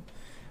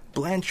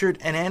 Blanchard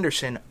and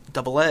Anderson,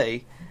 AA,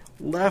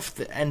 left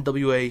the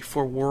NWA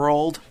for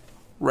World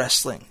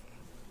Wrestling.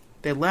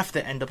 They left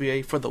the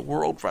NWA for the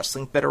World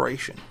Wrestling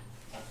Federation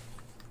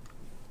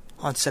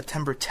on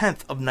September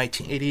 10th of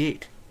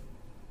 1988,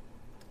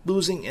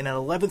 losing in an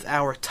 11th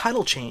hour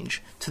title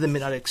change to the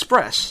Midnight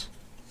Express,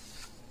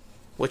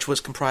 which was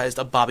comprised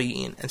of Bobby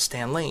Eaton and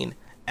Stan Lane,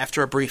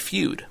 after a brief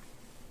feud.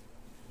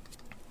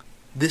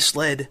 This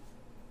led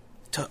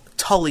to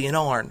Tully and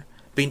Arn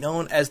being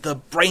known as the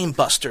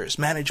Brainbusters,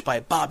 managed by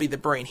Bobby the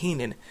Brain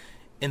Heenan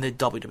in the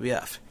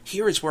WWF.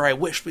 Here is where I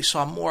wish we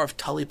saw more of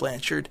Tully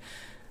Blanchard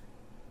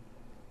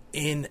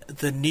in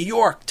the New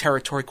York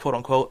territory,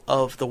 quote-unquote,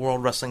 of the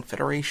World Wrestling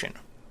Federation.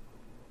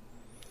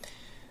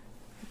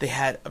 They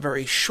had a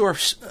very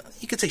short,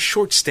 you could say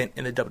short stint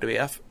in the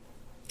WWF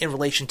in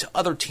relation to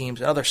other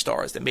teams and other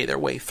stars that made their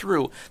way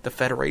through the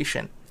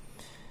Federation.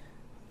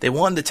 They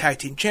won the Tag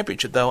Team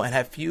Championship, though, and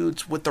had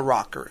feuds with the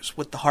Rockers,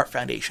 with the Hart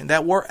Foundation,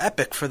 that were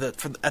epic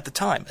at the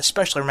time,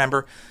 especially,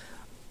 remember,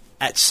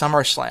 at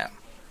SummerSlam.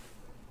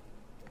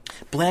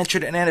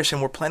 Blanchard and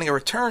Anderson were planning a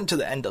return to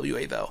the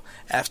NWA, though,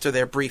 after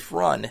their brief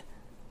run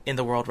in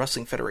the World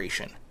Wrestling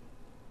Federation.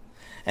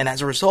 And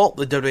as a result,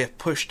 the WWF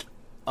pushed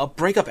a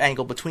breakup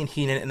angle between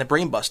Heenan and the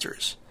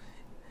Brainbusters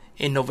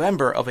in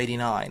November of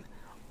 '89,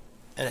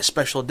 in a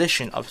special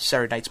edition of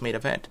Saturday Night's Main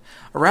Event.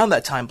 Around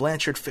that time,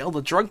 Blanchard failed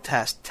a drug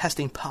test,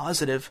 testing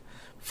positive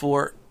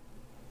for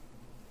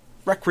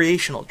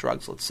recreational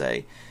drugs, let's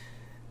say,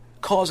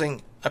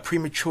 causing a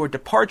premature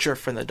departure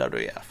from the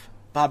WWF.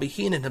 Bobby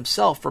Heenan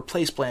himself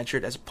replaced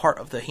Blanchard as part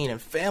of the Heenan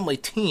family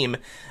team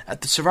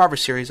at the Survivor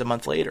Series a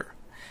month later.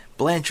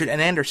 Blanchard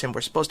and Anderson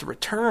were supposed to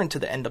return to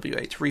the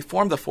NWA to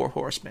reform the Four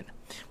Horsemen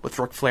with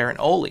Ric Flair and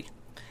Ole.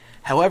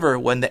 However,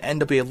 when the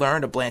NWA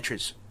learned of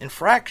Blanchard's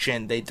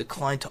infraction, they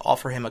declined to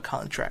offer him a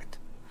contract.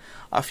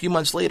 A few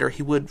months later,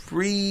 he would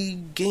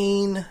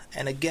regain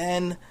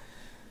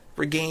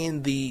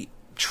the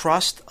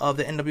trust of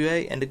the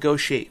NWA and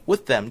negotiate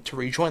with them to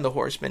rejoin the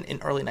Horsemen in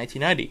early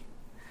 1990,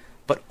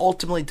 but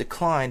ultimately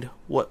declined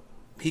what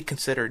he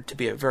considered to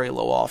be a very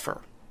low offer.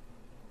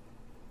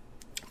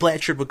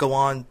 Blanchard would go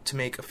on to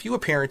make a few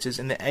appearances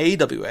in the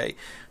AAWA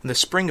in the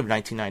spring of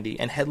 1990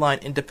 and headline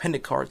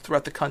independent cards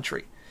throughout the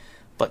country,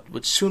 but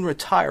would soon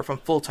retire from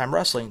full-time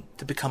wrestling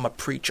to become a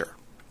preacher.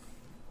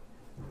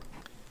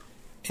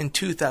 In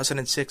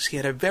 2006, he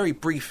had a very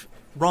brief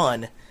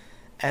run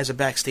as a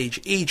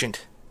backstage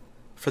agent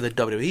for the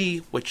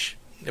WWE, which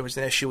there was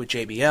an issue with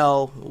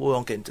JBL. We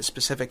won't get into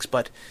specifics,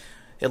 but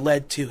it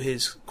led to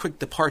his quick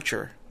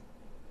departure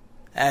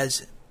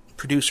as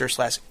producer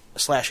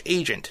slash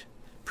agent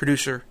for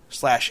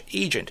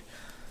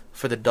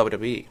the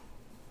WWE.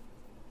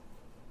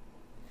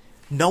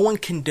 No one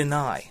can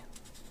deny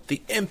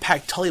the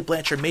impact Tully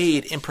Blanchard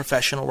made in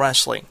professional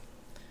wrestling.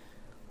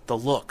 The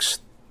looks,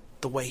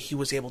 the way he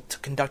was able to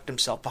conduct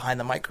himself behind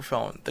the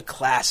microphone, the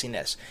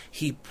classiness.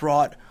 He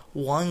brought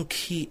one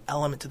key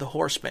element to the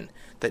Horsemen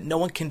that no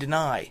one can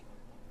deny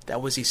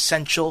that was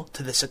essential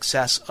to the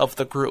success of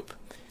the group.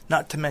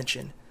 Not to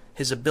mention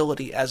his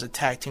ability as a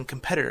tag team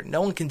competitor.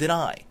 No one can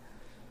deny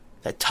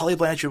that Tully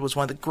Blanchard was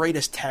one of the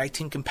greatest tag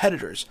team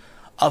competitors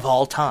of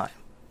all time.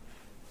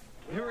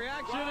 Your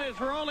reaction is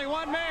for only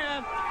one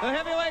man, the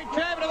heavyweight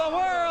champion of the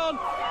world,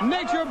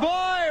 Nature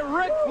Boy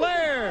Ric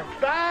Flair.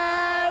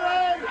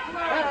 Silence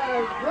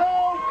and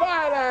true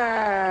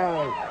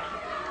fighters!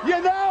 You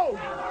know,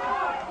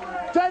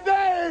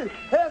 today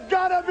is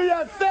gonna be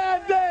a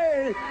sad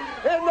day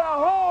in the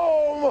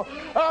home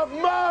of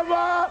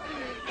Mama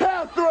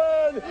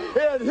Catherine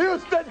in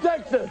Houston,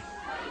 Texas.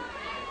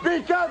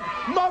 Because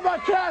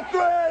Mama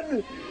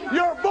Catherine,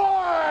 your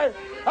boy,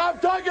 I'm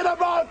talking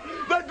about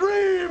the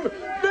Dream,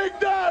 Big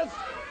Dust,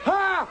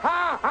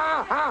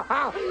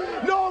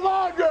 no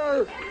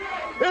longer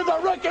is a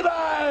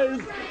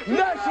recognized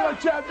national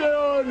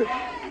champion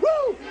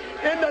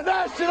in the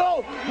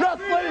National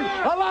Wrestling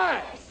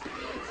Alliance.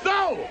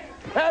 So,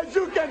 as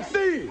you can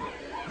see,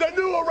 the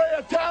new array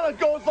of talent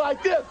goes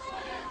like this.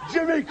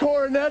 Jimmy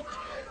Cornette,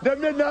 the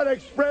Midnight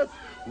Express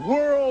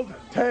World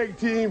Tag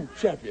Team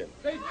Champion.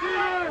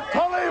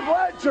 Tully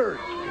Blanchard,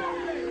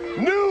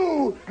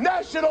 new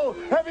National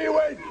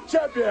Heavyweight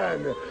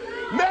Champion,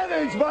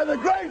 managed by the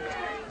great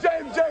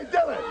James J.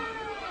 Dillon.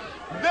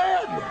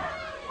 Then,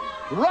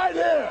 right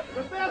here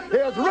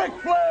is Ric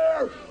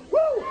Flair,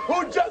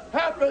 who just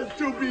happens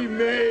to be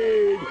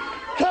made,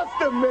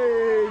 custom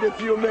made, if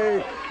you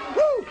may,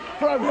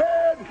 from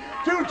head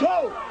to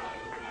toe.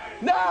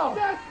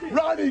 Now,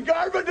 Ronnie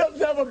Garvin doesn't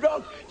have a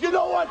belt. You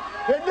know what?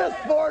 In this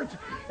sport,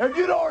 if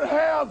you don't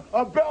have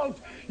a belt,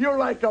 you're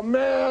like a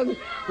man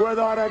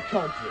without a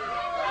country.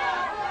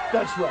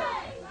 That's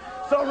right.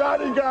 So,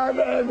 Ronnie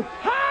Garvin,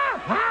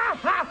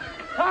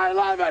 I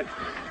love it.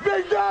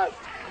 Big Dust,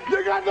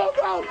 you got no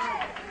belt.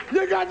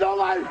 You got no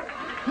life.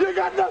 You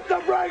got nothing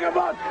to brag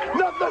about,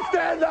 nothing to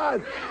stand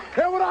on.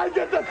 And when I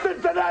get to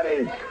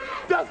Cincinnati,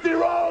 Dusty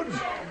Rhodes,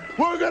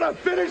 we're going to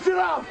finish it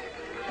off.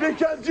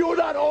 Because you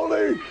not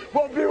only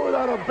will be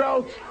without a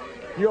belt,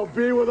 you'll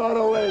be without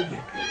a leg.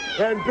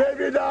 And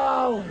baby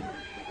doll,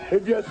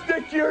 if you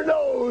stick your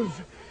nose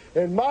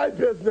in my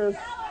business,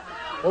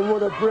 I'm going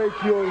to break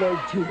your leg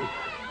too.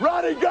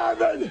 Ronnie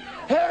Garvin,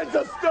 hands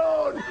of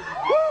stone.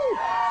 Woo!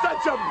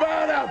 Such a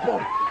bad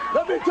apple.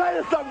 Let me tell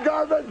you something,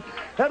 Garvin.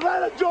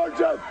 Atlanta,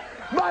 Georgia,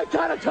 my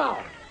kind of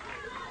town.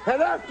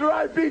 And after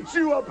I beat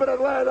you up in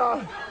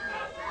Atlanta,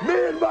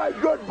 me and my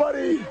good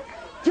buddy,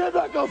 Tim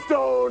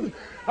Ecclestone,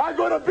 are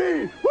going to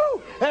be,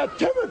 at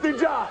Timothy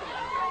John.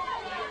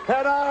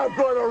 And I'm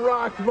going to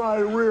rock my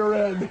rear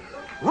end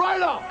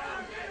right off.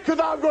 Because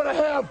I'm going to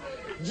have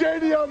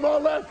JD on my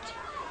left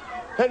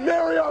and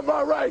Mary on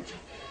my right.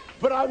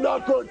 But I'm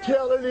not going to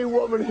tell any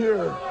woman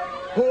here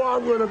who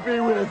I'm going to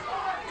be with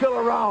till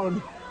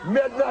around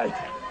midnight.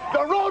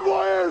 The Road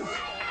Warriors,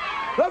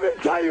 let me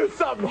tell you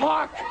something,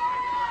 Hawk.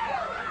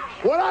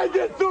 When I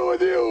get through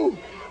with you,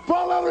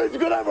 Paul Ellerich's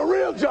going to have a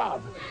real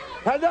job.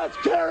 And that's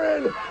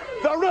carrying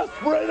the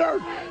respirator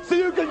so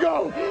you can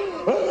go,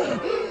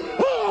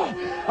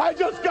 I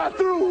just got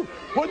through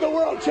with the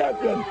world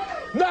champion.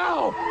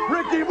 Now,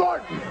 Ricky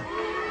Morton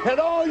and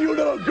all you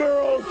little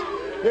girls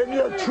in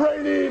your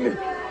training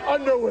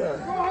underwear.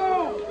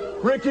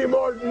 Ricky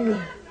Morton,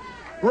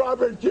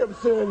 Robert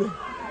Gibson.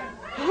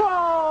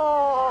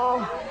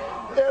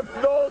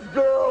 If those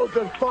girls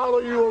that follow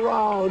you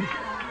around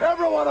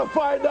ever want to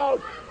find out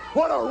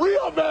what a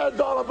real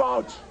man's all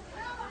about,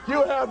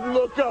 you have to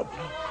look up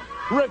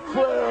Ric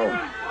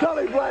Flair,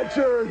 Tully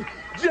Blanchard,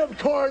 Jim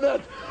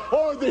Cornette,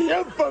 or the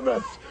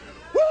infamous,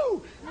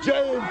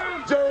 James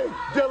J.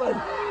 Dillon.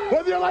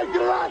 Whether you like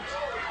it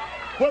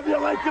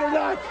or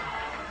not,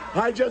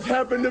 I just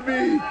happen to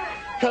be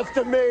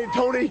custom made,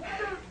 Tony.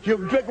 You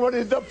can pick one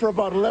of these up for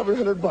about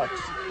 $1,100.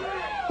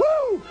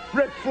 Woo!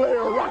 Ric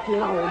Flair, Rocky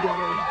Horror.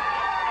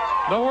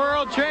 The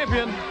world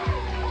champion.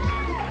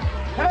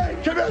 Hey,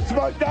 come here,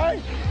 smart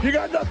guy. You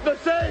got nothing to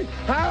say,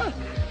 huh?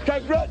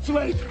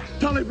 Congratulate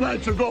Tully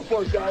Blanchard. Go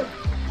for it, guys.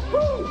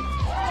 Woo!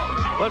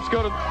 Let's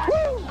go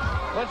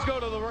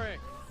to the ring.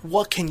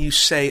 What can you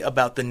say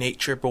about the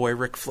Nature Boy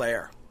Ric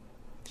Flair?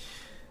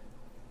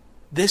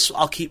 This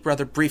I'll keep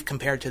rather brief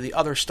compared to the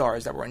other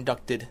stars that were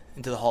inducted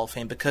into the Hall of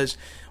Fame, because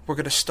we're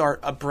going to start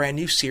a brand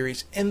new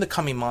series in the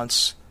coming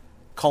months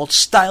called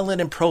Stylin'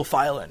 and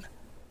Profilin'.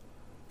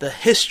 The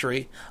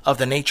history of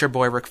the Nature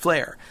Boy Ric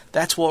Flair.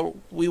 That's where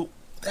we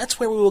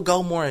will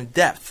go more in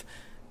depth,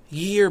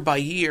 year by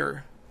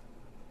year,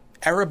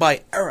 era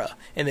by era,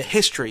 in the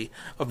history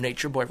of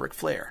Nature Boy Ric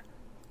Flair.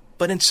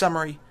 But in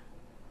summary,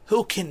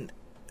 who can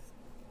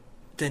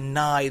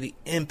deny the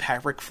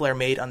impact Ric Flair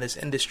made on this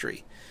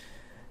industry,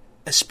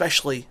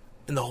 especially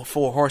in the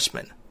Four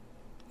Horsemen?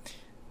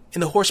 In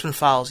the Horseman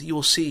Files, you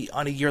will see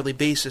on a yearly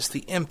basis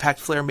the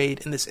impact Flair made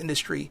in this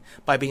industry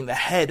by being the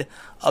head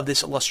of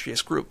this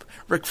illustrious group.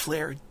 Ric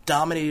Flair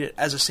dominated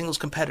as a singles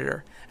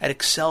competitor and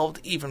excelled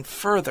even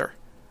further,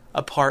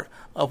 a part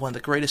of one of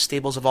the greatest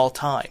stables of all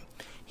time.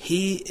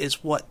 He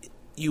is what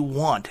you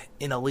want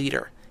in a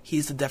leader.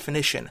 He's the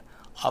definition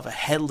of a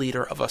head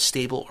leader of a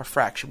stable or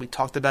fraction. We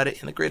talked about it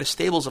in the greatest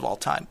stables of all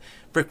time.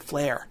 Ric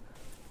Flair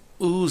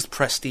oozed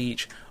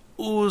prestige,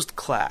 oozed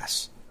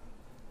class.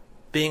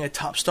 Being a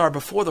top star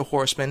before the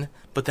Horsemen,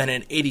 but then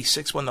in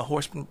 '86 when the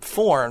Horsemen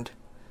formed,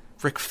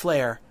 Ric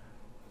Flair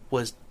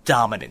was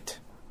dominant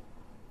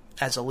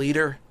as a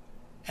leader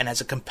and as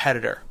a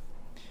competitor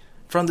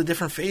from the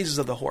different phases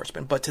of the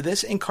Horsemen. But to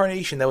this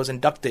incarnation that was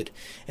inducted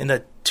in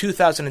the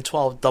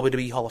 2012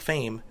 WWE Hall of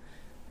Fame,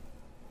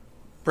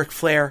 Ric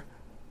Flair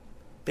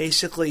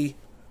basically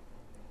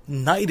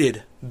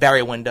knighted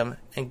Barry Windham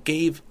and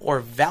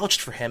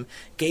vouched for him,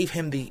 gave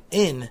him the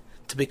in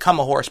to become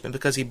a Horseman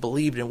because he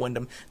believed in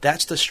Windham.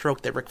 That's the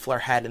stroke that Ric Flair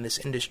had in this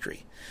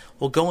industry.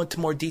 We'll go into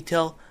more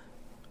detail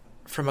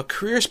from a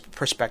career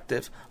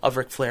perspective of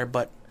Ric Flair,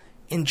 but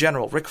in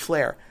general, Ric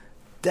Flair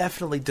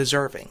definitely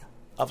deserving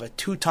of a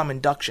two-time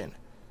induction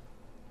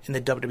in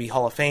the WWE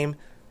Hall of Fame,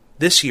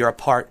 this year a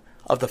part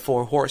of the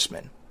Four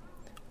Horsemen.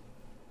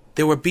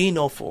 There would be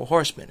no Four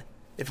Horsemen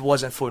if it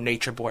wasn't for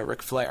Nature Boy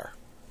Ric Flair.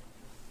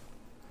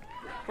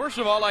 First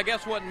of all, I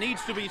guess what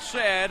needs to be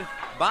said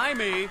by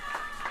me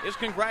is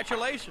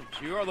congratulations.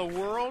 You are the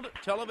World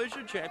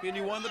Television Champion.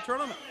 You won the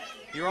tournament.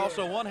 You're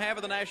also one half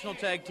of the National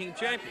Tag Team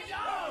Champions.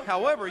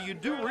 However, you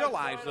do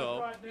realize,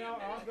 though,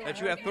 that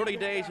you have 30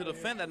 days to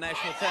defend that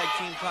National Tag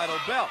Team title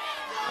belt.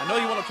 I know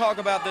you want to talk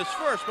about this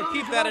first, but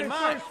keep that in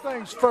mind. First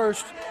things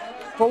first.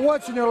 For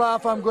once in your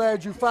life, I'm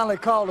glad you finally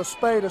called a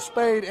spade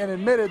and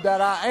admitted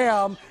that I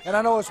am, and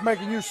I know it's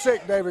making you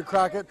sick, David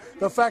Crockett,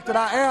 the fact that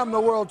I am the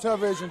World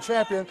Television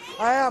Champion.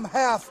 I am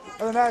half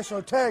of the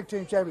National Tag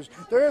Team Champions.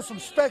 There is some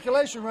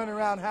speculation running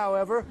around,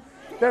 however,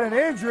 that an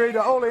injury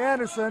to Ole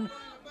Anderson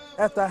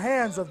at the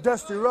hands of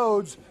Dusty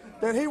Rhodes,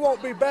 that he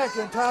won't be back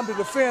in time to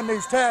defend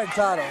these tag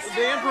titles.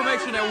 The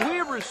information that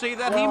we've received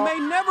that he may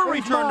never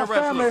return to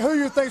wrestling. Family, who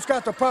you think's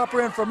got the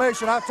proper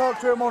information? I talk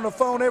to him on the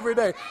phone every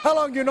day. How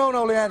long you known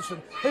Ole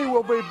Anderson? He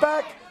will be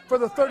back for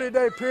the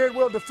 30-day period.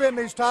 We'll defend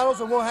these titles,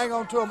 and we'll hang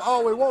on to them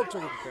all we want to.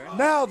 Okay.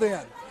 Now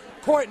then,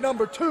 point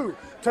number 2.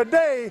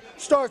 Today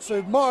starts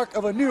the mark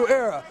of a new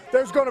era.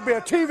 There's going to be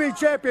a TV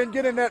champion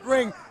get in that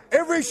ring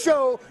every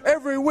show,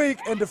 every week,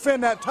 and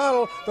defend that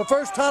title. The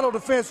first title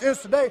defense is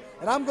today,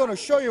 and I'm going to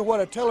show you what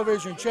a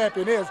television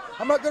champion is.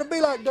 I'm not going to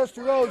be like Dusty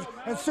Rhodes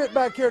and sit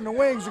back here in the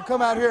wings and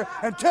come out here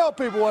and tell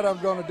people what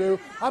I'm going to do.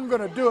 I'm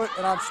going to do it,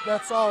 and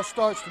that's all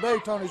starts today,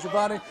 Tony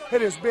Schiavone.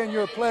 It has been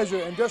your pleasure,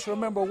 and just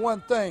remember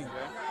one thing.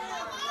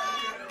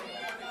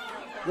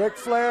 Ric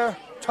Flair,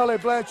 Tully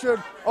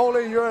Blanchard,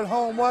 Ole, you're at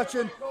home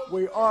watching.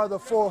 We are the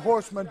Four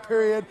Horsemen,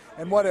 period.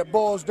 And what it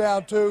boils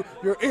down to,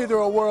 you're either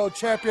a world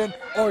champion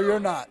or you're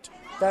not.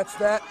 That's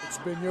that. It's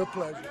been your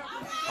pleasure.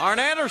 Arn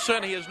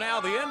Anderson, he is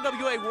now the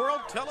NWA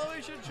World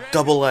Television Champion.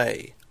 Double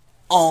A,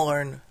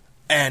 Arn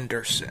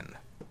Anderson.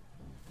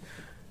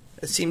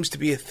 It seems to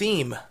be a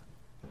theme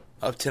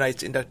of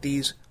tonight's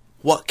inductees.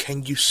 What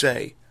can you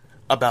say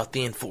about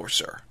the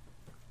Enforcer?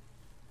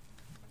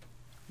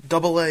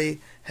 Double A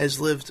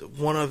has lived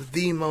one of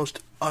the most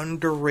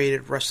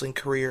underrated wrestling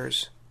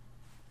careers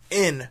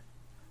in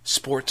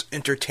sports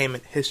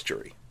entertainment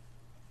history.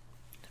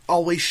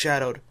 Always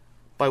shadowed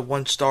by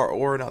one star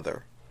or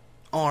another,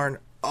 Arn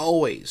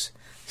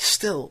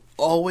still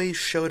always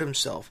showed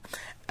himself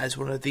as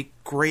one of the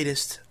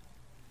greatest,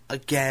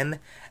 again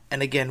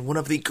and again, one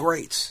of the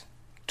greats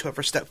to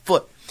ever step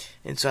foot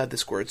inside the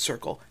squared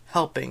circle,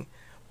 helping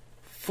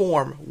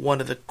form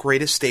one of the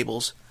greatest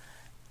stables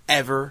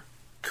ever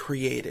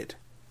created.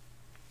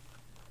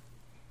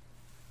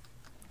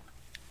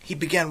 He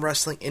began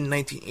wrestling in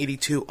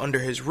 1982 under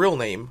his real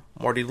name,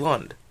 Marty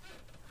Lund.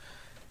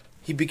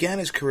 He began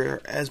his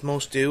career, as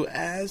most do,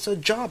 as a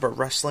jobber,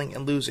 wrestling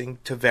and losing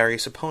to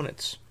various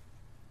opponents.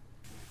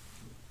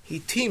 He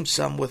teamed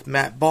some with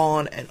Matt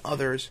Bond and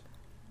others,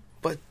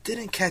 but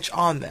didn't catch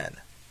on then.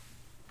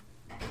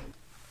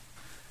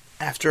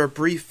 After a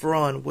brief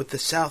run with the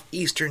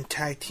Southeastern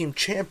Tag Team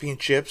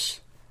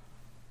Championships,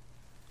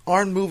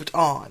 Arn moved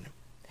on,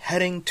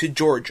 heading to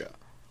Georgia,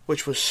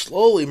 which was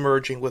slowly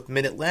merging with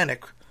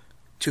Mid-Atlantic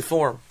to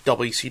form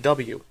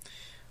WCW,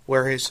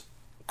 where his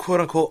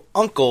quote-unquote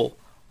uncle,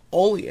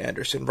 Ole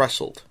Anderson,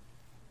 wrestled.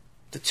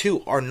 The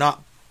two are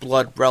not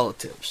blood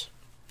relatives.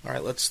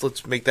 Alright,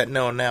 let's make that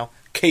known now.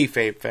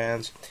 Kayfabe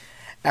fans.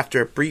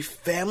 After a brief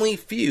family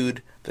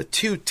feud, the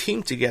two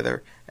teamed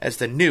together as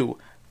the new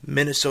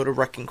Minnesota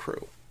Wrecking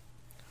Crew.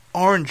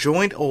 Arn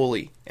joined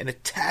Ole in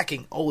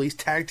attacking Ole's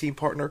tag team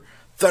partner,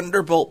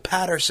 Thunderbolt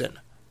Patterson.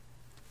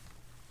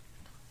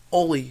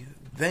 Ole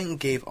then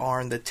gave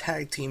Arn the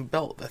tag team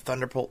belt that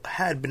Thunderbolt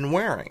had been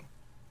wearing.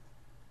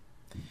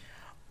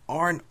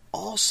 Arn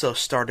also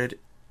started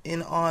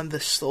in on the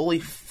slowly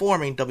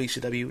forming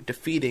WCW,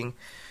 defeating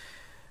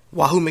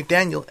Wahoo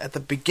McDaniel at the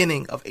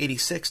beginning of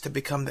 '86 to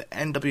become the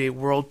NWA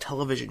World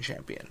Television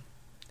Champion,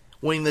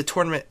 winning the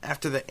tournament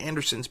after the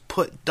Andersons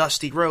put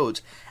Dusty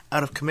Rhodes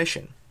out of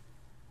commission,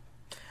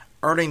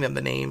 earning them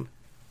the name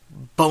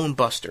Bone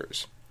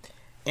Busters.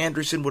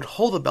 Anderson would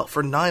hold the belt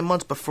for 9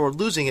 months before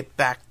losing it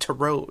back to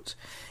Rhodes.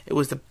 It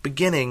was the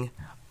beginning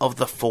of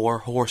the Four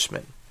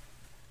Horsemen.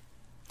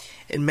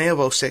 In May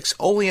of '06,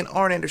 Ole and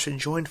Arn Anderson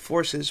joined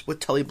forces with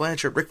Tully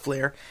Blanchard, Ric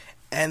Flair,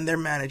 and their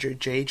manager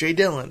J.J.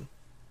 Dillon.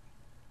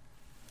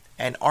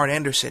 And Arn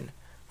Anderson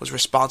was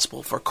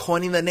responsible for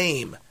coining the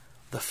name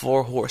the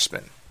Four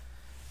Horsemen.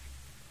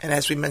 And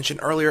as we mentioned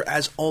earlier,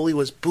 as Ole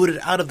was booted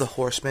out of the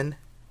Horsemen,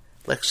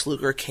 Lex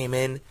Luger came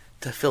in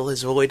to fill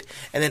his void,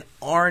 and then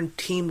Arn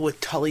teamed with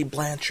Tully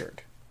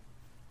Blanchard,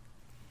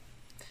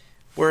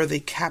 where they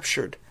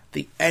captured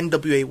the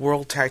NWA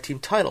World Tag Team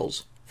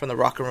titles from the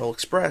Rock and Roll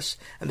Express,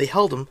 and they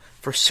held them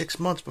for 6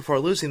 months before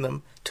losing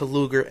them to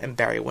Luger and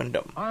Barry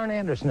Windham. Arn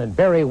Anderson and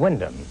Barry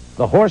Windham,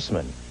 the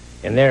Horsemen,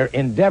 in their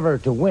endeavor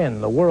to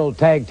win the World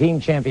Tag Team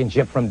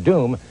Championship from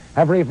Doom,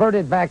 have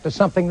reverted back to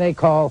something they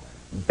call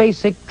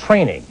basic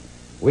training.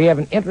 We have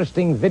an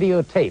interesting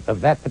videotape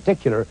of that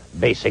particular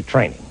basic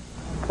training.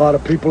 A lot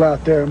of people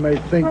out there may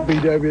think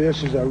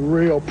BWS is a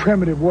real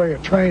primitive way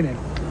of training.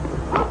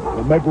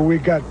 But maybe we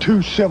got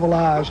too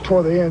civilized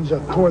toward the end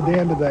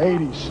of the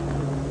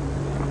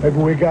 80s. Maybe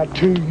we got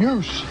too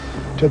used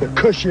to the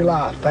cushy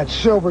life. That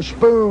silver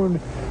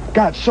spoon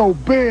got so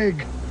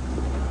big,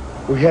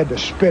 we had to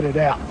spit it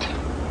out.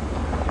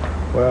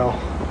 Well,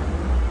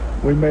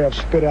 we may have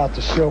spit out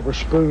the silver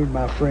spoon,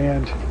 my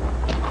friend.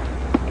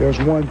 There's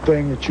one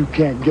thing that you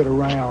can't get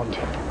around.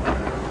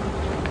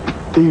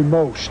 The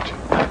most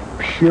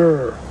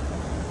pure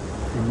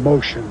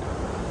emotion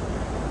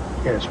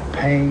is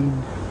pain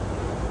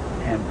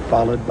and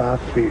followed by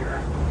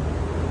fear.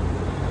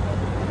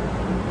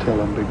 Tell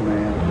him, big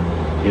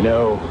man. You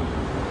know,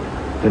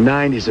 the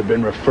 90s have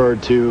been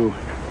referred to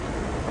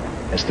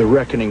as the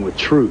reckoning with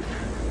truth.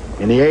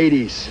 In the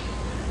 80s,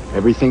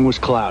 everything was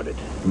clouded.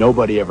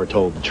 Nobody ever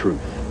told the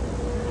truth.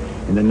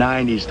 In the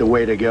 90s, the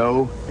way to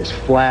go is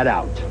flat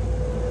out.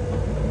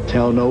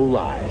 Tell no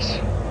lies.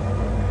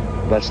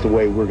 That's the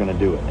way we're going to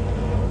do it.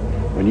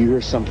 When you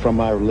hear something from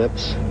our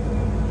lips,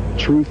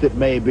 truth it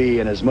may be,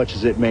 and as much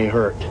as it may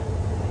hurt,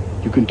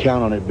 you can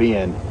count on it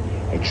being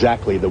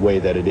exactly the way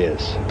that it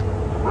is.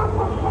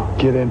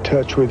 Get in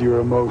touch with your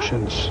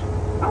emotions.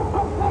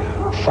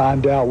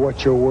 Find out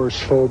what your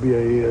worst phobia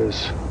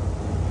is.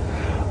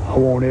 I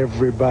want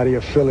everybody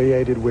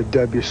affiliated with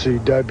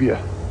WCW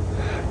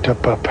to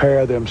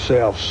prepare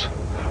themselves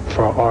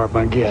for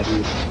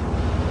Armageddon.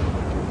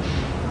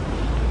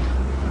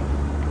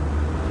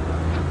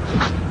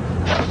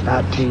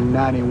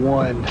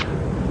 "1991,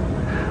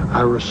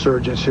 our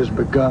resurgence has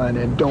begun,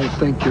 and don't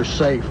think you're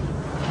safe."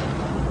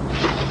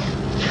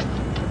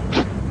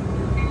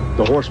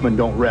 The Horsemen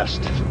don't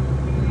rest.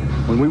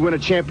 When we win a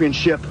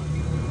championship,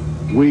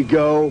 we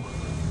go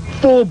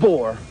full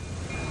bore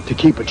to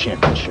keep a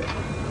championship.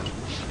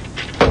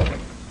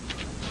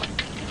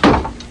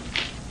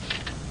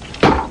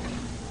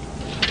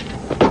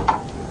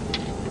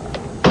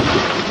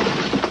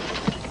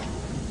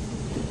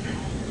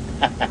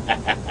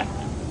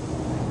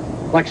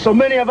 Like so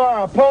many of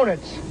our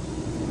opponents,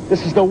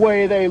 this is the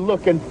way they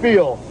look and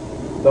feel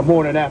the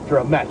morning after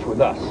a match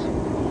with us.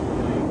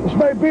 This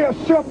may be a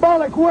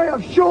symbolic way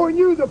of showing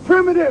you the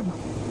primitive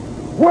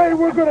way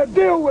we're going to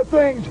deal with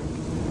things.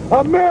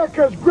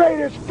 America's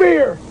greatest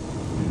fear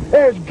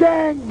is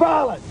gang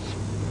violence.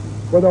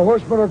 Where the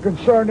Horsemen are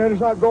concerned, there's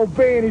not going to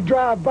be any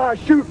drive-by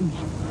shootings.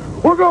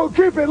 We're going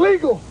to keep it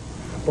legal,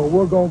 but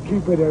we're going to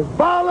keep it as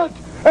violent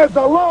as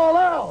the law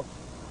allows.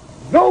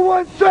 No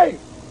one's safe.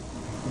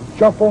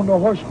 Jump on the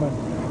Horsemen.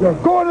 You're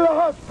going to the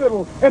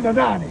hospital in the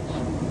 90s.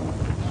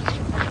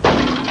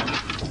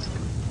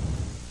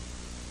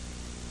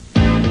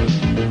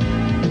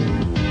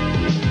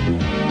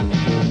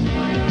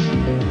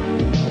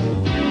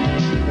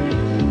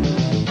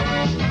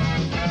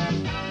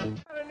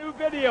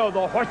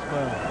 The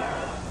Horsemen.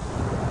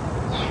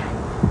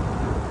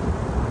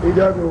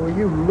 E.W., will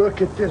you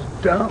look at this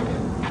dump?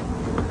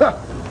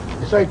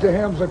 Say to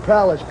Hemsley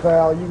Palace,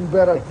 pal. You can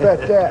bet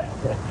that.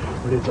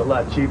 But it's a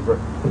lot cheaper.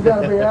 You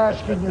gotta be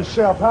asking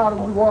yourself, how do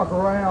we walk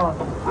around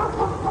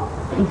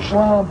these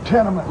slum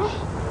tenements?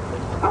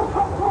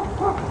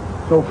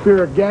 No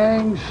fear of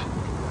gangs?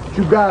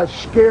 You guys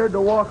scared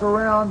to walk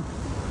around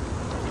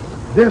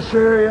this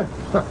area?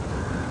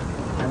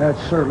 And that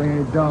certainly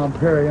ain't Dom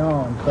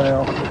Perignon,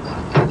 pal.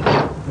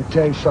 Let me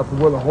tell you something,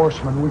 we're the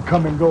Horsemen. We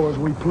come and go as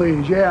we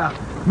please. Yeah,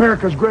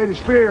 America's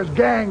greatest fear is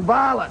gang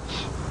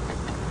violence.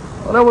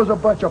 Well, there was a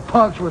bunch of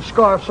punks with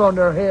scarves on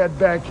their head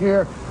back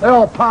here. They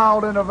all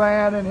piled in a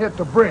van and hit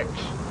the bricks.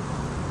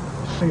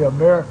 See,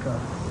 America,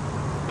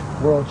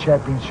 World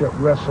Championship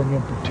Wrestling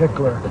in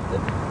particular,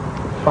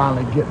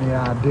 finally getting the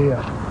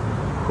idea.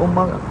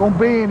 Gonna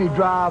be any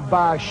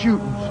drive-by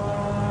shootings.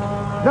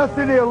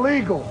 Nothing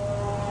illegal.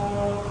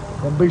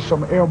 Gonna be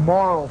some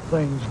immoral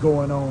things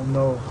going on,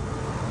 though.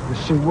 You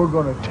see, we're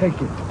gonna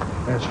take it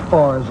as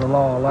far as the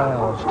law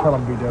allows. Tell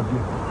them,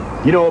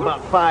 BW. You know,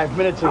 about 5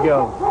 minutes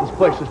ago, this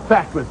place was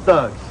packed with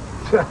thugs.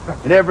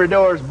 And every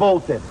door is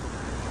bolted.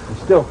 They're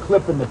still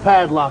clipping the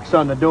padlocks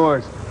on the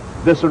doors.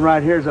 This one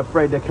right here is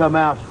afraid to come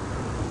out,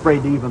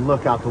 afraid to even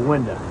look out the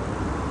window.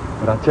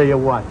 But I'll tell you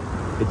what,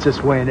 it's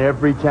this way in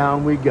every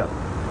town we go.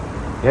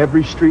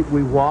 Every street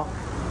we walk,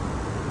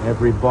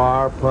 every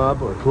bar,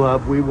 pub, or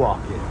club we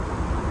walk in.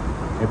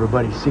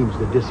 Everybody seems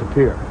to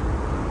disappear.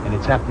 And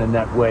it's happening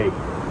that way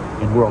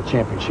in World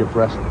Championship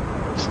Wrestling.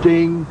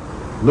 Sting,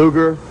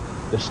 Luger,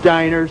 the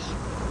Steiners,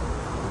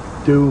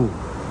 Doom,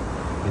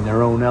 in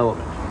their own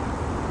element,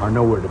 are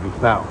nowhere to be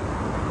found.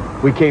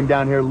 We came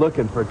down here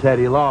looking for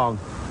Teddy Long.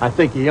 I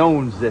think he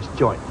owns this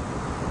joint,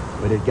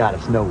 but it got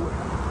us nowhere.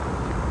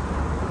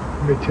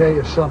 Let me tell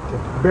you something.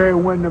 Barry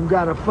Windham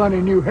got a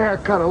funny new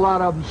haircut, a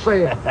lot of them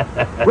say it.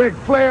 Ric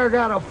Flair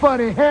got a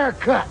funny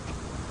haircut.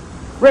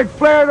 Ric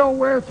Flair don't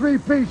wear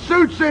three-piece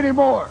suits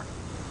anymore.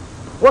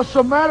 What's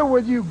the matter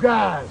with you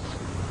guys?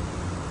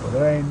 Well,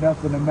 there ain't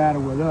nothing the matter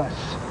with us.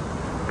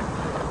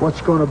 What's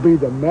going to be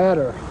the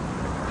matter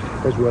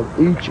is with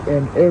each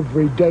and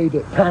every day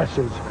that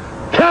passes,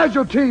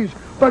 casualties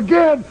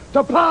begin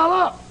to pile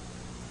up.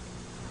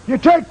 You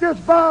take this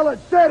violent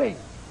setting,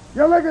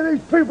 you look at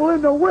these people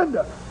in the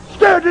window,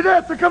 scared to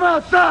death to come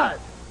outside.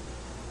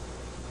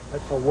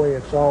 That's the way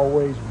it's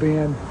always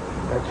been,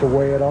 That's the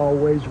way it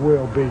always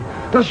will be.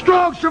 The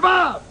strong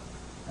survive!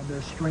 And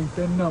there's strength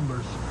in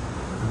numbers.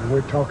 And when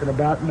we're talking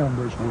about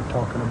numbers, we're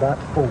talking about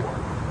four.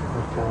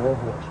 The four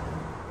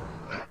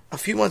horsemen. A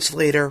few months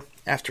later,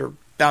 after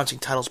bouncing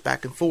titles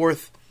back and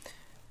forth,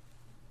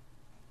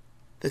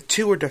 the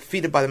two were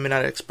defeated by the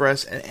Midnight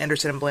Express, and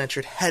Anderson and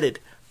Blanchard headed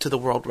to the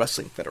World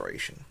Wrestling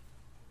Federation.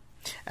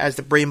 As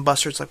the Brain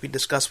Busters, like we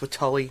discussed with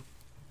Tully,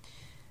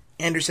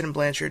 Anderson and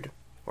Blanchard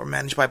were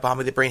managed by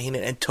Bobby the Brain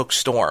Heenan and Took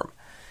Storm.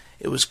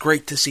 It was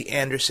great to see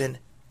Anderson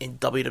in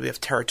WWF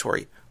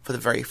territory for the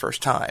very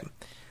first time,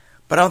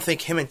 but I don't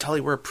think him and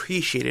Tully were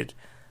appreciated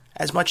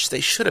as much as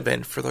they should have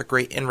been for their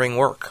great in-ring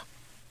work.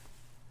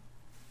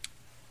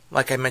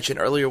 Like I mentioned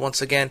earlier,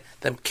 once again,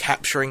 them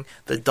capturing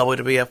the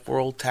WWF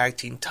World Tag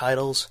Team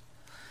titles.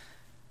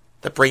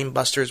 The Brain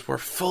Busters were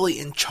fully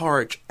in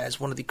charge as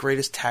one of the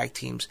greatest tag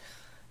teams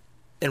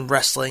in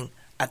wrestling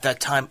at that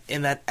time,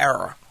 in that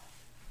era.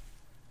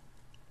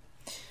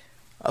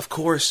 Of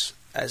course,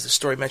 as the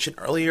story mentioned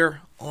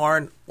earlier,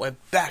 Arn went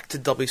back to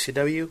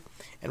WCW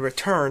and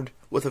returned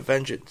with a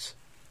vengeance,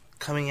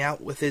 coming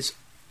out with his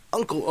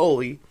Uncle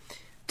Ole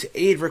to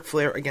aid Ric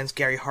Flair against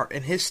Gary Hart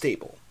and his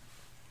stable.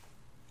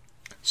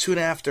 Soon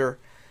after,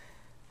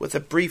 with a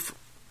brief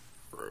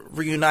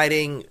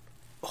reuniting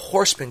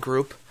Horseman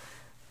group,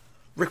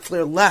 Ric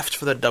Flair left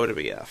for the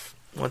WWF.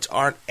 Once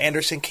Arn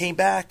Anderson came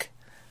back,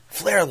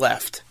 Flair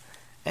left,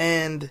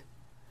 and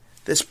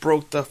this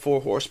broke the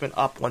Four Horsemen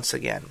up once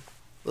again.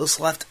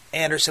 This left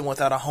Anderson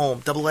without a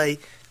home. Double A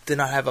did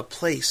not have a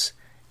place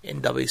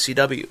in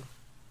WCW.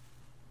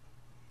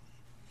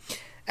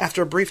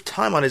 After a brief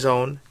time on his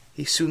own,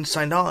 he soon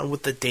signed on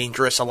with the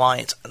Dangerous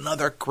Alliance,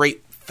 another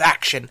great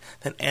faction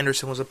that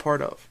Anderson was a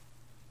part of.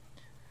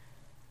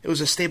 It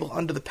was a stable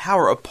under the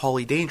power of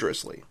Paulie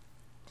Dangerously.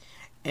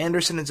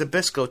 Anderson and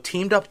Zbyszko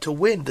teamed up to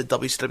win the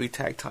WCW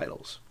tag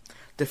titles,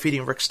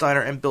 defeating Rick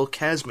Steiner and Bill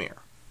Kazmaier.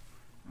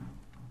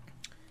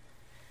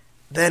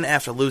 Then,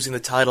 after losing the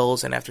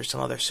titles and after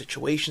some other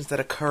situations that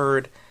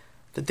occurred,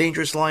 the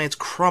Dangerous Alliance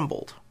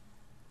crumbled,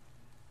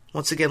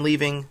 once again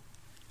leaving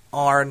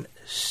Arn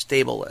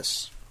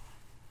stableless.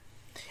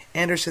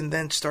 Anderson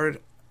then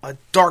started a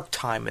dark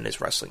time in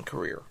his wrestling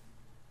career.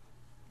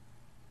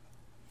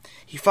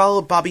 He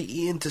followed Bobby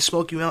Eaton to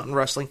Smoky Mountain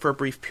Wrestling for a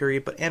brief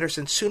period, but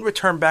Anderson soon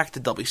returned back to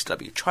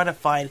WCW, trying to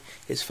find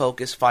his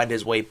focus, find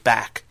his way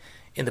back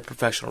in the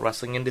professional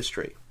wrestling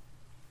industry.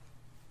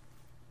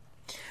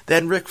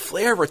 Then Ric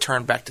Flair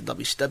returned back to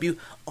WCW.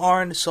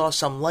 Arn saw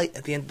some light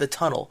at the end of the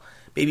tunnel,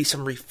 maybe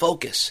some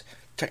refocus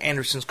to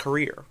Anderson's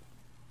career.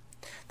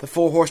 The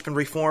Four Horsemen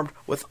reformed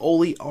with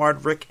Ole,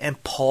 Arn, Rick,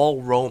 and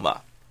Paul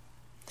Roma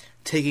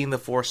taking the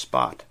fourth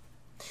spot.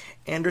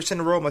 Anderson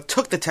and Roma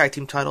took the tag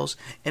team titles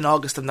in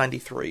August of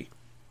 '93,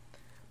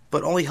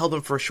 but only held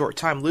them for a short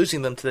time,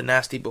 losing them to the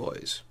Nasty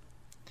Boys.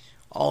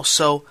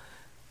 Also,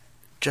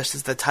 just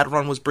as the title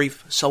run was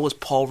brief, so was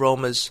Paul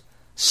Roma's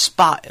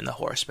spot in the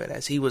Horsemen,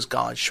 as he was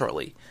gone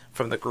shortly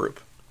from the group.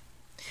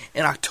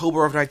 In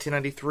October of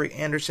 1993,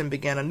 Anderson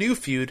began a new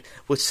feud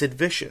with Sid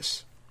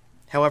Vicious.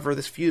 However,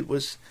 this feud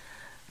was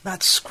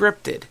not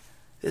scripted.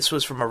 This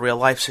was from a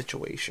real-life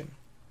situation.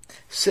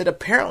 Sid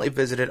apparently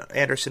visited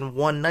Anderson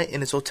one night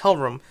in his hotel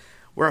room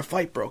where a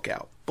fight broke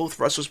out. Both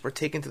wrestlers were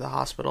taken to the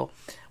hospital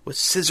with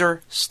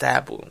scissor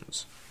stab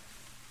wounds.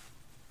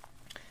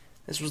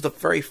 This was the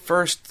very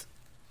first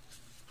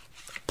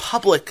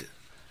public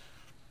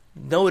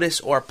notice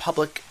or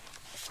public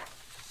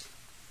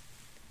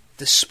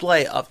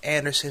display of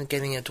Anderson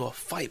getting into a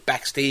fight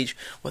backstage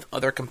with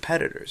other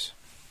competitors.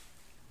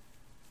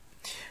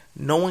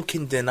 No one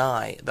can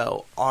deny,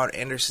 though, Arn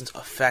Anderson's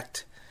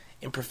effect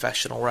in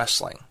professional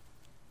wrestling.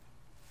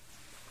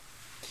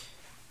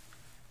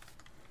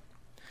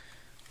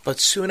 But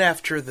soon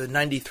after the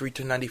 93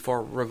 to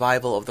 94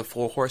 revival of the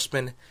Four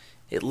Horsemen,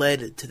 it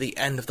led to the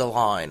end of the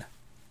line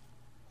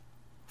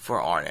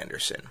for Arn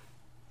Anderson.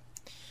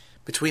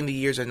 Between the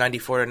years of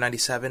 94 to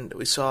 97,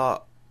 we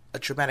saw a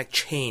dramatic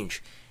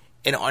change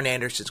in Arn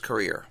Anderson's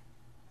career.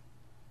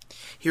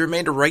 He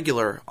remained a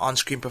regular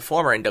on-screen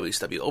performer in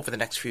WCW over the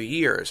next few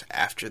years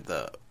after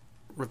the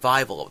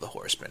revival of the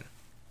Horsemen.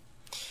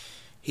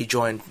 He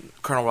joined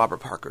Colonel Robert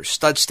Parker's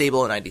Stud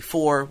Stable in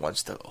 '94,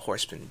 once the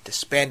Horsemen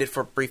disbanded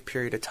for a brief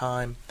period of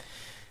time.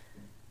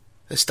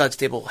 The Stud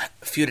Stable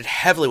feuded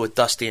heavily with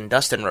Dusty and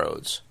Dustin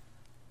Rhodes,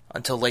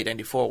 until late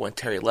 '94 when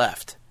Terry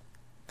left.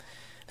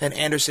 Then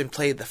Anderson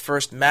played the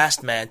first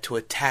masked man to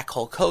attack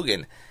Hulk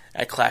Hogan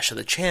at Clash of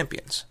the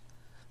Champions.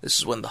 This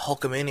is when the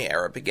Hulkamania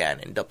era began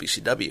in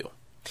WCW.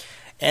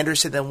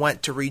 Anderson then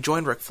went to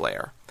rejoin Ric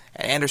Flair,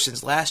 and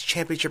Anderson's last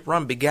championship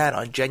run began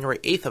on January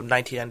 8th of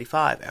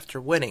 1995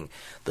 after winning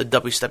the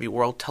WCW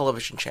World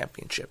Television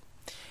Championship.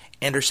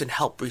 Anderson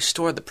helped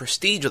restore the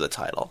prestige of the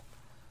title,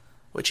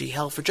 which he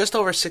held for just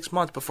over 6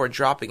 months before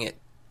dropping it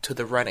to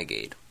the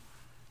Renegade.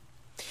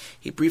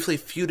 He briefly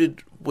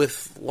feuded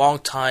with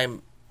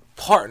longtime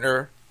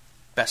partner,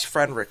 best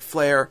friend Ric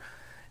Flair,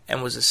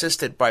 and was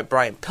assisted by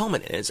Brian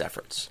Pillman in his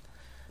efforts.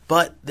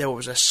 But there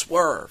was a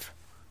swerve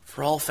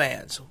for all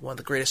fans, one of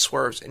the greatest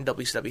swerves in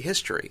WCW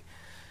history.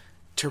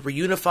 to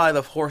reunify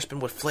the Horsemen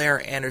with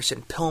Flair,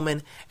 Anderson,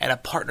 Pillman, and a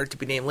partner to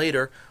be named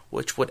later,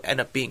 which would end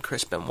up being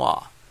Chris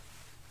Benoit.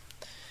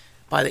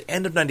 By the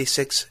end of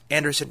 '96,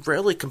 Anderson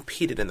rarely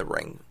competed in the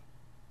ring,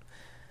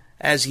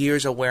 as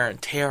years of wear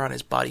and tear on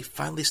his body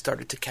finally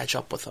started to catch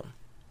up with him.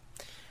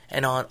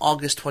 And on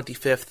August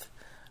 25th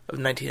of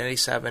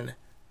 1997,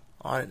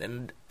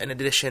 on an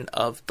edition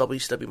of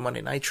WCW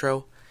Monday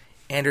Nitro,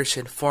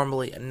 Anderson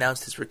formally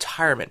announced his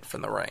retirement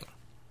from the ring.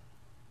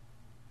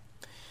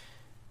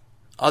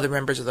 Other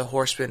members of the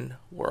Horsemen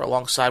were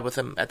alongside with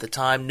him at the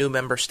time. New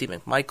member Steve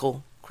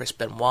McMichael, Chris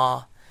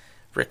Benoit,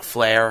 Ric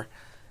Flair,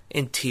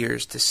 in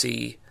tears to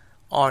see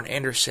Arn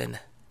Anderson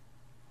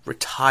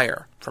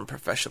retire from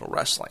professional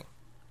wrestling.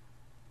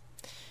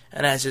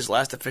 And as his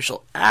last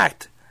official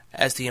act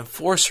as the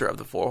enforcer of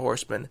the Four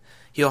Horsemen,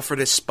 he offered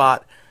his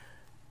spot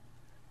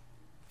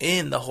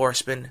in the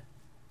Horsemen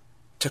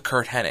to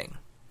Curt Hennig,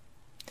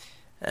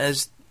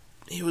 as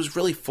he was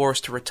really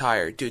forced to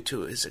retire due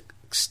to his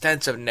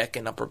extensive neck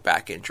and upper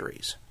back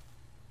injuries.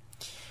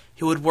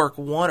 He would work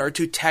 1 or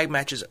 2 tag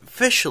matches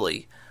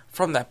officially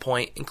from that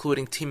point,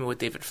 including teaming with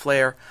David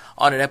Flair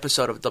on an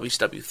episode of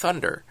WCW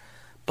Thunder,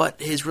 but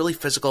his really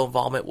physical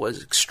involvement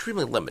was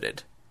extremely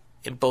limited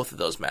in both of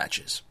those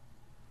matches.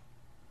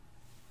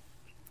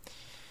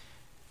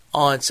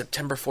 On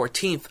September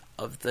 14th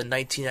of the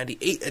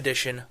 1998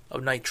 edition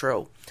of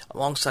Nitro,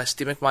 alongside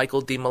Steve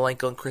McMichael, Dean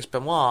Malenko, and Chris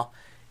Benoit,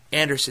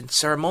 Anderson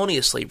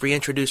ceremoniously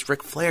reintroduced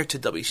Ric Flair to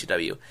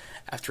WCW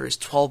after his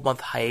 12-month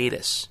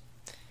hiatus.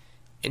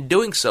 In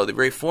doing so, they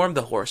reformed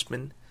the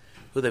Horsemen,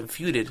 who then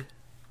feuded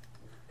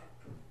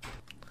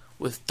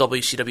with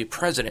WCW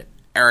President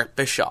Eric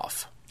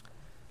Bischoff.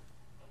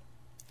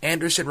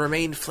 Anderson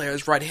remained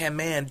Flair's right-hand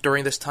man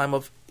during this time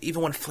of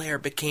even when Flair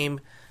became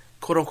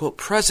quote-unquote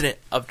president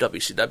of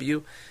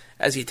WCW,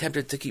 as he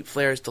attempted to keep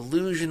Flair's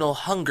delusional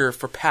hunger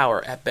for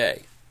power at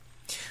bay.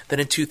 Then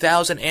in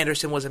 2000,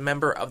 Anderson was a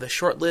member of the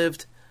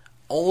short-lived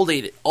Old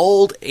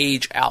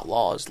Age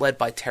Outlaws, led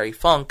by Terry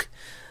Funk,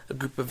 a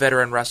group of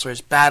veteran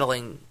wrestlers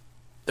battling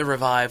the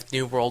revived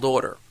New World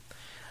Order.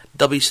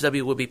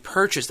 WCW would be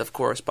purchased, of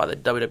course, by the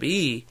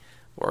WWE,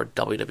 or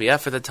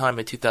WWF at the time,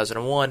 in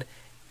 2001,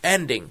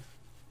 ending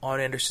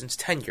on Anderson's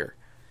tenure.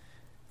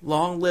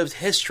 Long-lived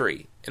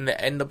history in the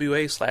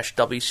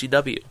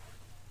NWA/WCW.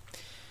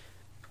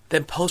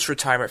 Then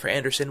post-retirement for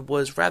Anderson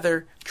was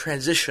rather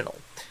transitional,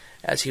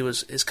 as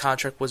his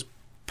contract was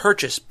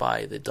purchased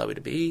by the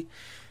WWE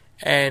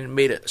and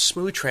made a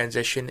smooth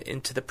transition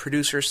into the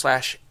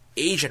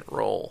producer/agent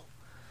role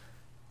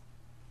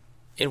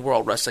in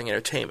World Wrestling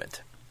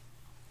Entertainment.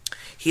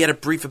 He had a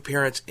brief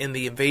appearance in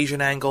the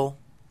Invasion angle,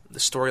 the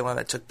storyline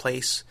that took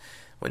place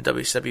when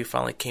WCW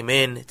finally came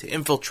in to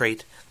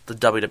infiltrate the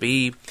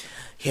WWE.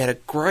 He had a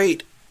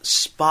great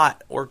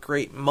spot or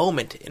great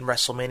moment in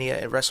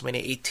WrestleMania, at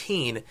WrestleMania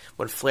 18,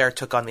 when Flair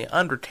took on The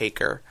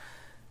Undertaker.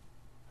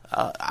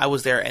 I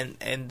was there, and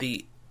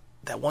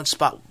that one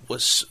spot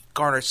was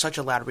garnered such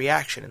a loud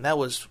reaction, and that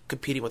was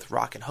competing with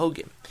Rock and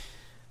Hogan.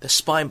 The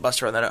spine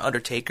buster on that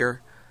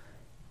Undertaker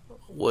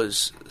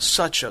was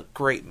such a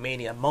great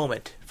Mania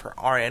moment for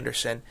Arn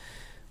Anderson,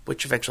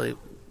 which eventually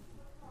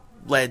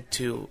led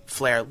to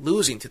Flair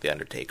losing to The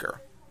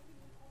Undertaker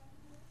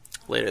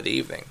later in the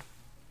evening.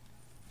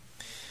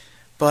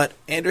 But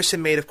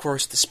Anderson made, of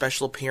course, the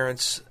special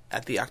appearance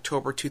at the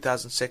October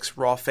 2006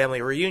 Raw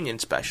Family Reunion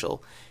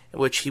special, in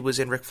which he was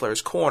in Ric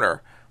Flair's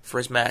corner for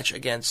his match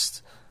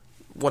against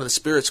one of the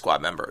Spirit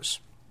Squad members.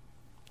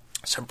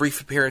 Some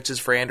brief appearances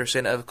for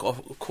Anderson. Of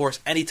course,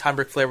 anytime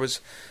Ric Flair was...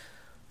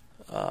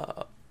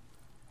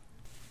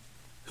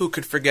 who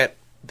could forget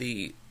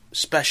the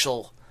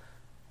special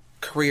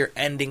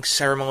career-ending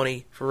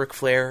ceremony for Ric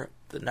Flair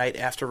the night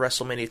after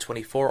WrestleMania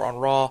 24 on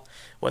Raw,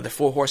 when the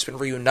Four Horsemen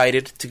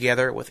reunited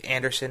together with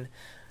Anderson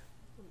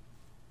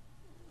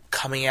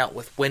coming out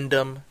with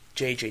Wyndham,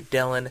 J.J.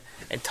 Dillon,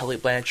 and Tully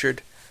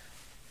Blanchard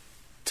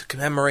to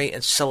commemorate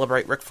and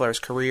celebrate Ric Flair's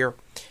career,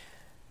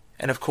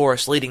 and of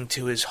course leading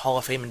to his Hall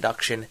of Fame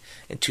induction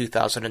in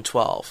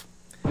 2012.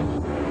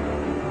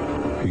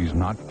 He's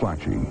not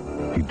flashy.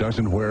 He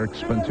doesn't wear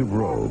expensive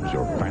robes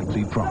or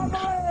fancy trunks.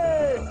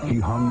 He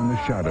hung in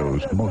the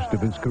shadows most of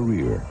his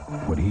career,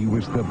 but he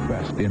was the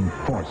best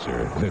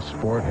enforcer this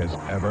sport has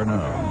ever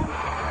known.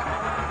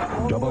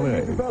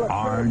 AA,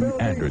 Arn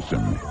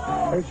Anderson.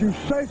 As you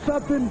say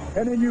something,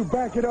 and then you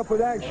back it up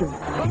with action.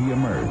 He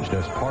emerged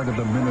as part of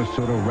the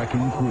Minnesota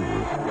Wrecking Crew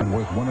and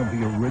was one of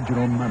the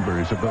original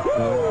members of the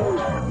Four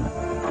Horsemen.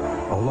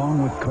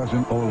 Along with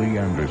cousin Ole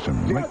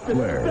Anderson, Ric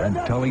Flair, and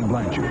Tully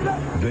Blanchard,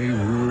 they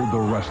ruled the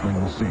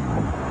wrestling scene.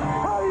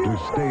 To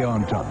stay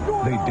on top,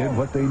 they did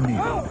what they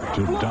needed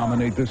to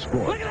dominate the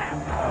sport.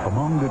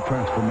 Among the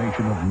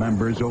transformation of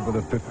members over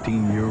the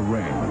 15-year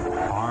reign,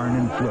 Arn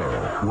and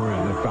Flair were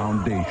the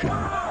foundation.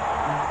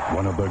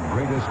 One of the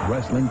greatest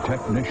wrestling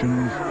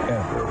technicians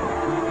ever.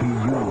 He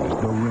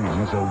used the ring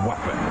as a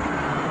weapon.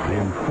 The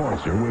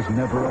enforcer was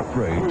never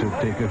afraid to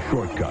take a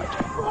shortcut.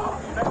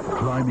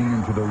 Climbing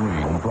into the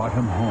ring brought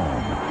him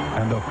home,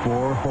 and the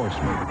Four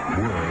Horsemen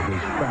were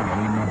his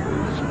family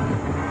members.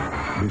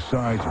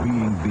 Besides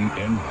being the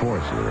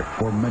enforcer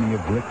for many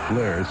of Ric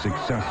Flair's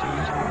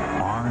successes,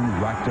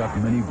 Arn racked up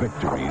many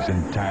victories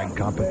in tag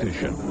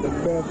competition. The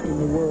best in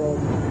the world,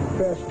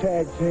 best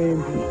tag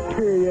team,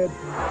 period.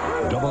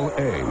 Double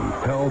A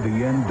held the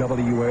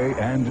NWA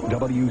and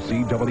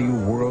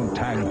WCW World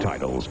Tag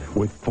titles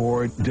with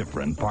 4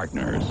 different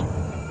partners.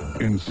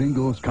 In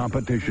singles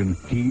competition,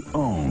 he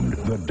owned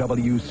the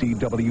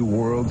WCW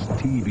World's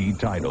TV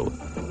title,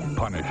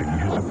 punishing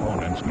his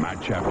opponents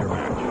match after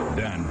match,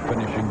 then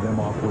finishing them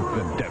off with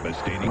the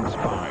devastating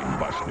spine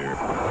buster.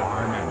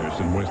 Arn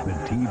Anderson was the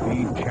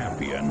TV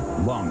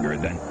champion longer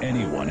than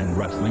anyone in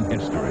wrestling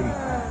history.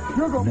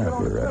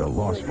 Never at a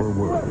loss for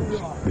words,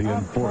 the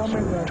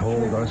enforcer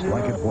told us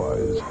like it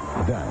was.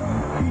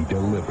 Then he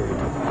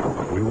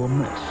delivered. We will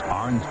miss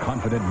Arn's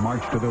confident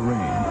march to the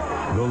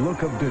ring, the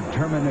look of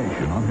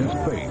determination on his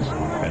face,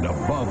 and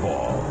above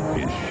all,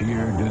 his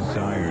sheer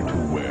desire to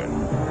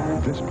win.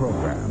 This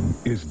program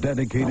is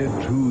dedicated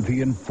to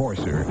the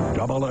enforcer,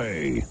 Double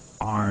A,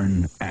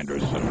 Arn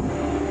Anderson.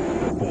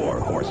 4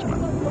 Horsemen.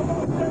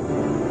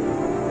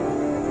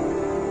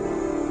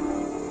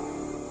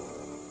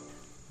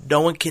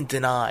 No one can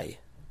deny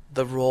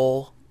the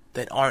role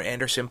that Arn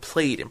Anderson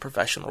played in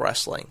professional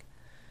wrestling,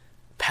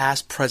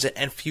 past, present,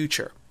 and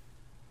future.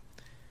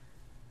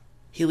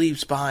 He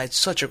leaves behind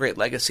such a great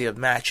legacy of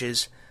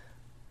matches,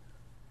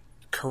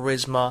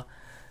 charisma,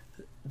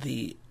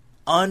 the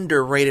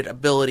underrated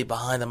ability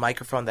behind the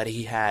microphone that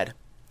he had,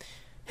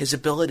 his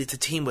ability to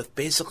team with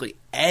basically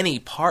any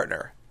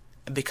partner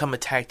and become a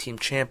tag team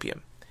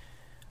champion.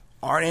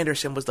 Arn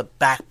Anderson was the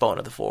backbone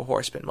of the 4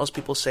 Horsemen. Most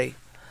people say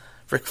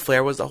Ric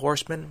Flair was the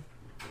Horseman,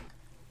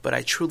 but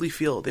I truly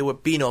feel there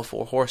would be no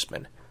 4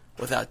 Horsemen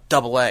without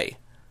Double A,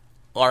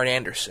 Arn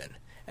Anderson.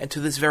 And to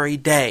this very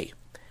day,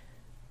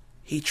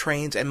 he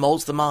trains and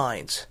molds the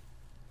minds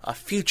of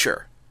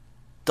future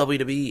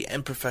WWE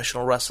and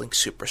professional wrestling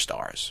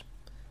superstars.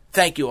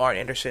 Thank you, Arn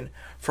Anderson,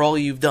 for all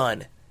you've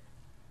done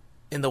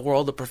in the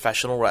world of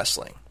professional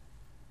wrestling.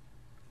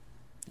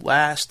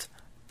 Last,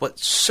 but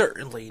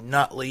certainly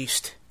not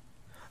least,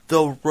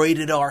 the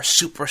rated R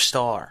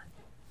superstar,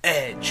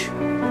 Edge.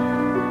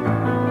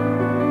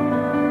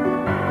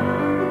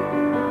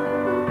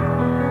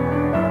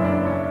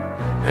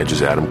 Edge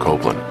is Adam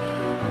Copeland,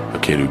 a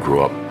kid who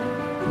grew up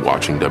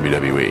watching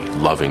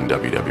WWE, loving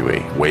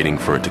WWE, waiting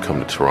for it to come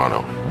to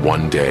Toronto,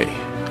 one day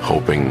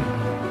hoping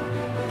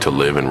to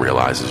live and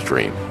realize his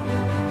dream.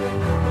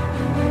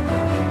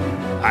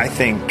 I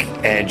think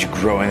Edge,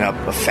 growing up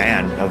a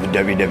fan of the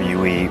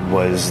WWE,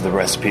 was the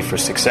recipe for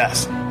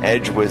success.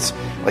 Edge was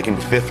like in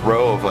 5th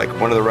row of like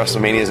one of the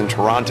WrestleManias in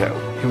Toronto.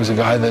 He was a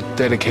guy that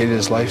dedicated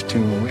his life to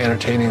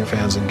entertaining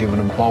fans and giving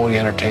them quality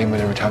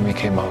entertainment every time he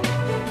came out.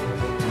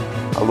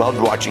 I loved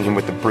watching him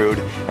with the Brood,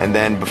 and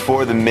then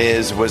before The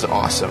Miz was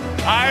awesome.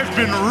 I've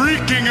been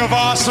reeking of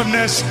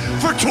awesomeness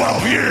for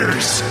 12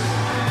 years.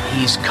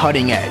 He's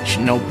cutting edge,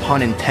 no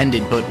pun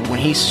intended, but when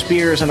he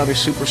spears another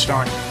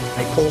superstar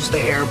and pulls the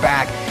hair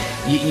back,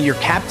 you're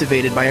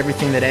captivated by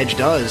everything that Edge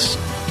does.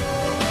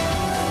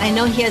 I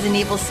know he has an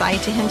evil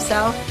side to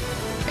himself,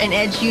 and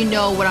Edge, you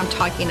know what I'm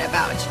talking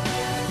about.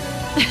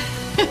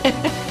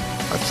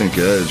 I think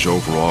Edge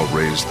overall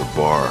raised the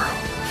bar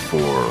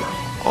for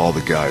all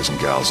the guys and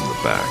gals in the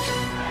back.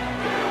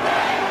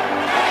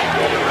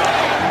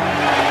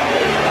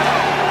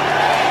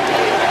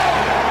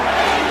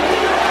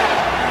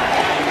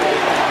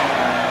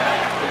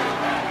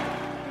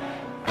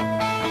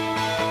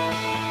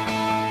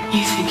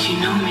 You think you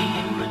know me?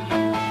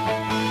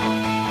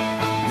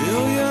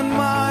 Million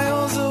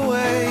miles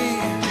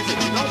away.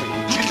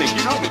 You think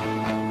you know me?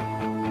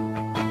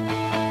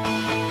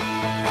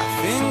 I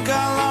think I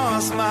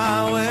lost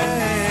my way.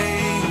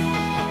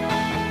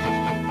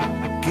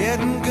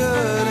 Getting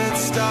good at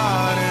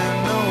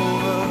starting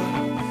over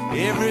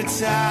every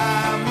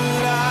time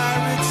that I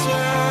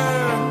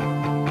return.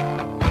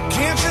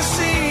 Can't you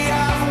see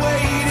I've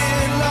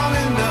waited long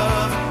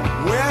enough?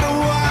 Where do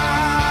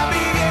I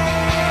begin?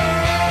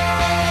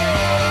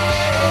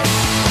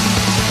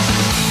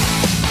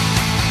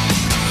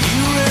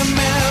 You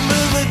remember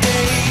the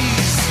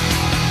days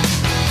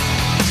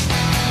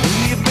when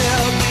you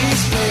built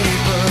these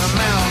paper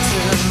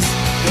mountains,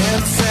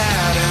 then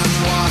sat and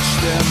watched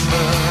them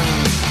burn.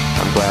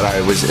 I'm glad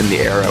I was in the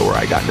era where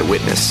I got to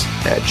witness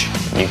Edge.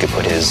 You could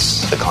put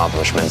his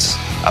accomplishments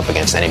up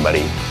against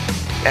anybody.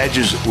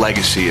 Edge's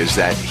legacy is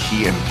that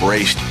he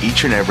embraced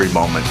each and every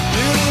moment.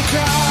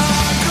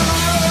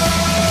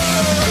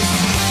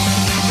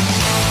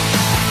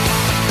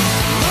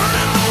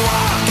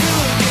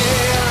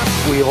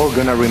 We all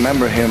gonna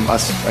remember him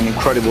as an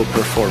incredible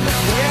performer.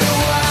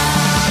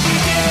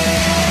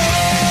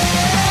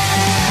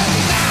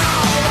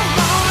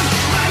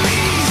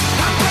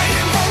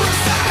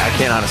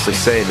 I can't honestly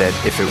say that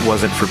if it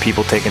wasn't for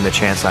people taking the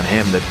chance on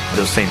him, that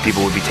those same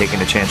people would be taking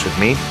a chance with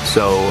me.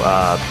 So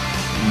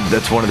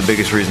that's one of the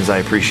biggest reasons I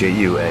appreciate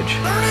you, Edge.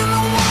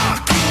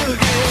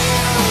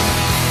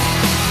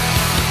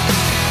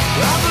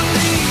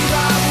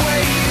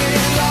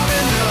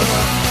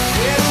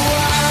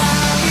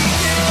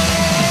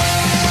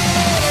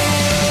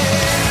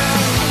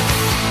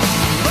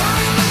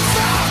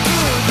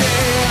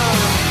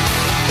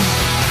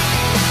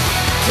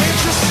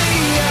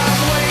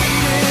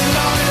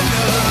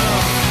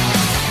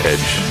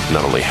 Edge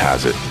not only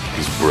has it,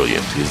 he's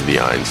brilliant. He's the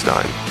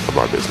Einstein of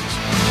our business.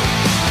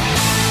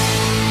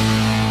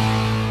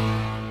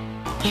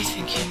 You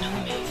think you know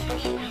me. You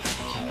think you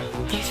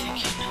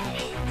know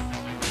me.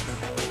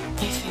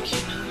 You think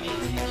you know me.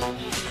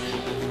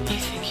 You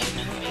think you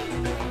know me.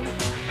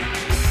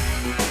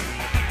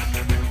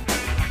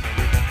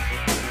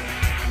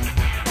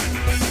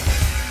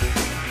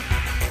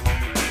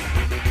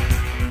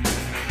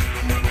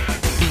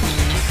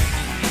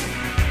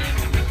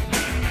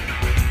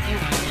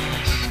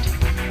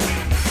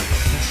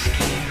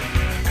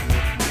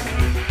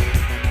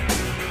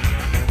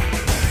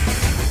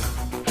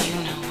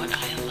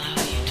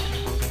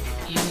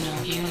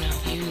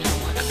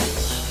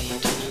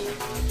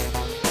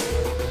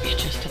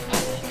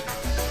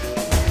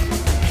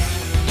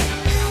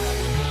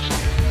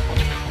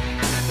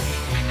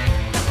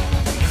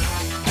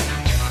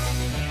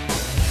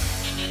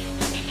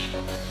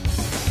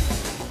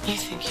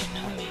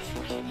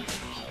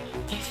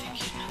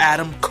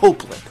 Adam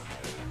Copeland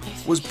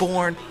was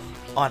born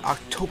on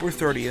October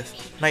 30th,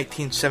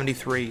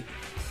 1973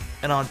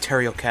 in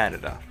Ontario,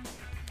 Canada.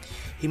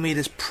 He made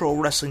his pro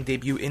wrestling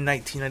debut in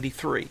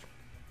 1993.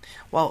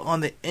 While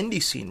on the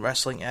indie scene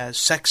wrestling as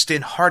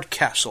Sexton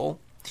Hardcastle,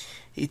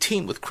 he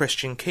teamed with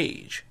Christian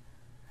Cage.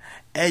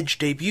 Edge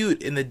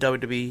debuted in the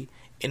WWE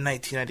in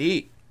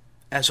 1998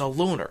 as a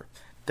loner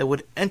that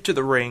would enter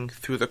the ring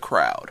through the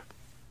crowd.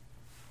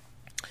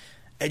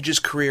 Edge's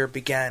career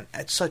began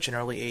at such an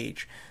early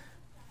age.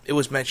 It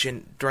was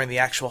mentioned during the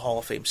actual Hall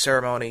of Fame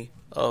ceremony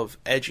of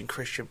Edge and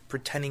Christian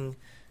pretending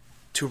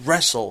to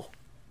wrestle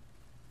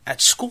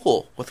at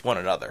school with one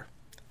another.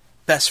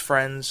 Best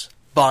friends,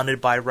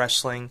 bonded by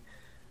wrestling,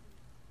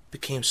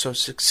 became so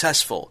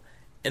successful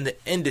in the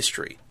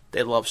industry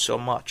they loved so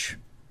much.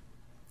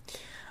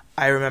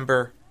 I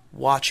remember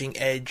watching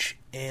Edge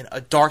in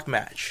a dark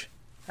match.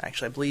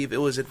 Actually, I believe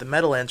it was at the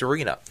Meadowlands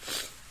Arena.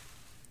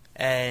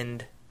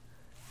 And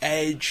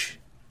Edge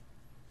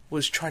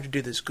was trying to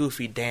do this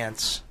goofy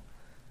dance.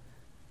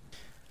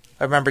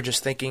 I remember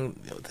just thinking,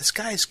 this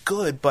guy's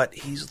good, but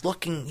he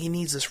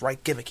needs this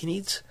right gimmick. He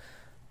needs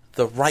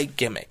the right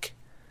gimmick.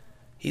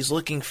 He's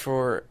looking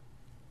for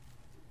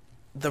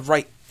the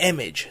right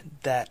image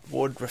that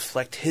would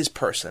reflect his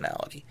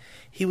personality.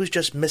 He was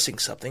just missing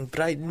something, but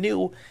I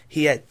knew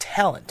he had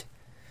talent.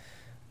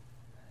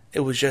 It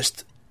was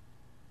just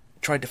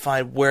trying to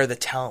find where the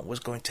talent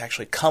was going to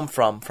actually come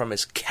from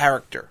his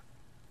character.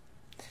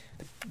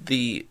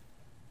 The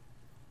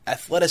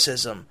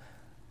athleticism,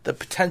 the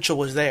potential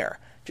was there.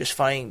 Just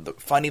finding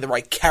the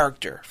right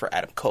character for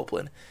Adam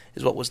Copeland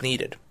is what was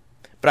needed.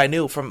 But I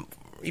knew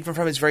even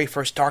from his very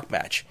first dark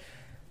match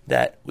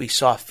that we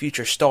saw a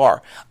future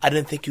star. I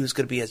didn't think he was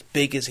going to be as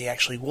big as he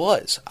actually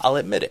was. I'll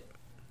admit it.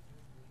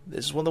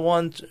 These are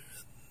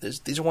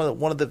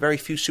one of the very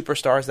few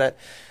superstars that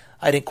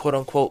I didn't quote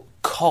unquote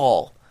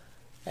call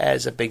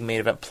as a big main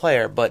event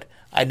player, but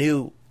I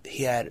knew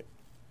he had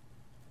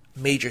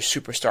major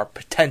superstar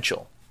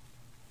potential.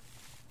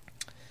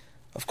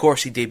 Of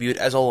course, he debuted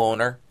as a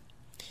loner,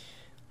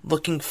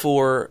 looking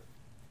for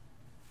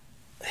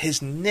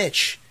his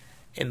niche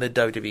in the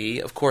WWE.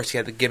 Of course, he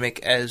had the gimmick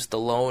as the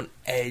lone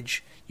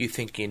Edge. You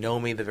think you know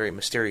me, the very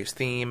mysterious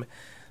theme,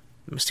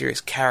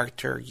 mysterious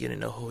character. You didn't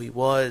know who he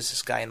was.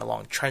 This guy in a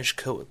long trench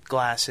coat with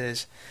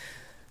glasses.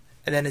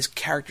 And then his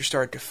character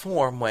started to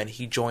form when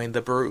he joined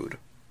the Brood.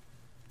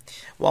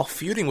 While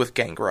feuding with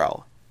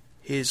Gangrel,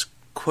 his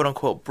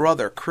quote-unquote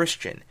brother,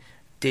 Christian,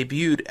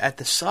 debuted at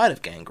the side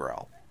of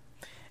Gangrel.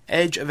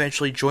 Edge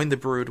eventually joined the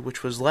Brood,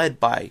 which was led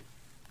by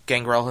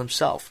Gangrel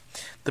himself.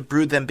 The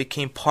Brood then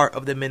became part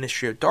of the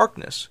Ministry of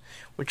Darkness,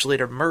 which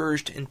later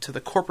merged into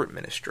the corporate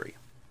ministry.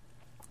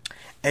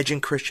 Edge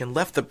and Christian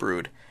left the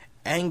Brood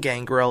and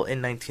Gangrel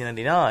in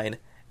 1999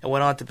 and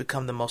went on to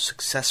become the most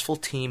successful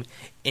team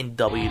in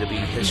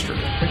WWE history.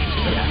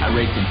 I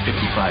raked in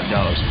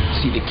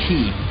 $55. See, the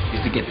key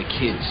is to get the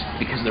kids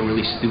because they're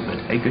really stupid.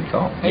 Hey, good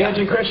call. Hey, Edge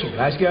and Christian, can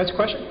I ask you guys a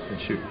question?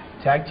 Shoot.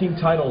 Tag team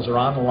titles are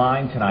on the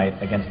line tonight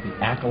against the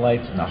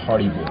Acolytes and the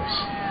Hardy Boys.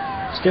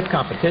 Stiff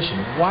competition.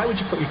 Why would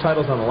you put your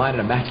titles on the line in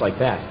a match like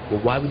that?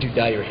 Well, why would you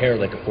dye your hair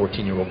like a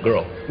 14-year-old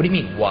girl? What do you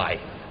mean, why?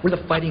 We're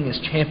the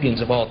fightingest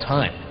champions of all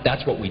time.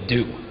 That's what we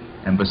do.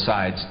 And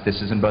besides,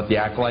 this isn't about the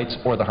Acolytes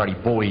or the Hardy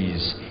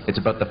Boys. It's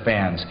about the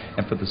fans.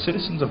 And for the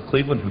citizens of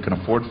Cleveland who can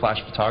afford flash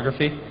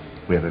photography,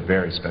 we have a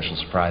very special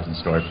surprise in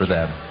store for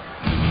them.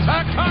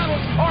 The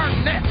titles are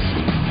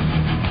next!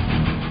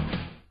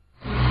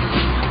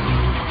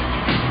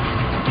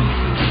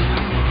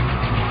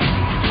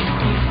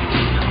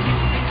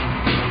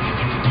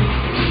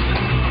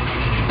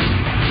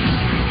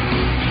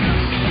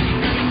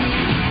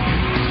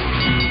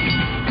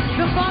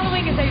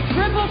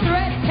 Triple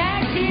threat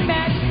tag team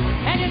match,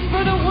 and it's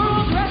for the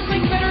World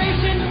Wrestling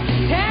Federation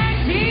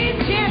Tag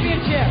Team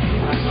Championship.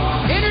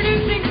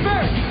 Introducing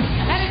first,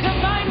 at a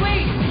combined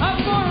weight of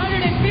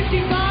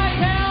 455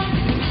 pounds,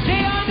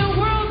 they are the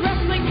World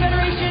Wrestling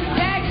Federation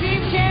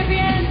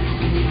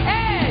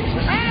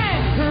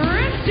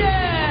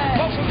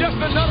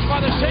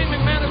the Shane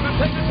McMahon has been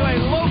taken to a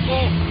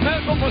local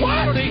medical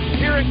facility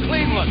here in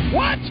Cleveland.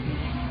 What?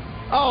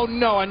 Oh,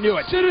 no, I knew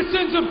it.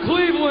 Citizens of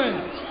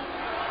Cleveland,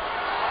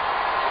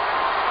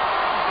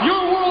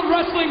 your World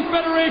Wrestling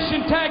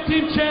Federation Tag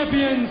Team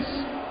Champions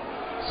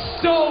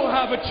so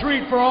have a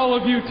treat for all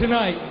of you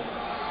tonight.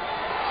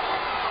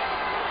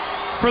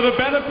 For the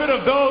benefit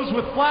of those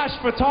with flash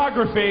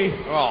photography,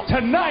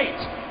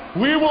 tonight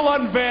we will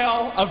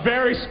unveil a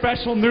very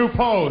special new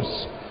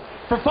pose.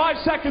 For 5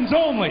 seconds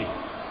only.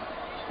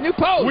 New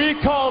pose. We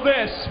call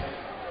this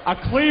a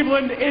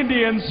Cleveland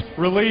Indians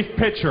relief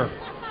pitcher.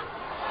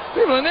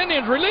 Cleveland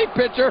Indians relief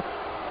pitcher?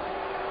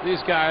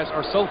 These guys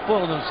are so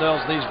full of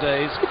themselves these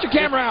days. Get your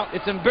camera out.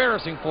 It's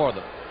embarrassing for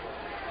them.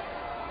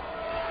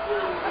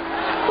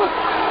 Look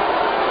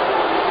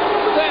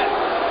at that.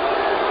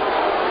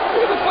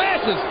 Look at the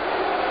flashes.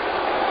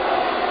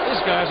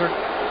 These guys are,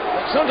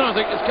 sometimes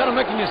it's kind of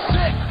making you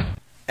sick.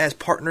 As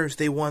partners,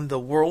 they won the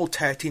World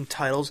Tag Team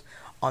titles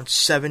on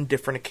 7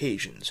 different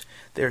occasions.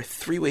 Their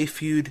 3-way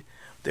feud,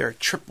 their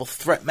triple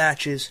threat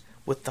matches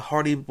with the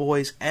Hardy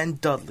Boys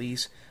and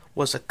Dudleys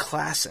was a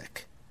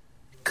classic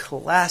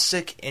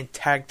in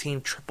tag team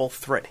triple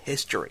threat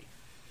history.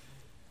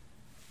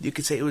 You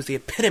could say it was the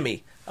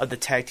epitome of the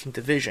tag team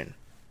division.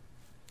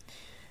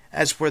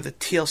 As for the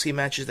TLC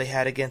matches they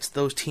had against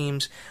those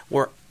teams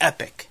were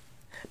epic.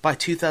 By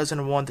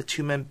 2001, the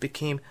two men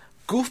became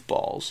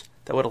goofballs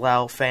that would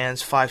allow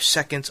fans 5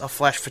 seconds of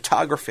flash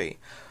photography,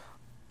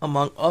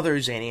 among other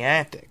zany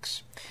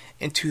antics.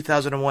 In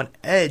 2001,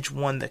 Edge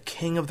won the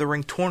King of the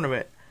Ring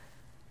tournament,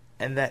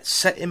 and that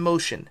set in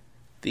motion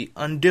the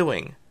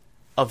undoing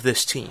of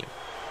this team.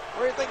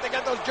 Where do you think they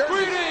got those jerseys?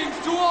 Greetings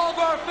to all of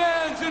our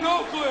fans in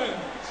Oakland.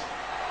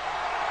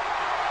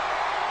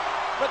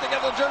 But they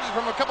got those jerseys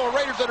from a couple of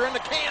Raiders that are in the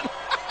can.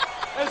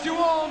 As you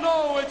all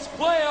know, it's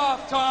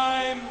playoff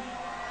time.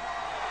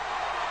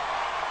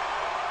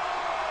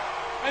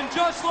 And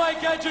just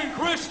like Edge and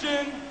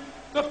Christian,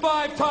 the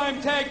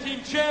 5-time tag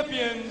team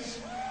champions,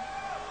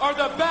 are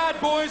the bad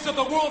boys of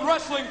the World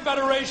Wrestling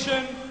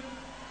Federation.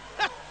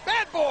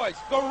 Bad boys!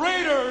 The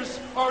Raiders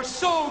are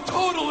so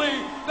totally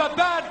the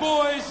bad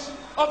boys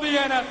of the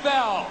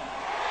NFL.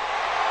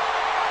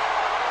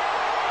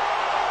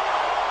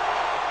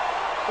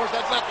 Of course,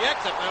 that's not the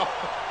exit now.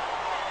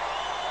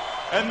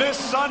 And this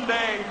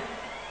Sunday,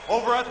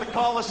 over at the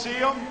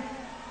Coliseum.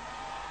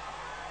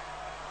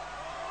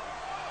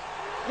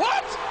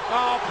 What?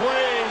 Oh,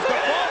 please. The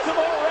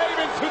Baltimore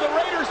Ravens, who the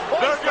Raiders play.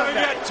 They're going to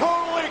get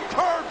totally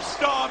curb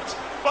stomped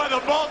by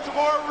the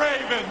Baltimore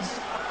Ravens.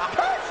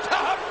 Curb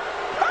stomped?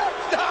 Curb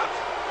stomped?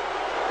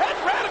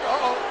 That's radical.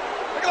 Uh-oh.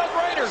 Look at those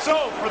Raiders.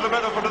 So, for the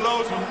benefit of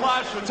those with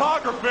flash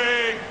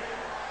photography,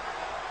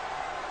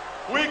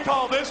 we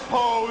call this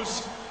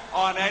pose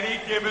on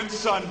any given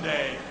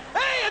Sunday.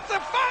 Hey, it's a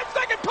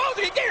 5-second pose.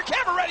 You get your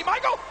camera ready,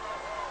 Michael.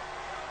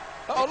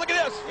 Uh-oh, look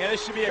at this. Yeah,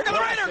 this should be a look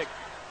classic. At the Raiders.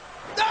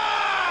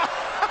 Ah!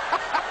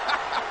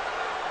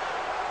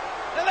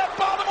 And that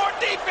Baltimore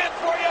defense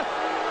for you.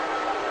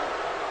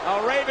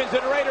 Ravens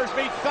and Raiders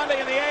meet Sunday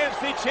in the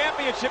AFC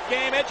Championship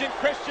game. Edge and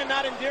Christian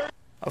not endearing.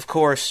 Of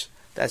course,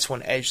 that's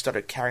when Edge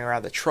started carrying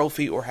around the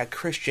trophy, or had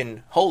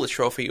Christian hold the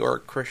trophy, or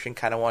Christian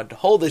kind of wanted to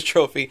hold this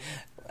trophy,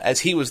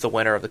 as he was the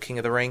winner of the King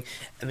of the Ring,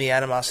 and the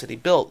animosity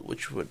built,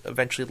 which would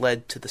eventually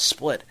led to the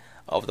split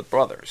of the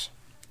brothers,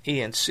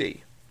 E and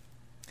C.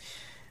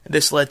 And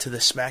this led to the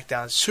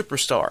SmackDown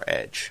Superstar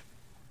Edge.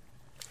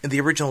 In the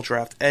original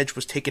draft, Edge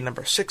was taken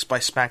number 6 by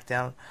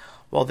SmackDown.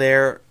 While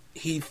there,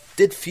 he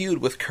did feud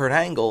with Kurt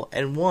Angle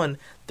and won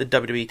the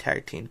WWE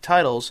Tag Team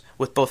titles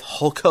with both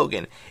Hulk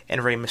Hogan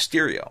and Rey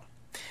Mysterio.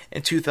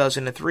 In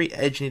 2003,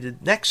 Edge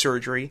needed neck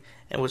surgery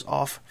and was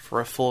off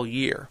for a full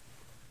year.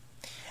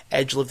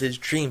 Edge lived his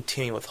dream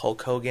teaming with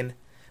Hulk Hogan,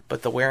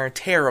 but the wear and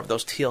tear of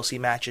those TLC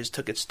matches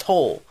took its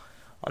toll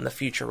on the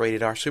future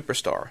Rated R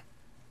superstar.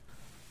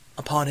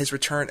 Upon his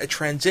return, a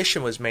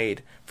transition was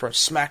made from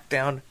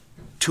SmackDown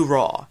to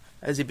Raw,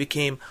 as he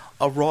became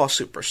a Raw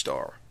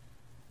superstar.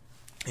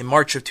 In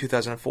March of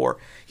 2004,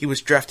 he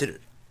was drafted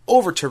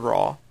over to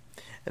Raw,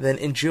 and then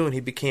in June he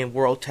became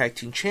World Tag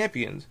Team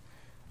Champions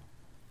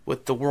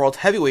with the World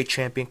Heavyweight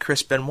Champion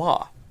Chris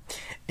Benoit.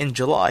 In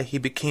July, he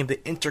became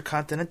the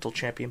Intercontinental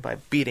Champion by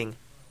beating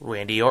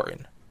Randy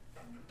Orton.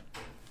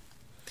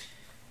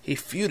 He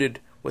feuded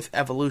with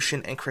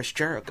Evolution and Chris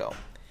Jericho.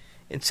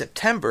 In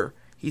September,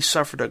 he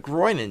suffered a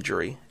groin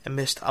injury and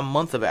missed a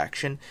month of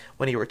action.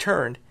 When he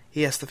returned,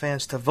 he asked the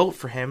fans to vote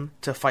for him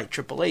to fight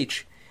Triple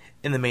H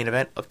in the main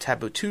event of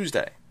Taboo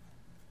Tuesday.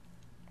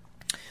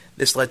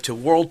 This led to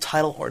World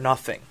Title or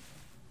Nothing.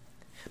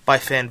 By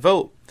fan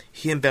vote,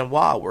 he and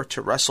Benoit were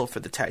to wrestle for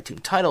the tag team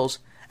titles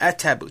at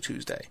Taboo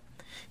Tuesday.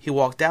 He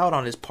walked out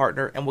on his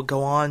partner and would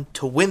go on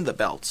to win the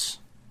belts.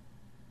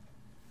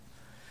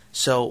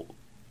 So,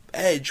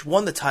 Edge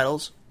won the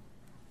titles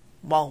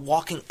while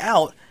walking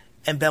out,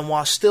 and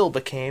Benoit still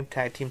became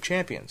tag team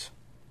champions.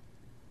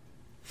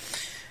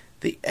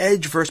 The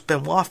Edge vs.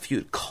 Benoit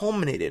feud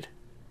culminated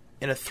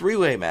in a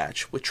 3-way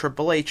match with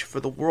Triple H for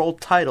the world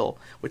title,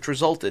 which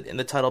resulted in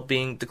the title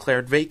being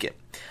declared vacant.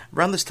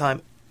 Around this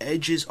time,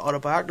 Edge's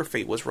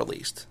autobiography was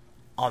released.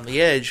 On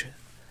the Edge,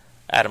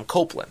 Adam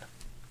Copeland.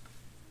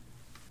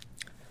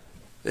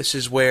 This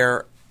is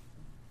where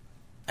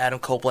Adam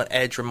Copeland,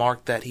 Edge,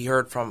 remarked that he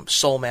heard from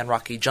Soul Man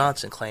Rocky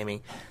Johnson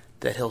claiming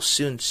that he'll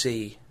soon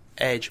see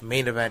Edge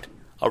main event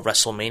a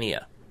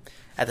WrestleMania.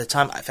 At the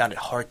time, I found it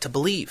hard to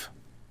believe.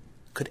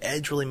 Could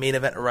Edge really main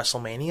event a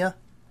WrestleMania?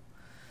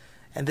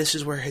 And this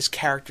is where his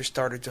character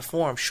started to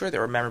form. Sure,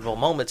 there were memorable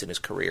moments in his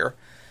career.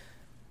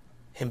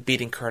 Him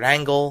beating Kurt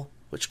Angle,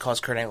 which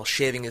caused Kurt Angle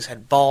shaving his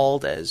head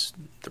bald as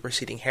the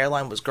receding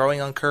hairline was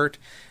growing on Kurt,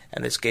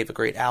 and this gave a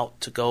great out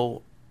to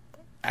go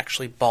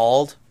actually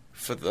bald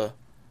for the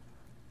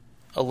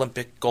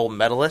Olympic gold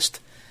medalist.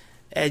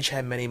 Edge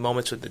had many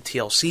moments with the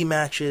TLC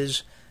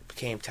matches,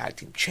 became tag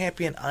team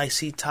champion,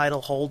 IC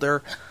title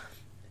holder.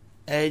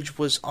 Edge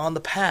was on the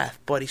path,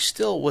 but he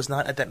still was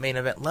not at that main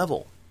event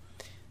level.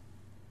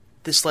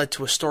 This led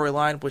to a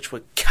storyline which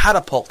would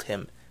catapult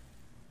him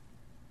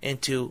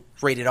into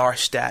rated R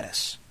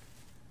status.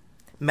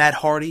 Matt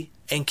Hardy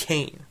and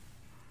Kane.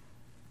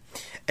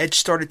 Edge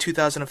started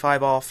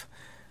 2005 off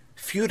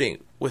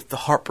feuding with the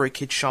Heartbreak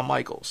Kid Shawn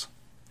Michaels.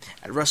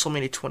 At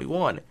WrestleMania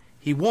 21,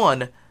 he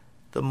won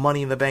the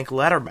Money in the Bank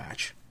ladder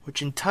match,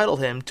 which entitled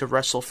him to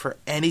wrestle for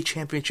any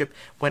championship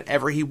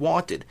whenever he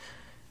wanted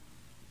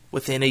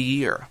within a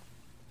year.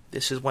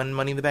 This is when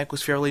Money in the Bank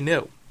was fairly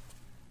new.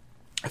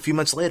 A few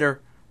months later,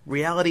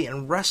 reality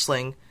and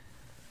wrestling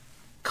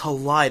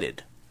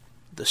collided.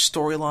 The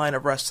storyline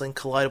of wrestling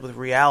collided with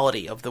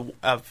reality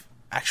of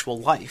actual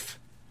life,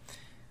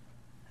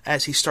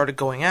 as he started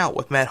going out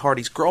with Matt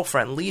Hardy's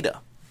girlfriend Lita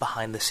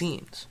behind the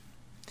scenes.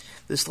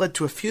 This led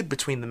to a feud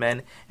between the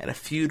men and a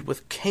feud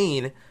with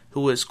Kane,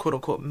 who was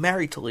quote-unquote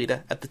married to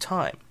Lita at the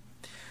time.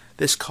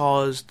 This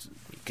caused,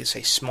 you could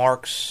say,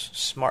 smart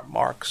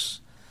marks,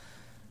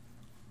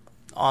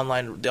 the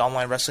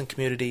online wrestling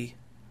community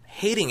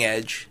hating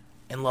Edge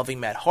and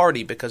loving Matt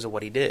Hardy because of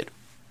what he did.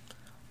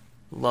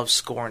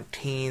 Love-scorned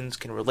teens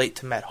can relate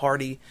to Matt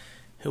Hardy,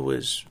 who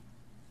was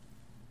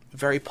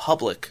very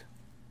public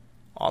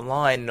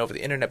online and over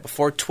the internet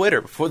before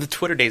Twitter, before the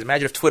Twitter days.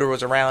 Imagine if Twitter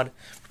was around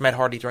for Matt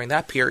Hardy during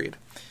that period.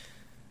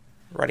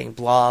 Writing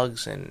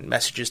blogs and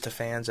messages to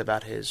fans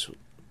about his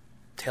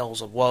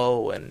tales of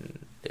woe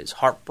and his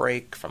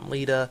heartbreak from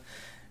Lita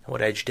and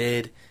what Edge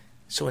did.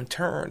 So in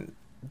turn,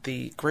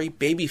 the great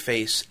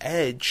babyface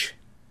Edge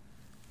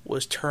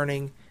was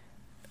turning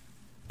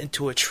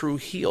into a true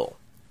heel.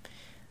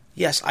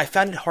 Yes, I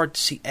found it hard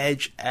to see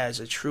Edge as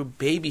a true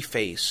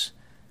babyface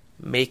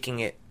making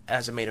it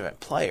as a main event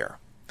player.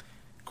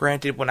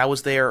 Granted, when I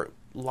was there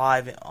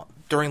live,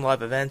 during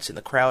live events in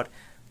the crowd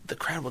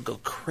would go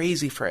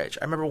crazy for Edge.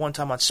 I remember one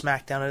time on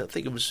SmackDown, I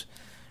think it was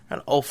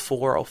around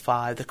 04,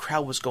 05, the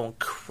crowd was going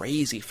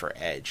crazy for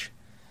Edge.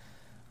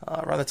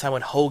 Around the time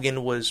when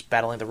Hogan was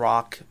battling The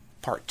Rock,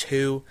 Part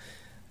 2,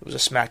 it was a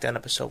SmackDown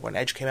episode when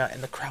Edge came out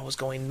and the crowd was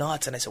going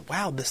nuts. And I said,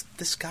 wow,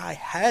 this guy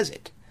has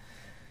it.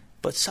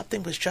 But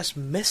something was just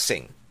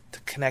missing to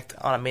connect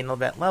on a main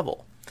event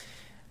level.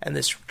 And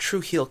this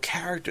true heel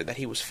character that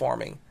he was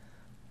forming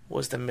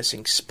was the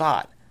missing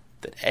spot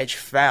that Edge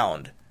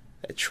found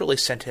that truly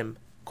sent him,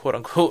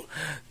 quote-unquote,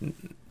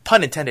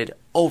 pun intended,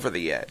 over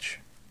the edge.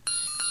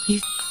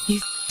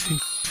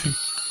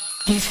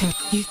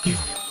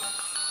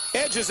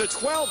 Edge is a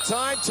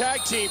 12-time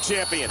tag team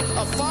champion,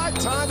 a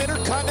 5-time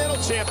Intercontinental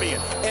champion,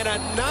 and a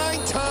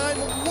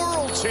 9-time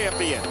world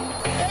champion.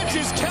 Edge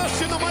has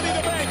cashed in the Money in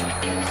the Bank.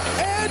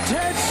 Edge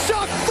has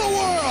shocked the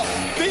world.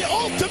 The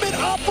ultimate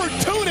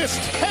opportunist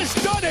has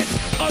done it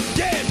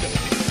again.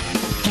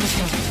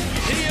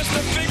 He is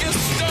the biggest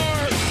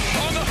star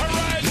on the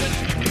horizon.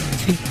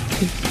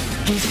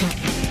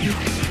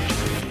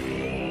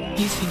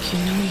 You think you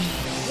know me?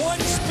 One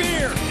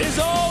spear is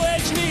all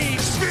Edge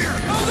needs. Spear.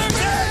 Oh, there's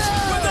Edge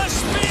with a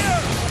spear.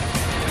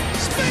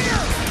 Spear.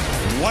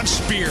 One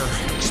spear.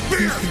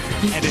 Spear.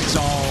 And it's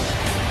all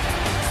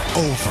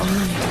over.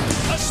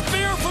 A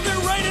spear from their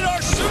rated R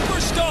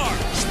superstar.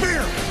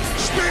 Spear.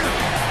 Spear.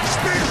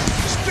 Spear.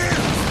 Spear.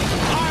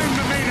 I'm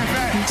the main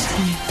event.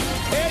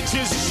 Edge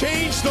has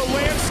changed the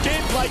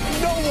landscape like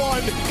no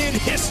one in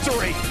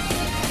history.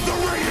 The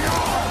rated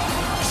R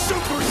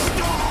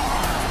superstar.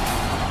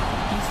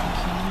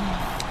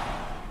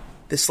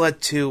 This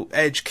led to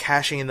Edge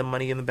cashing in the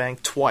Money in the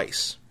Bank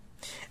twice.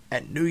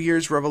 At New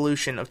Year's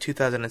Revolution of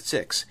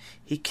 2006,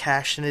 he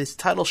cashed in his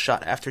title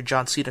shot after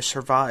John Cena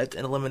survived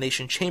an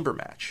Elimination Chamber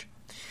match.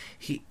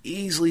 He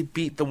easily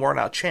beat the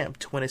worn-out champ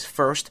to win his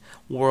first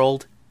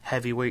World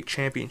Heavyweight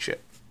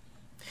Championship.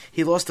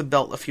 He lost the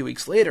belt a few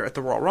weeks later at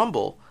the Royal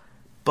Rumble,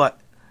 but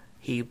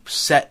he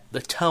set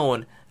the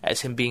tone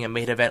as him being a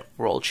main event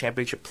World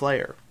Championship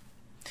player.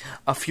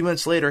 A few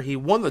months later, he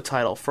won the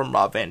title from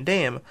Rob Van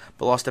Dam,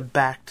 but lost it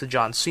back to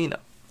John Cena.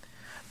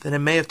 Then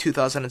in May of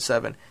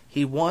 2007,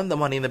 he won the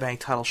Money in the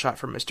Bank title shot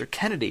from Mr.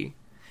 Kennedy,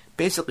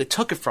 basically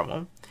took it from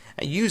him,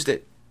 and used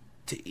it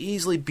to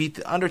easily beat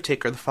The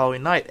Undertaker the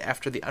following night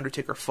after The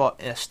Undertaker fought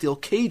in a steel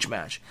cage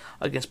match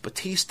against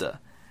Batista,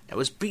 and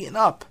was beaten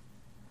up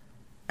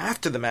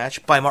after the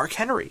match by Mark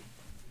Henry.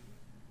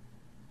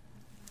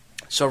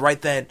 So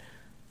right then,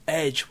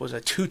 Edge was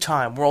a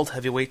 2-time World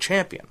Heavyweight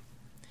Champion.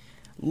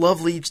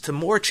 Love leads to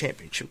more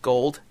championship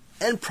gold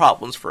and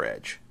problems for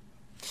Edge.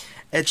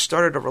 Edge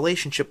started a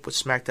relationship with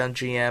SmackDown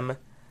GM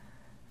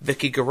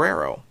Vicky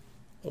Guerrero,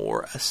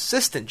 or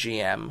assistant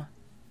GM,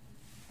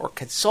 or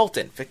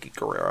consultant Vicky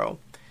Guerrero,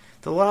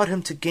 that allowed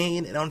him to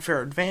gain an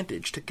unfair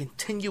advantage to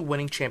continue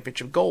winning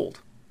championship gold.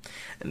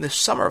 In the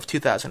summer of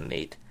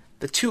 2008,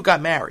 the two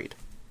got married.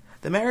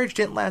 The marriage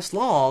didn't last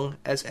long,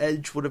 as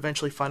Edge would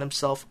eventually find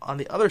himself on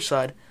the other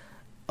side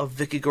of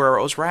Vicky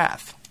Guerrero's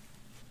wrath.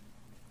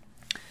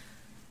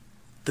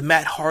 The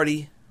Matt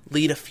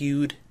Hardy-Lita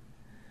feud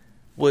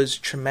was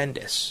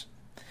tremendous.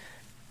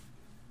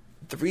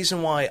 The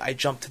reason why I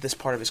jumped to this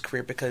part of his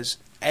career, because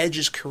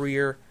Edge's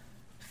career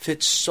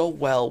fits so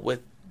well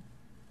with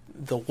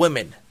the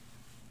women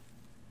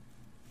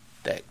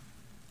that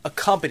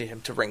accompanied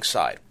him to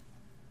ringside.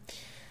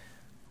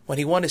 When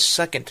he won his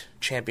second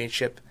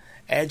championship,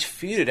 Edge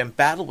feuded and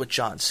battled with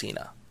John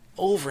Cena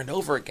over and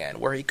over again,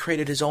 where he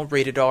created his own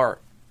Rated R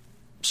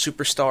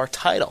Superstar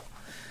title,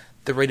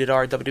 the Rated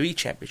R WWE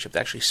Championship that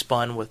actually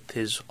spun with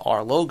his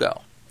R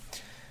logo.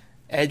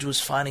 Edge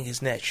was finding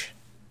his niche,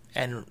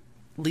 and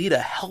Lita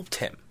helped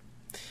him.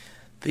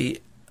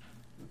 The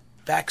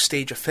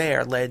backstage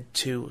affair led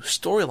to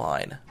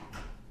storyline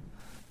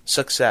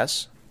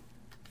success,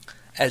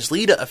 as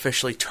Lita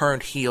officially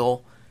turned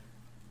heel,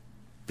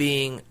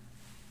 being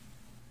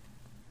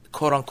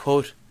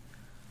quote-unquote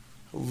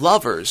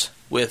lovers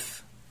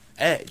with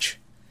Edge.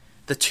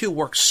 The two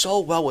worked so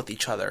well with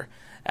each other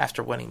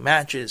after winning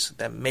matches,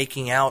 them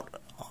making out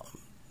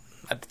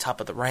at the top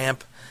of the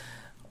ramp,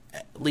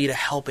 Lita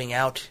helping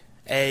out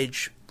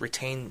Edge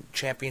retain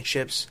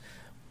championships,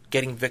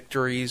 getting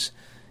victories,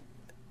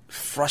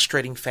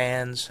 frustrating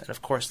fans, and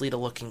of course Lita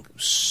looking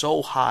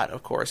so hot,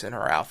 of course, in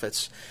her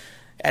outfits,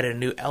 added a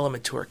new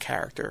element to her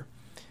character.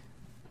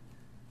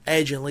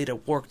 Edge and Lita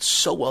worked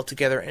so well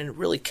together, and it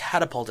really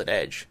catapulted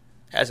Edge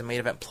as a main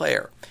event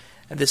player.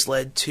 And this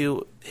led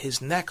to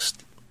his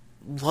next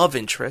love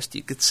interest,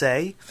 you could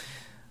say,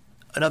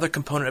 another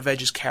component of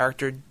Edge's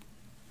character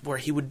where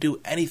he would do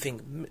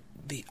anything.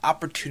 The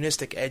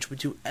opportunistic Edge would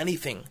do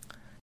anything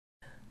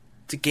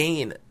to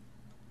gain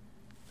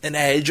an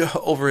edge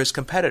over his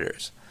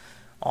competitors.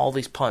 All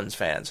these puns,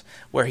 fans,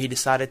 where he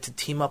decided to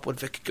team up with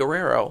Vicky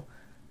Guerrero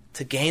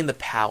to gain the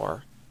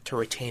power to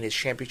retain his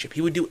championship.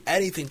 He would do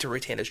anything to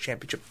retain his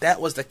championship.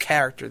 That was the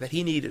character that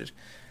he needed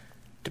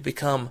to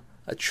become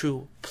a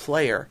true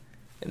player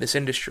in this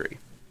industry.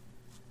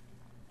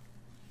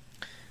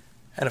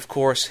 And of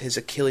course, his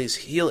Achilles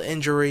heel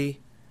injury,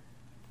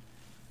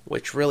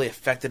 which really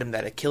affected him.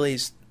 That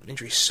Achilles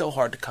injury is so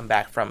hard to come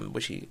back from,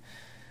 which he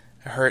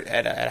hurt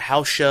at a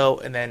house show.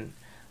 And then,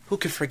 who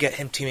could forget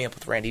him teaming up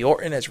with Randy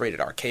Orton as Rated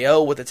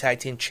RKO with the Tag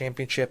Team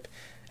Championship?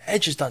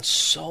 Edge has done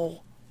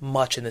so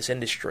much in this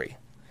industry.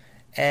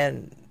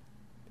 And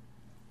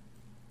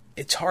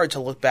it's hard to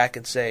look back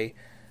and say,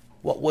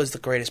 what was the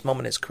greatest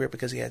moment in his career,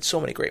 because he had so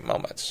many great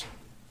moments.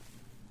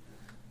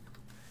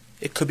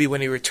 It could be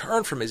when he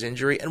returned from his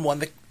injury and won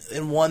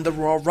the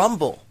Royal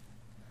Rumble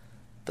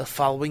the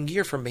following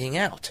year from being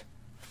out.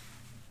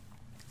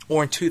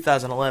 Or in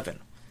 2011,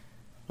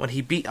 when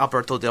he beat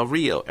Alberto Del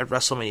Rio at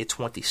WrestleMania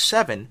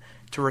 27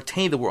 to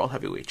retain the World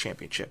Heavyweight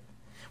Championship,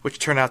 which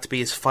turned out to be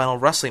his final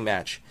wrestling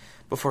match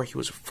before he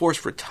was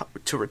forced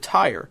to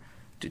retire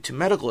due to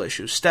medical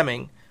issues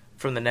stemming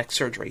from the neck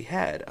surgery he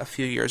had a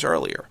few years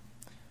earlier.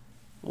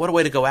 What a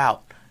way to go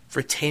out,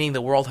 retaining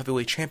the World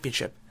Heavyweight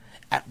Championship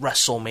at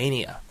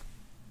WrestleMania.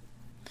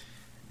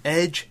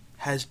 Edge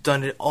has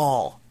done it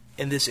all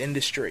in this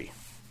industry.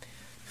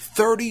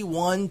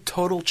 31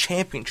 total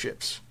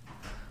championships,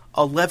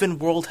 11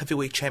 World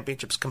Heavyweight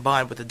Championships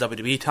combined with the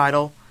WWE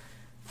title,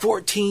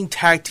 14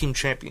 Tag Team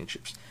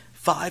Championships,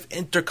 5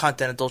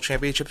 Intercontinental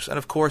Championships, and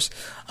of course,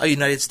 a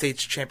United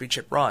States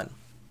Championship run.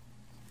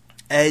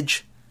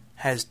 Edge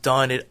has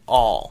done it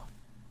all.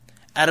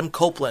 Adam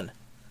Copeland,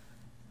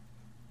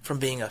 from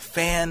being a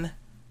fan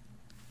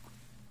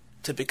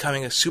to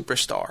becoming a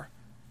superstar,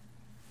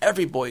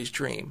 every boy's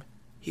dream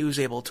he was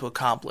able to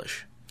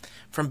accomplish.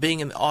 From being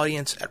in the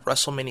audience at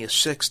WrestleMania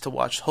 6 to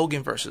watch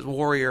Hogan vs.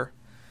 Warrior,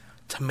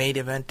 to main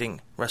eventing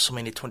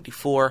WrestleMania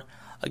 24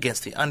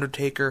 against The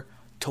Undertaker,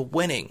 to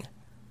winning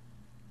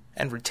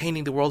and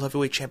retaining the World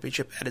Heavyweight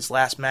Championship at his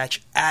last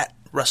match at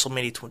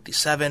WrestleMania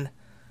 27,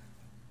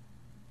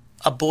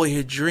 a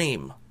boyhood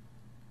dream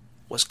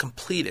was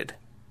completed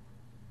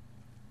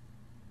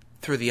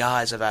through the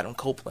eyes of Adam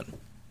Copeland.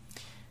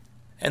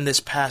 And this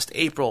past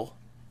April,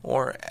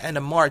 or end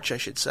of March I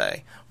should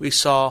say, we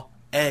saw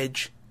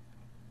Edge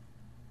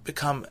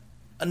become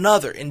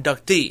another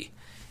inductee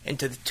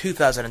into the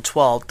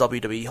 2012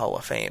 WWE Hall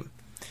of Fame.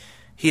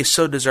 He is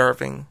so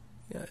deserving.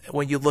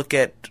 When you look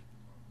at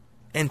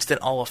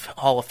instant Hall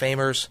of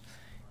Famers,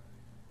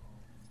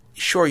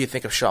 sure, you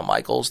think of Shawn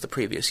Michaels the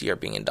previous year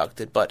being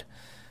inducted, but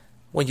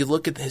when you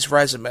look at his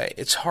resume,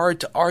 it's hard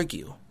to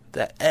argue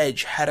that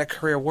Edge had a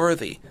career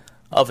worthy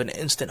of an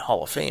instant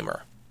Hall of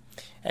Famer.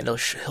 And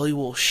he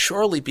will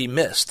surely be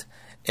missed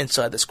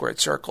inside the squared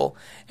circle,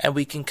 and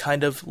we can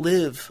kind of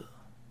live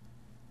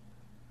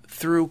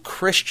through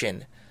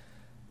Christian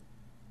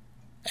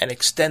and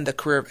extend the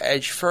career of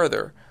Edge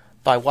further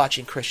by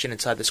watching Christian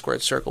inside the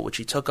squared circle, which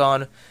he took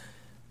on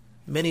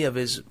many of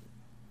his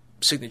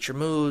signature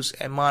moves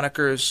and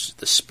monikers,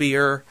 the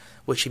spear,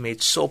 which he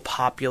made so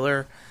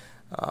popular,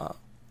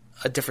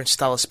 a different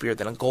style of spear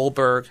than a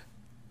Goldberg,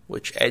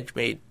 which Edge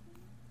made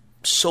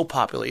so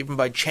popular, even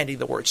by chanting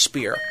the word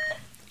spear.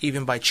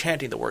 Even by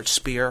chanting the word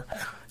spear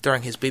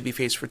during his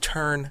babyface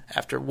return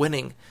after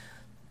winning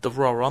the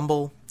Royal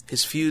Rumble,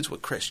 his feuds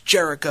with Chris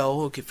Jericho,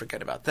 who could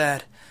forget about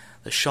that,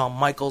 the Shawn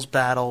Michaels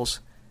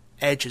battles.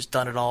 Edge has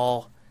done it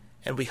all,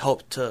 and we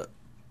hope to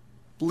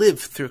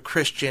live through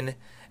Christian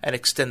and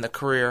extend the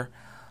career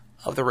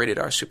of the Rated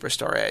R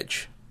Superstar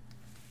Edge.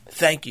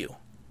 Thank you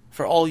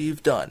for all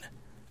you've done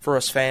for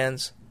us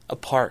fans, a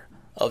part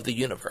of the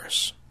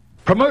universe.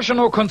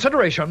 Promotional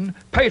consideration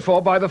paid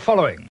for by the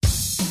following.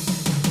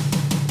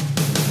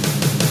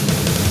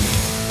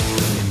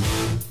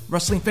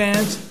 Wrestling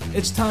fans,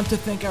 it's time to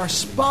thank our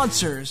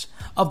sponsors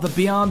of the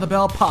Beyond the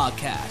Bell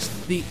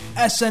podcast. The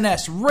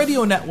SNS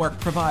Radio Network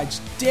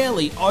provides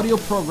daily audio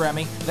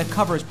programming that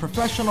covers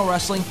professional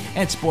wrestling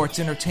and sports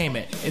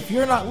entertainment. If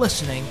you're not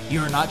listening,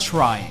 you're not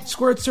trying.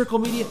 Squared Circle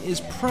Media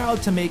is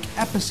proud to make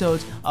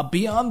episodes of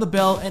Beyond the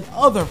Bell and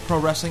other pro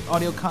wrestling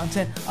audio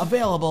content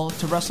available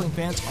to wrestling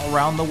fans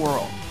around the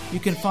world.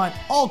 You can find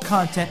all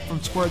content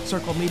from Squared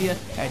Circle Media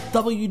at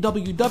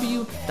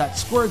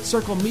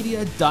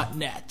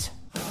www.squaredcirclemedia.net.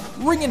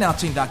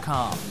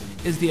 Ringannouncing.com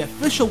is the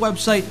official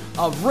website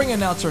of ring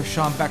announcer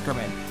Sean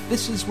Beckerman.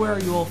 This is where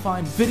you will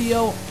find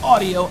video,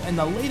 audio, and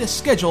the latest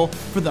schedule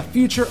for the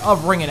future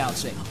of ring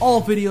announcing.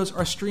 All videos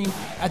are streamed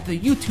at the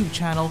YouTube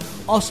channel,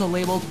 also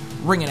labeled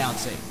Ring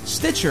Announcing.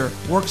 Stitcher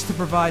works to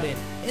provide an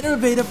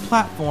innovative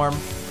platform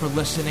for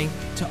listening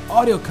to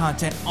audio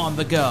content on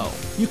the go.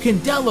 You can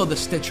download the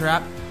Stitcher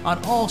app on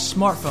all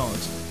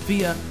smartphones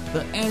via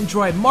the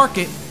Android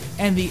Market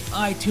and the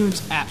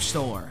iTunes App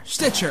Store.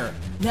 Stitcher,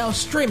 now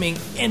streaming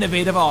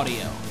innovative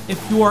audio.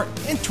 If you are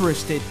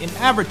interested in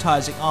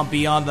advertising on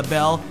Beyond the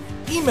Bell,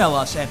 email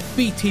us at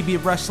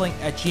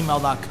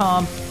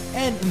btbwrestling@gmail.com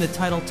and in the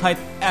title type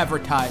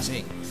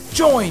advertising.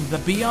 Join the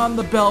Beyond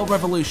the Bell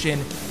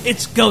revolution.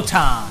 It's go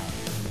time!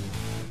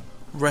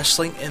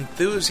 Wrestling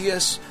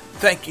enthusiasts,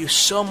 thank you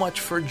so much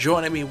for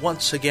joining me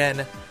once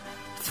again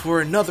for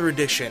another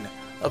edition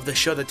of the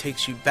show that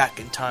takes you back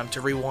in time to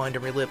rewind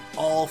and relive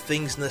all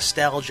things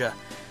nostalgia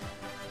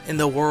in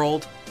the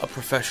world of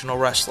professional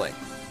wrestling.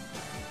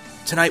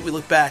 Tonight we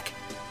look back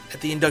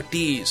at the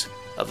inductees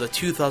of the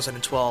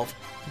 2012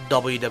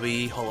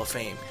 WWE Hall of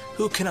Fame.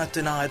 Who cannot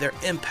deny their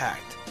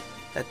impact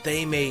that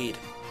they made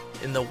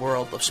in the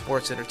world of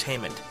sports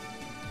entertainment?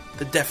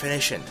 The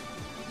definition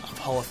of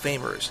Hall of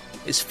Famers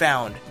is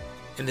found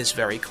in this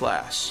very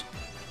class.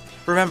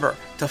 Remember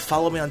to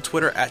follow me on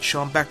Twitter at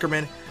Sean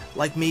Beckerman,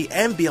 like me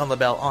and Beyond the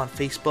Bell on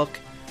Facebook,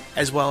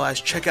 as well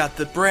as check out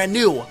the brand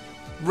new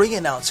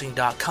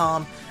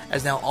ringannouncing.com,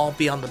 as now all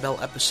Beyond the Bell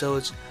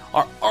episodes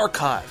are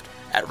archived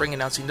at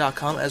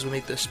ringannouncing.com as we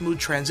make the smooth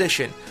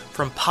transition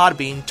from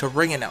Podbean to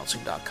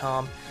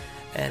ringannouncing.com,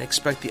 and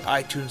expect the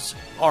iTunes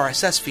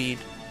RSS feed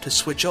to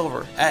switch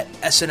over at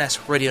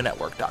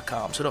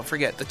snsradionetwork.com. So don't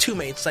forget the two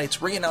main sites,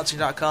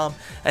 ringannouncing.com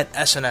and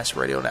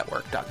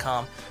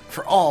snsradionetwork.com,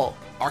 for all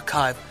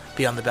archived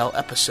Beyond the Bell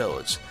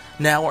episodes.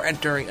 Now we're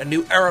entering a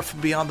new era for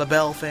Beyond the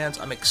Bell fans.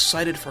 I'm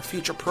excited for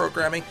future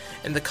programming.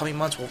 In the coming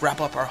months, we'll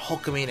wrap up our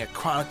Hulkamania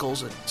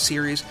Chronicles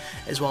series,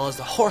 as well as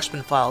the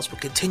Horseman Files.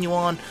 We'll continue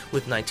on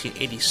with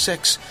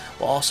 1986.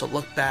 We'll also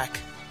look back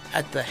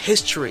at the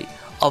history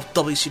of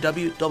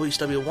WCW,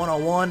 WCW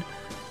 101,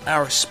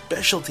 our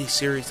specialty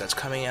series that's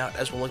coming out,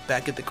 as we'll look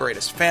back at the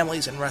greatest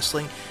families in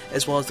wrestling,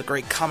 as well as the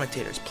great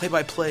commentators,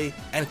 play-by-play,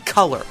 and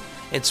color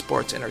in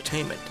sports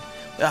entertainment.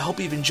 I hope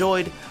you've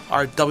enjoyed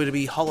our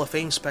WWE Hall of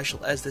Fame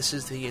special, as this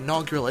is the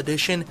inaugural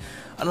edition.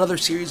 Another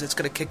series that's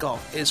going to kick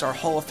off is our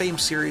Hall of Fame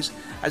series,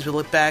 as we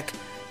look back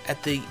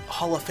at the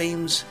Hall of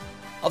Fames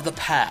of the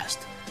past,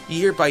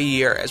 year by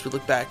year, as we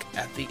look back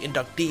at the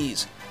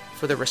inductees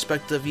for their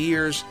respective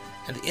years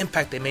and the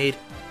impact they made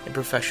in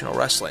professional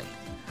wrestling.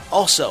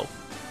 Also,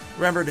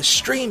 remember to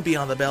stream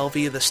Beyond the Bell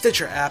via the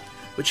Stitcher app,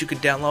 which you can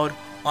download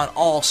on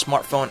all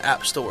smartphone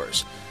app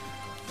stores.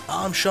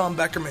 I'm Sean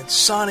Beckerman,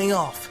 signing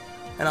off,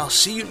 and I'll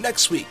see you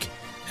next week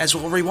as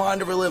we'll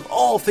rewind and relive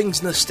all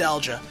things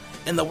nostalgia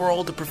in the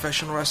world of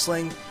professional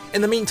wrestling.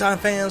 In the meantime,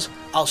 fans,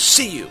 I'll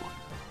see you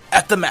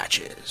at the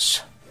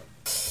matches.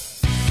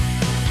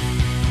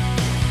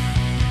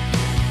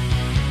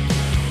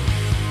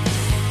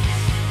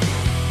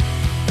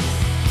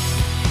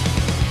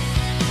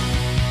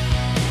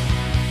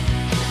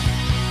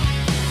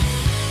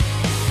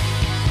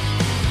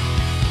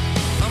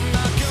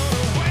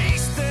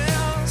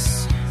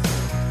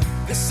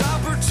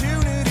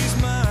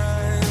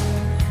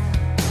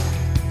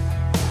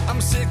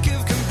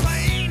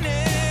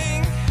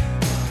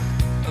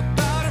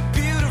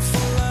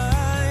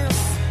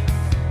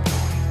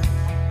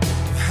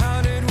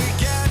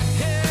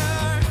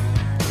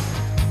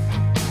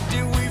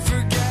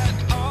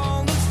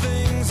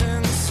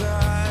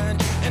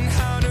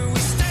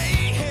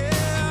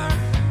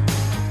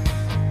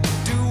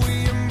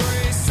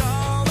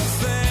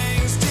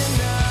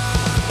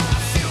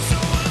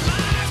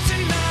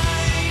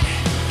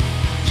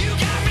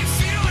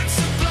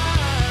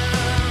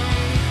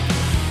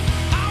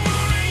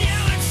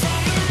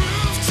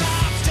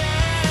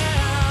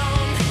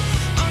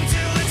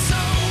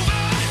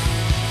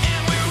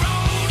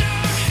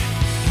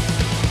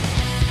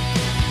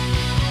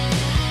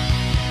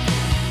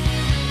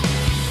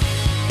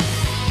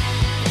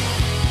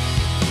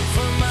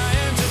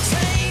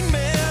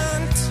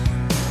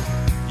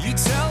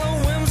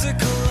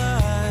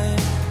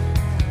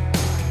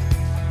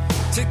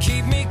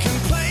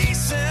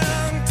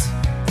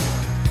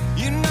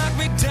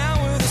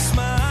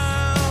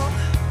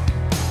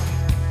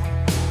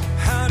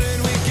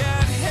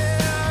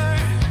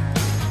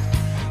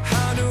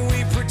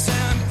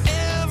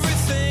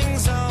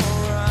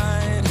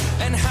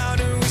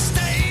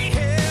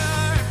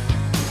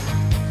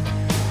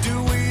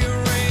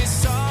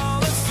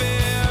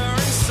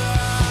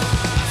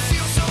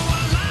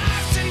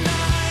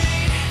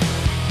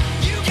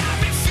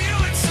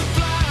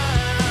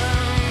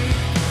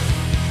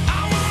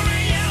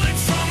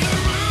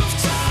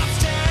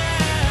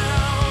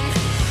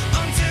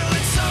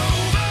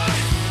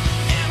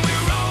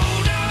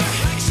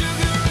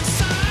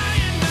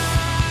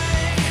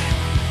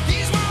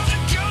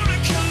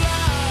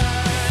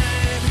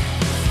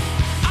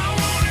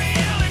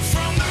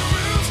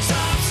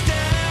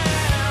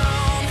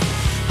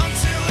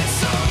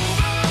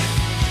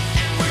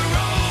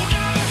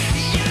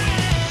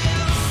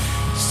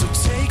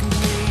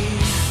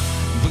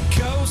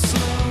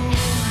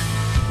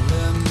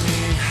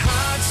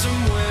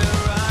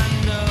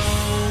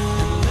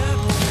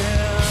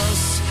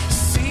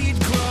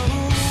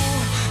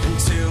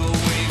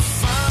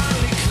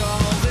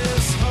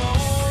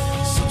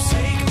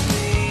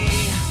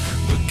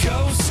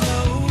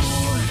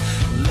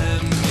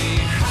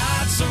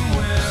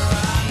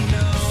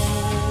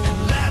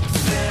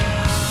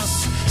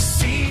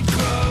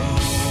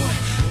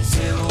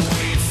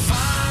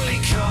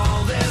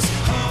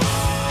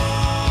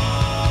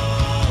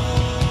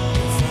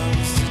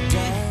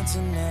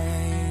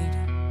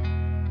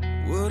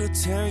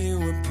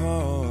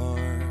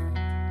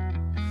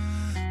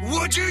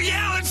 Would you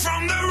yell it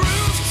from the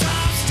rooftop?